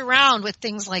mess around with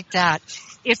things like that.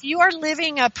 If you are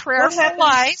living a prayerful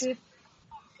life...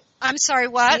 I'm sorry,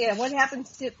 what? Yeah, what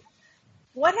happens if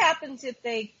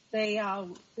they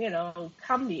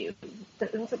come to you?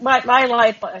 My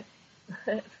life,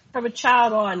 from a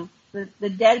child on, the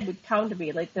dead would come to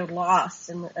me like they're lost,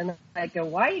 and I go,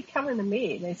 why are you coming to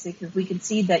me? And they say, because we can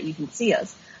see that you can see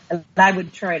us. And I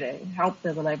would try to help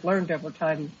them, and I've learned over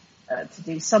time to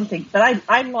do something. But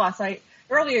I'm lost.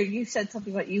 Earlier you said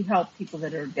something about you help people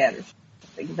that are dead or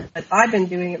something, but I've been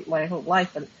doing it my whole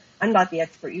life, but I'm not the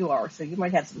expert you are, so you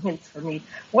might have some hints for me.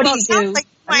 What do you do? Like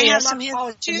you might have some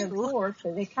hints too.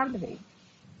 So they come to me.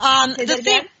 I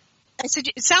said,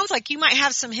 it sounds like you might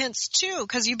have some hints too,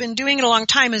 because you've been doing it a long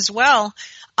time as well.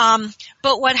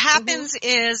 But what happens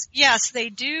is, yes, they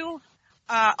do.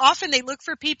 Often they look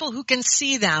for people who can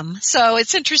see them. So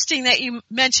it's interesting that you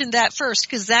mentioned that first,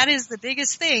 because that is the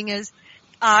biggest thing. Is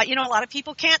a lot of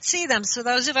people can't see them. So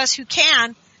those of us who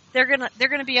can, they're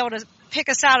gonna be able to pick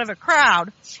us out of a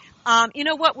crowd.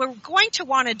 What we're going to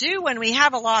want to do when we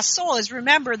have a lost soul is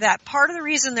remember that part of the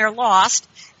reason they're lost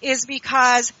is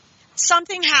because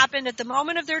something happened at the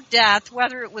moment of their death,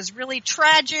 whether it was really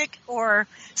tragic or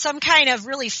some kind of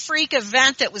really freak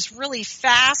event that was really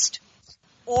fast,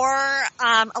 or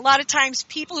a lot of times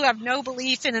people who have no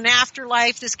belief in an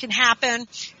afterlife, this can happen,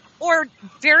 or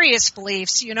various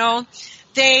beliefs,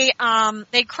 they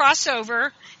cross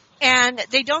over and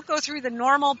they don't go through the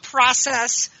normal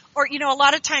process. Or, a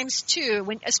lot of times too,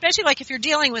 especially like if you're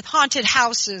dealing with haunted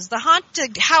houses, the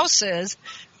haunted houses,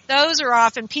 those are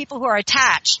often people who are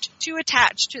too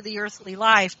attached to the earthly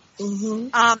life. Mm-hmm.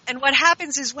 And what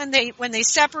happens is when they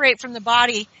separate from the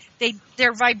body,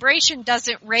 their vibration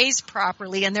doesn't raise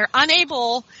properly, and they're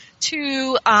unable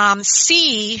to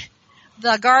see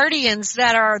the guardians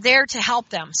that are there to help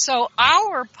them. So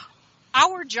our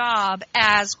job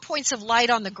as points of light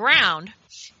on the ground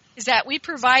is that we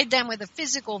provide them with a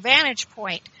physical vantage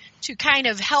point to kind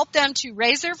of help them to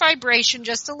raise their vibration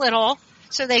just a little,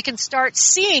 so they can start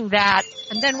seeing that.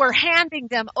 And then we're handing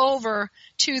them over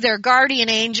to their guardian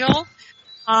angel,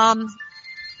 and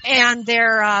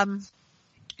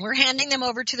we're handing them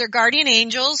over to their guardian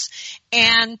angels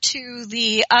and to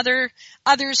the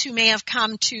others who may have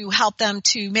come to help them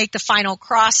to make the final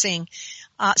crossing.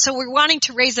 So we're wanting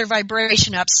to raise their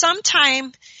vibration up.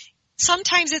 Sometimes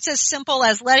it's as simple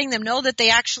as letting them know that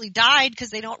they actually died because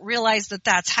they don't realize that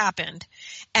that's happened.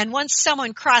 And once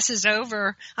someone crosses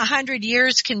over, 100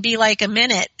 years can be like a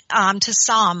minute to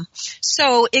some.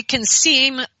 So it can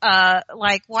seem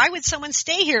like, why would someone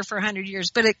stay here for 100 years?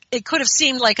 But it could have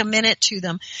seemed like a minute to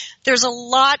them. There's a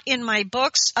lot in my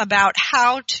books about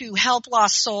how to help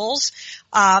lost souls.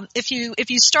 If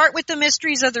you start with the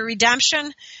mysteries of the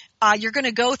redemption, you're going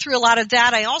to go through a lot of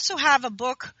that. I also have a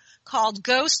book called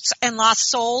Ghosts and Lost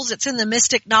Souls. It's in the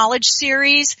Mystic Knowledge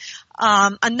series.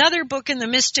 Another book in the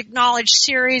Mystic Knowledge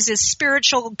series is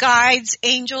Spiritual Guides,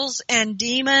 Angels, and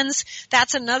Demons.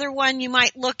 That's another one you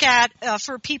might look at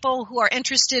for people who are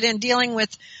interested in dealing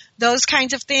with those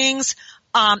kinds of things.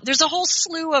 There's a whole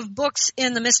slew of books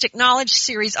in the Mystic Knowledge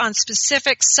series on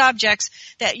specific subjects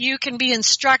that you can be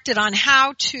instructed on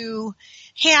how to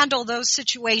handle those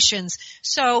situations.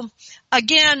 So,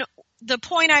 again, the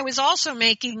point I was also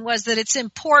making was that it's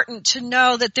important to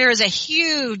know that there is a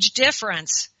huge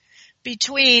difference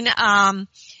between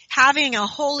having a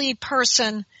holy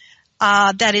person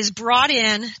that is brought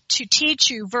in to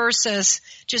teach you versus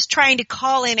just trying to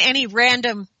call in any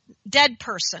random dead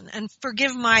person. And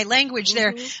forgive my language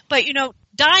there, but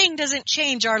dying doesn't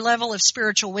change our level of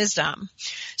spiritual wisdom.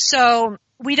 So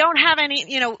we don't have any,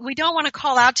 we don't want to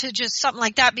call out to just something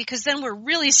like that, because then we're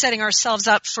really setting ourselves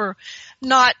up for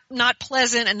not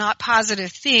pleasant and not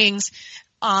positive things.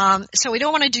 So we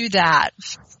don't want to do that.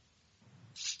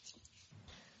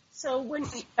 So when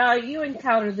you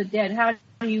encounter the dead, how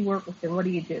do you work with them? What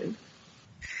do you do?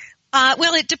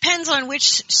 Well, it depends on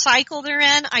which cycle they're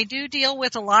in. I do deal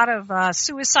with a lot of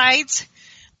suicides.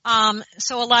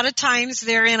 So a lot of times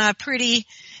they're in a pretty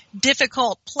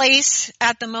difficult place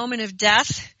at the moment of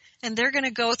death, and they're going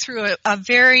to go through a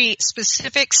very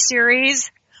specific series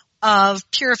of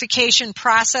purification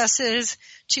processes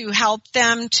to help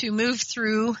them to move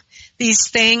through these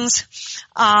things.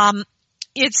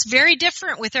 It's very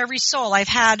different with every soul. I've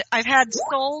had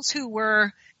souls who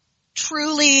were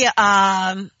truly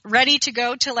ready to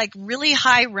go to like really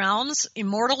high realms,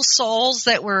 immortal souls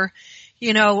that were,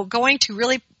 going to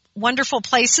really wonderful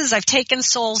places. I've taken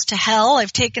souls to hell.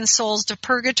 I've taken souls to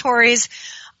purgatories.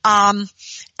 And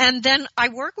then I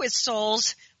work with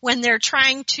souls when they're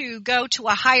trying to go to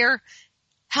a higher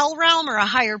hell realm or a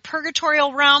higher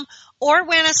purgatorial realm, or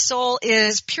when a soul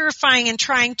is purifying and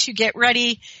trying to get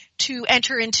ready to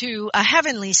enter into a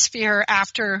heavenly sphere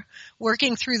after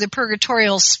working through the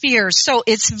purgatorial spheres. So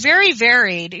it's very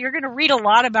varied. You're going to read a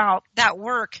lot about that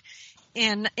work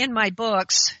in my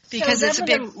books, because so it's a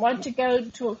big.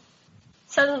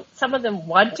 Some of them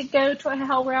want to go to a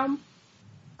hell realm.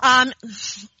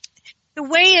 The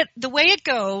way it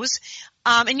goes,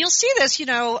 and you'll see this,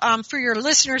 for your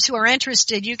listeners who are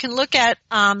interested, you can look at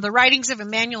the writings of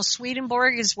Emanuel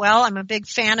Swedenborg as well. I'm a big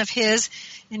fan of his,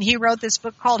 and he wrote this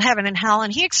book called Heaven and Hell,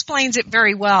 and he explains it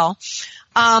very well.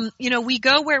 We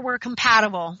go where we're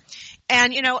compatible.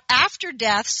 And, after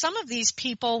death, some of these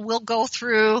people will go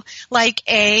through like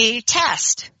a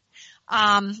test.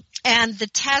 And the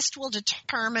test will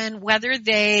determine whether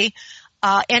they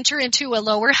enter into a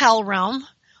lower hell realm,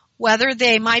 whether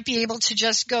they might be able to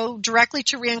just go directly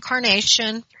to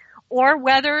reincarnation, or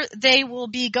whether they will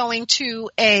be going to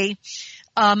a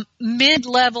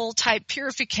mid-level type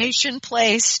purification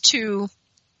place to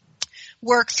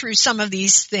work through some of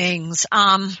these things.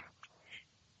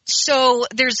 So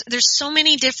there's so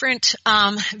many different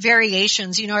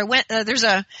variations. There's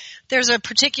a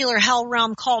particular hell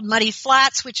realm called Muddy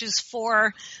Flats, which is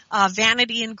for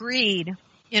vanity and greed.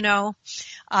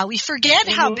 We forget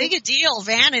how big a deal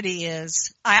vanity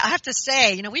is. I have to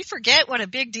say, we forget what a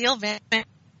big deal vanity.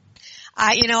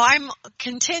 I'm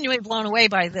continually blown away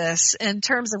by this in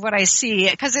terms of what I see,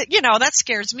 because that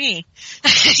scares me.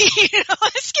 It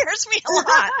scares me a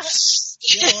lot.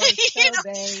 You're so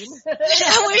vain.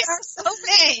 Yeah, we are so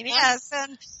vain, yes.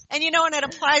 And it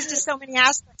applies to so many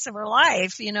aspects of our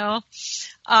life, and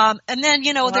then,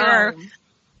 there are,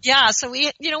 so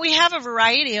we have a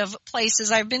variety of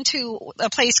places. I've been to a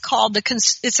place called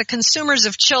it's a Consumers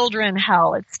of Children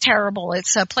hell. It's terrible.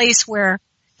 It's a place where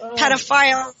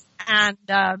pedophiles and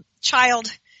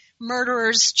child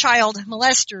murderers, child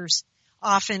molesters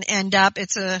often end up.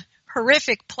 It's a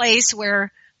horrific place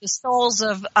where the souls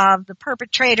of the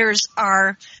perpetrators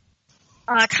are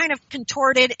kind of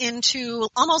contorted into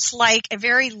almost like a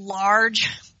very large,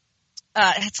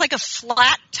 it's like a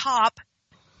flat top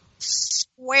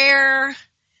square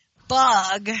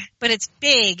bug, but it's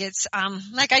big. It's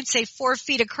like I'd say 4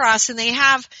 feet across, and they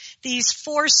have these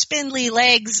 4 spindly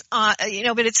legs, but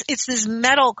it's this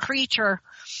metal creature,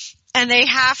 and they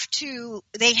have to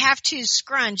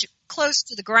scrunch close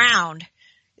to the ground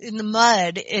in the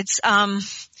mud. It's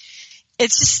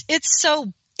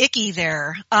so icky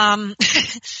there. Part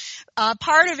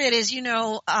of it is,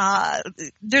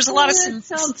 there's a lot of. It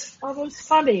sounds almost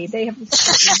funny. They have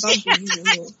this.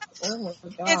 Oh my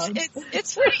God!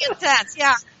 It's pretty intense.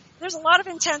 Yeah, there's a lot of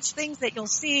intense things that you'll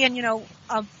see, and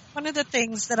one of the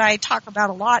things that I talk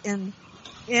about a lot in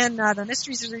the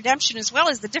Mysteries of Redemption, as well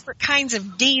as the different kinds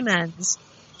of demons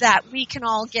that we can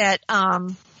all get.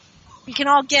 We can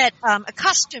all get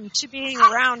accustomed to being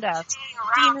around us.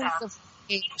 Demons of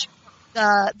rage,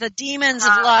 the demons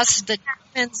of lust, the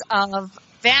demons of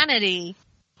vanity.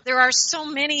 There are so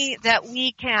many that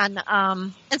we can,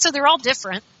 and so they're all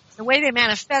different. The way they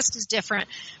manifest is different.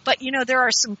 But, there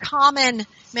are some common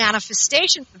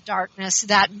manifestations of darkness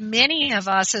that many of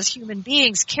us as human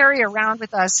beings carry around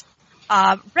with us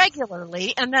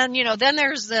regularly. And then, then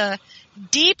there's the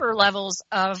deeper levels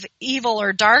of evil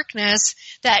or darkness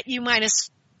that you might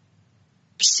assume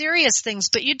are serious things,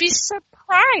 but you'd be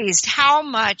surprised how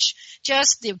much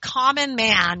just the common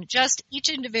man, just each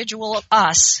individual of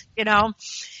us,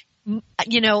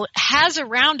 has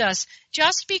around us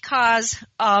just because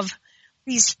of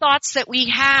these thoughts that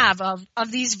we have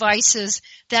of these vices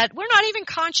that we're not even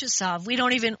conscious of. We're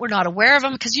not aware of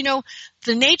them because,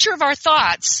 the nature of our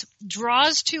thoughts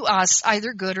draws to us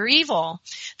either good or evil.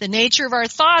 The nature of our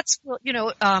thoughts,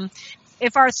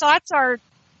 if our thoughts are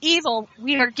evil,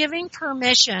 we are giving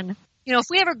permission. If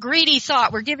we have a greedy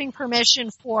thought, we're giving permission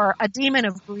for a demon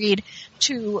of greed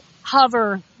to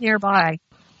hover nearby.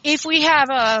 If we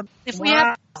have a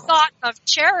thought of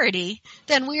charity,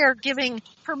 then we are giving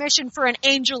permission for an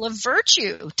angel of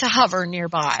virtue to hover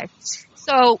nearby.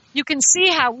 So you can see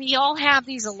how we all have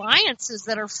these alliances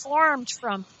that are formed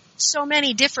from so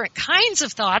many different kinds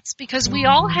of thoughts because we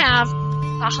all have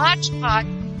a hodgepodge.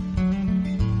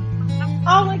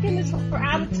 Oh my goodness, we're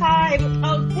out of time.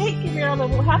 Oh, thank you,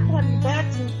 Marilynn. We'll have to have you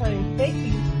back sometime. Thank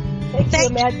you. Thank you,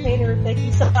 Imaginator. Thank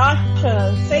you,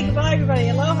 Sasha. Say goodbye, everybody.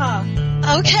 Aloha.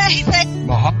 Okay.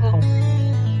 Mahalo.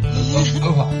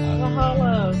 Aloha.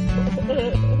 Mahalo.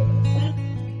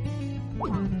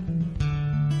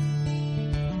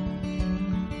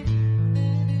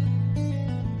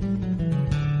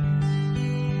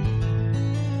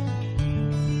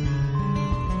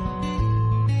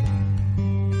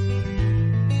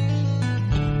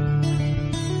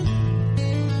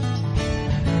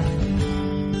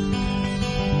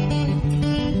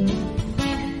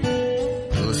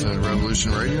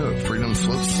 Radio at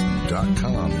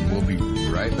freedomslips.com, and we'll be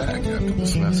right back after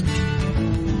this message.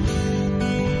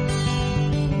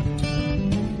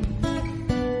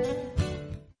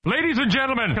 Ladies and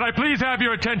gentlemen, can I please have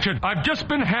your attention? I've just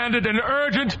been handed an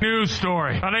urgent news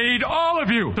story, and I need all of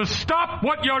you to stop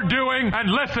what you're doing and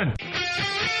listen.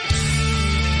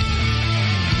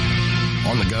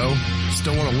 On the go?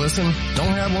 Still want to listen?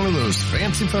 Don't have one of those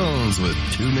fancy phones with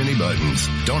too many buttons?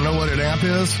 Don't know what an app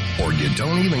is? Or you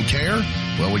don't even care?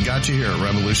 Well, we got you here at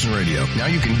Revolution Radio. Now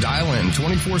you can dial in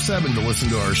 24/7 to listen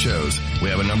to our shows. We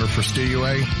have a number for Studio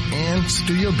A and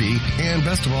Studio B, and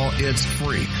best of all, it's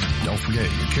free. Don't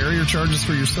forget, your carrier charges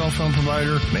for your cell phone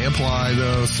provider may apply,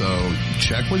 though, so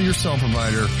check with your cell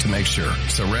provider to make sure.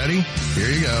 So ready? Here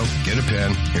you go. Get a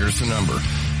pen. Here's the number.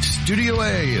 Studio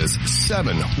A is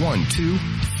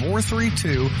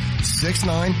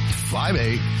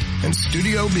 712-432-6958, and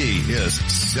Studio B is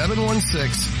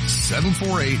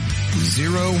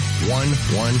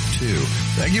 716-748-0112.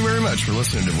 Thank you very much for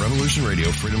listening to Revolution Radio,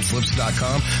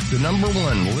 freedomslips.com, the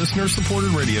 #1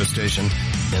 listener-supported radio station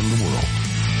in the world.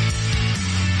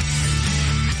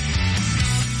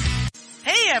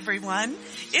 Hey everyone,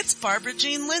 it's Barbara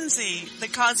Jean Lindsay, the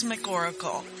Cosmic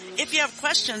Oracle. If you have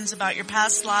questions about your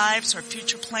past lives or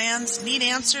future plans, need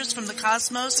answers from the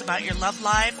cosmos about your love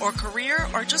life or career,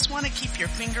 or just want to keep your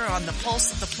finger on the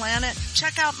pulse of the planet,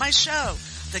 check out my show,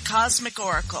 The Cosmic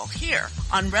Oracle, here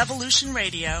on Revolution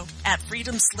Radio at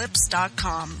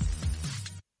freedomslips.com.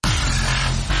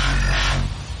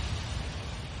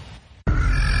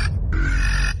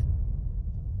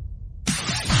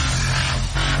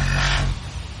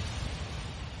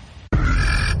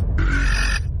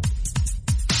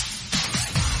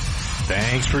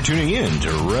 Thanks for tuning in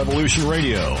to Revolution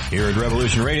Radio. Here at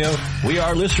Revolution Radio, we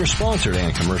are listener-sponsored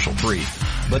and commercial-free.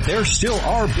 But there still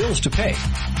are bills to pay.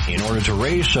 In order to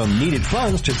raise some needed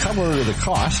funds to cover the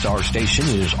cost, our station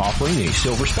is offering a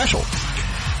silver special.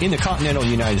 In the continental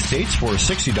United States for a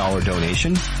 $60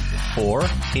 donation, or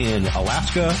in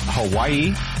Alaska,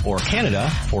 Hawaii, or Canada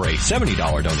for a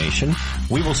 $70 donation,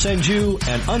 we will send you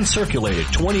an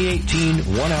uncirculated 2018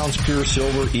 1-ounce pure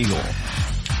silver Eagle.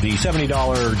 The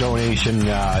 $70 donation,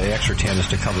 the extra 10 is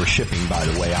to cover shipping, by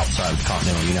the way, outside of the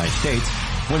continental United States.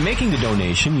 When making the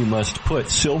donation, you must put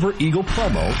Silver Eagle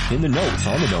promo in the notes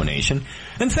on the donation.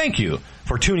 And thank you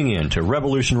for tuning in to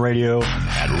Revolution Radio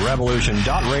at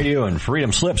revolution.radio and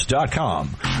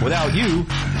freedomslips.com. Without you,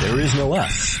 there is no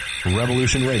us.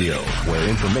 Revolution Radio, where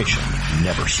information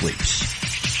never sleeps.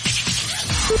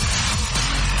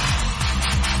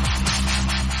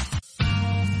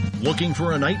 Looking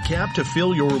for a nightcap to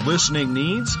fill your listening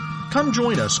needs? Come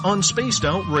join us on Spaced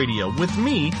Out Radio with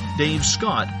me, Dave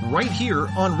Scott, right here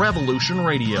on Revolution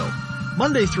Radio.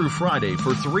 Monday through Friday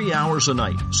for 3 hours a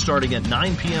night, starting at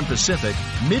 9 p.m. Pacific,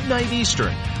 midnight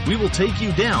Eastern, we will take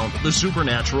you down the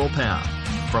supernatural path.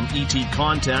 From E.T.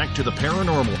 contact to the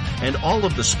paranormal and all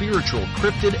of the spiritual,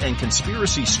 cryptid, and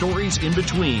conspiracy stories in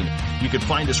between. You can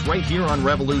find us right here on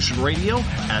Revolution Radio,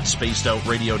 at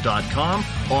spacedoutradio.com,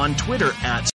 on Twitter at